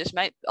gratis.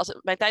 Mijn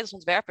tijd als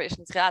ontwerper is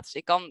niet gratis.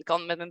 Ik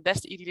kan met mijn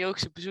beste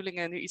ideologische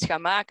bedoelingen nu iets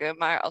gaan maken.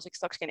 Maar als ik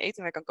straks geen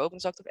eten meer kan kopen, dan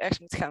zou ik toch ergens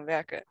moeten gaan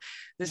werken.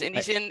 Dus in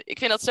die zin, ik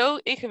vind dat zo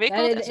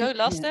ingewikkeld en zo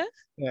lastig.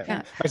 Ja.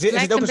 Maar het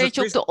lijkt een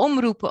beetje op de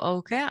omroepen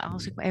ook, hè?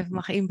 Als ik even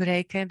mag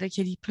inbreken. Dat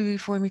je die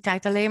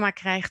pluriformiteit alleen maar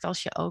krijgt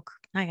als je ook,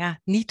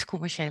 niet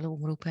commerciële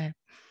omroepen hebt.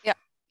 Ja.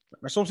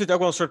 Maar soms zit er ook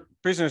wel een soort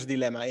prisoners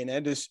dilemma in.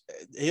 Hè? Dus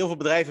heel veel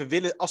bedrijven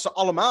willen, als ze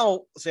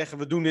allemaal zeggen,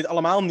 we doen dit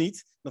allemaal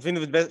niet, dan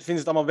vinden ze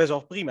het allemaal best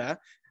wel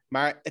prima.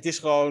 Maar het is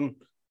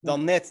gewoon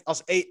dan net,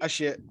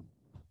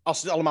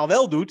 als het allemaal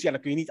wel doet, dan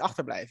kun je niet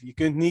achterblijven.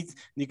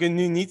 Je kunt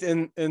nu niet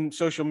een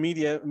social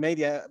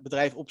media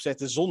bedrijf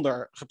opzetten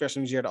zonder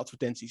gepersonaliseerde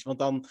advertenties. Want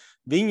dan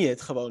win je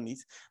het gewoon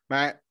niet.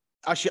 Maar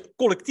als je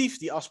collectief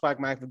die afspraak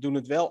maakt, we doen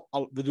het wel,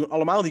 we doen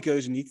allemaal die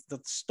keuze niet,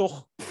 dat is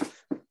toch,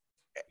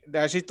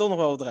 daar zit toch nog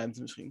wel wat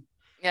ruimte misschien.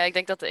 Ja, ik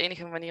denk dat de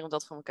enige manier om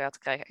dat voor elkaar te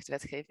krijgen echt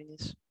wetgeving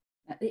is.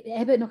 We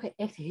hebben nog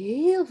echt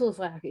heel veel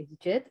vragen in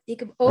de chat. Ik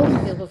heb ook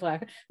nog heel veel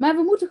vragen. Maar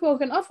we moeten gewoon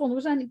gaan afronden.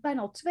 We zijn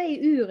bijna al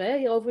 2 uur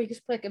hierover in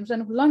gesprek. En we zijn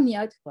nog lang niet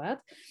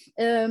uitgepraat.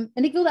 En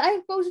ik wilde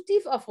eigenlijk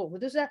positief afronden.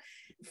 Dus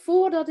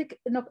voordat ik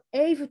nog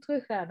even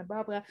terug ga naar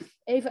Barbara.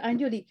 Even aan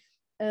jullie.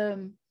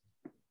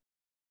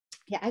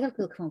 Eigenlijk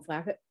wil ik gewoon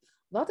vragen.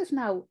 Wat is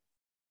nou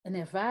een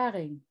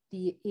ervaring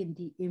die je in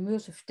die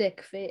immersive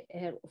tech,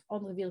 VR of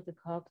andere wereld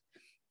hebt gehad.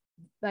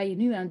 Waar je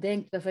nu aan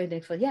denkt. Waarvan je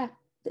denkt van ja.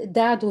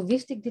 Daardoor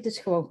wist ik, dit is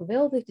gewoon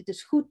geweldig, dit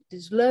is goed, dit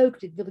is leuk,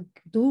 dit wil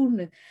ik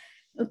doen.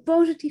 Een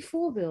positief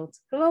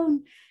voorbeeld.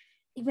 Gewoon,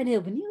 ik ben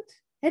heel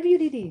benieuwd. Hebben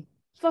jullie die?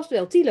 Vast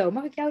wel. Thilo,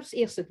 mag ik jou als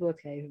eerste het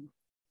woord geven?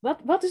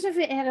 Wat is een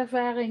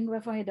VR-ervaring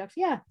waarvan je dacht,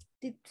 ja,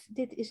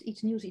 dit is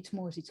iets nieuws, iets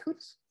moois, iets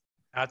goeds?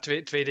 Ja,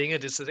 twee dingen.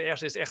 Dus het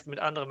eerste is echt met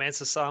andere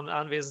mensen samen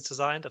aanwezig te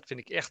zijn. Dat vind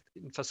ik echt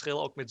een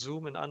verschil, ook met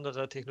Zoom en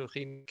andere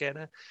technologieën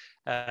kennen.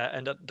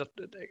 En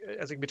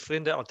als ik met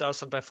vrienden uit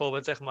Duitsland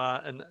bijvoorbeeld zeg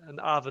maar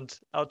een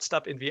avond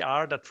uitstap in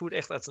VR, dat voelt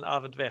echt als een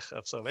avond weg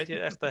of zo. Weet je,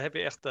 echt, daar heb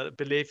je echt,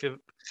 beleef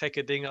je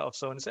gekke dingen of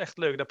zo. En het is echt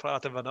leuk, daar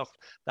praten we nog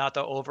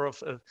later over.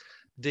 Of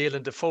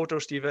delen de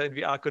foto's die we in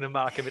VR kunnen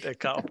maken met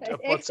elkaar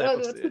op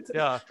WhatsApp.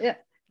 Ja.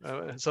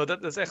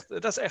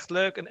 Dat is echt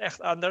leuk en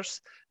echt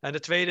anders. En de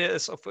tweede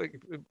is, ik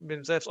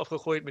ben zelfs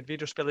opgegroeid met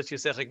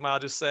videospelletjes, zeg ik maar.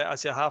 Dus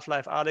als je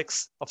Half-Life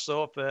Alyx of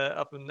zo op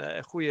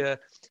een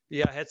goede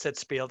VR-headset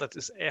speelt, dat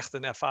is echt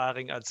een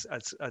ervaring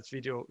als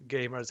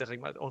videogamer, zeg ik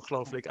maar.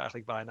 Ongelooflijk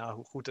eigenlijk bijna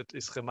hoe goed het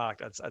is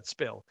gemaakt als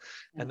spel.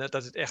 Ja. En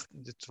dat is echt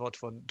het soort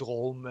van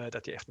droom,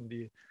 dat je echt in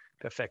die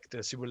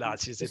perfecte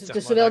simulatie zit.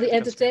 Dus zowel die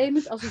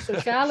entertainment als die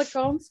sociale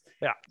kant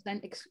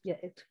zijn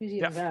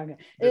exclusieve vragen.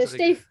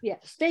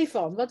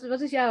 Stefan,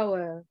 wat is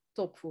jouw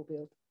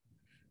topvoorbeeld?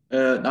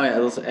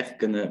 Dat is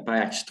eigenlijk een paar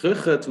jaartjes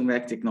terug. Toen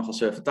werkte ik nog als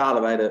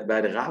vertaler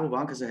bij de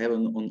Rabobank. En ze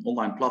hebben een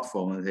online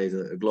platform, dat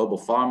heet Global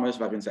Farmers,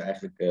 waarin ze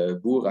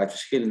eigenlijk boeren uit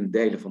verschillende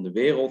delen van de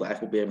wereld eigenlijk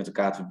proberen met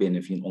elkaar te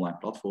verbinden via een online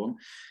platform.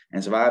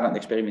 En ze waren aan het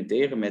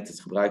experimenteren met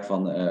het gebruik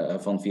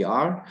van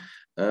VR.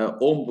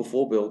 Om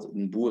bijvoorbeeld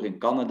een boer in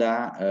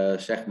Canada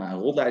zeg maar een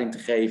rondleiding te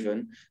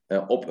geven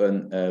op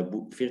een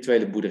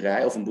virtuele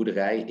boerderij of een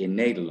boerderij in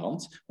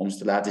Nederland. Om ze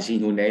te laten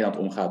zien hoe Nederland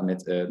omgaat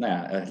met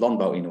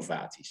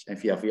landbouwinnovaties. En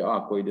via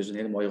VR kon je dus een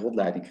hele mooie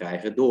rondleiding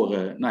krijgen door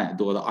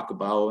de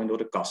akkerbouw en door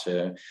de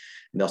kassen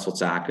en dat soort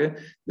zaken.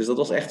 Dus dat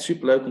was echt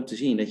superleuk om te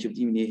zien dat je op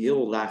die manier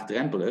heel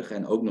laagdrempelig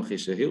en ook nog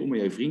eens heel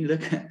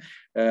milieuvriendelijk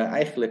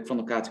eigenlijk van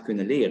elkaar te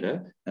kunnen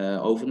leren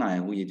over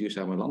hoe je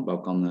duurzame landbouw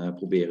kan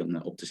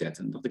proberen op te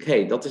zetten. Dan dacht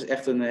ik, dat is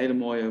echt een hele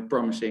mooie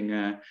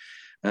promising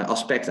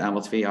aspect aan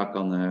wat VR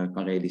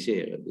kan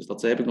realiseren. Dus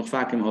dat heb ik nog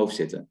vaak in mijn hoofd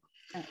zitten.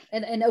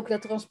 En ook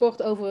dat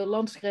transport over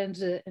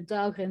landsgrenzen en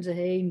taalgrenzen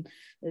heen,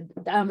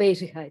 de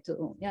aanwezigheid.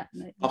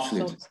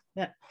 Absoluut.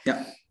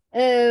 Ja.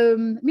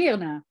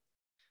 Mirna?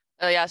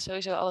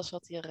 Sowieso alles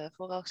wat hier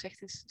vooral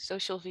gezegd is.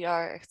 Social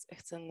VR,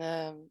 echt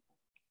een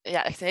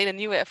hele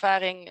nieuwe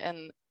ervaring.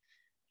 En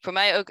voor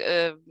mij ook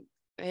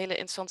een hele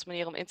interessante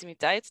manier om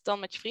intimiteit dan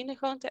met je vrienden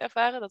gewoon te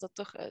ervaren. Het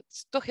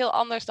is toch heel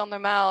anders dan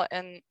normaal.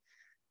 En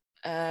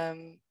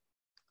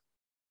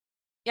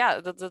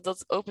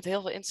dat opent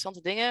heel veel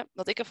interessante dingen.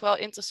 Wat ik er vooral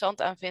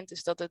interessant aan vind,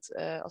 is dat het,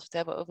 als we het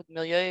hebben over het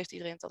milieu, heeft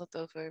iedereen het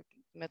altijd over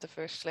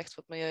metaverse slecht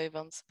voor het milieu,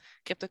 want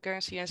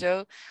cryptocurrency en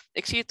zo.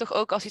 Ik zie het toch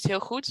ook als iets heel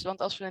goeds, want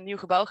als we een nieuw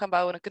gebouw gaan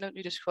bouwen, dan kunnen we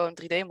het nu dus gewoon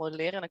 3D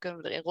modelleren en dan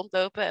kunnen we erin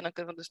rondlopen en dan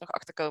kunnen we dus nog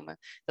achterkomen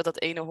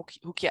dat ene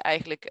hoekje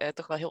eigenlijk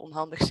toch wel heel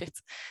onhandig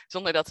zit,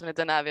 zonder dat we het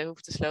daarna weer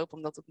hoeven te slopen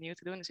om dat opnieuw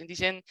te doen. Dus in die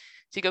zin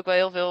zie ik ook wel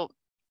heel veel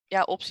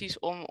opties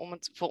om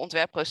het voor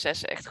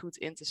ontwerpprocessen echt goed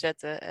in te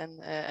zetten.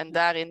 En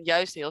daarin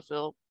juist heel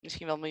veel,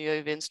 misschien wel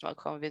milieuwinst, maar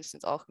ook gewoon winst in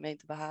het algemeen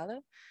te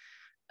behalen.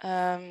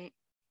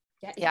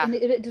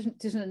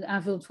 Het is een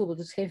aanvullend voorbeeld,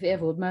 het is geen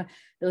VR-voorbeeld,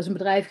 maar er is een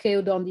bedrijf,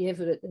 Geodan, die heeft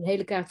een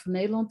hele kaart van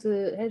Nederland,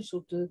 een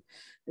soort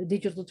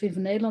digital twin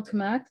van Nederland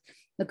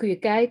gemaakt. Dan kun je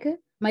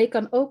kijken, maar je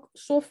kan ook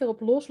software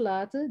op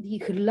loslaten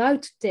die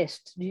geluid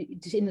test.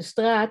 Het is in de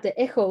straat, de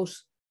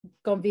echo's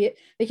kan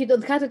weer, weet je,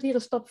 dan gaat het weer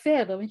een stap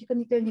verder, want je kan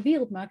niet alleen die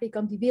wereld maken, je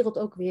kan die wereld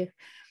ook weer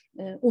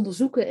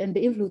onderzoeken en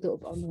beïnvloeden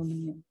op andere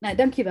manieren. Nou,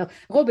 dankjewel.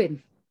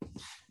 Robin?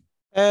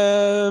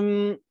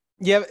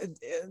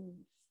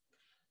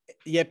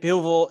 Je hebt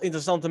heel veel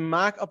interessante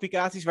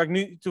maakapplicaties. Waar ik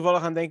nu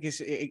toevallig aan denk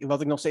is,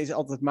 wat ik nog steeds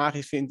altijd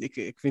magisch vind,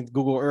 ik vind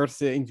Google Earth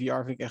in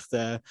VR vind ik echt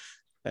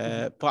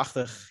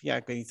prachtig. Ja,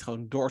 ik weet niet,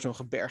 gewoon door zo'n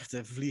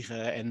gebergte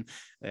vliegen. En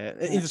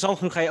interessant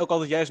genoeg ga je ook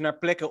altijd juist naar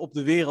plekken op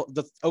de wereld.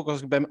 Dat ook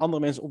als ik bij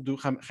andere mensen opdoe,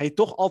 ga je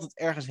toch altijd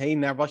ergens heen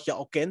naar wat je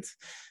al kent.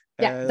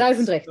 Ja,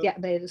 Duivendrecht.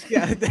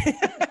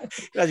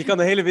 Je kan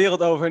de hele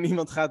wereld over en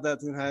iemand gaat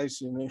dat in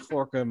huis in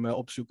Gorinchem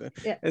opzoeken.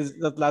 Ja. En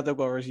dat laat ook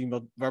wel weer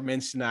zien waar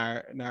mensen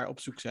naar op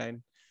zoek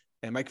zijn.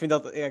 Maar ik vind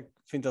dat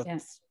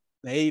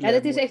hele... Ja,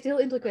 dat is echt heel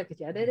indrukwekkend.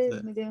 Ja.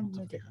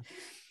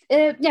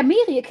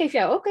 Mary, ik geef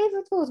jou ook even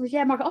het woord, want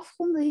jij mag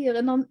afronden hier.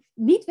 En dan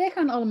niet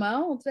weggaan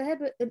allemaal, want we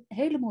hebben een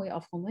hele mooie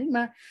afronding.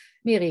 Maar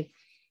Mary.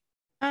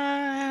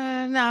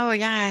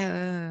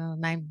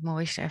 Mijn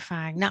mooiste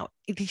ervaring. Nou,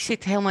 die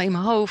zit helemaal in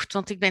mijn hoofd,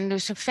 want ik ben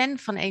dus een fan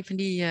van een van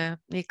die...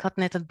 ik had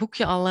net het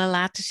boekje al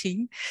laten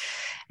zien.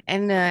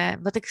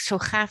 En wat ik zo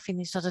gaaf vind,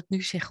 is dat het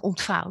nu zich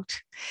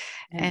ontvouwt.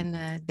 Ja. En,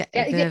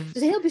 het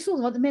is heel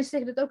bijzonder, want de mensen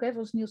zeggen het ook, hè,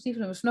 zoals Neil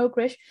Stephenson en Snow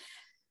Crash.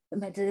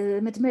 Met de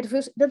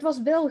metaverse, dat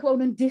was wel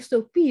gewoon een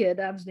dystopie,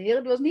 dames en heren.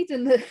 Het was niet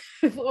een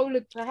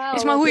vrolijk verhaal.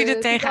 Is maar hoe je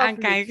er tegenaan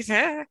kijkt,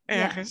 hè?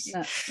 Ergens. Ja.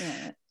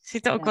 Er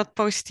zitten ook wat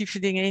positieve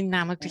dingen in,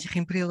 namelijk dat je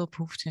geen bril op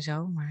hoeft en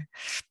zo. Maar...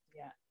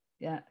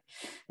 Ja.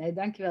 Nee,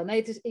 dankjewel.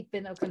 Nee, ik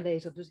ben ook een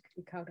lezer, dus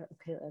ik hou daar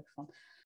ook heel erg van.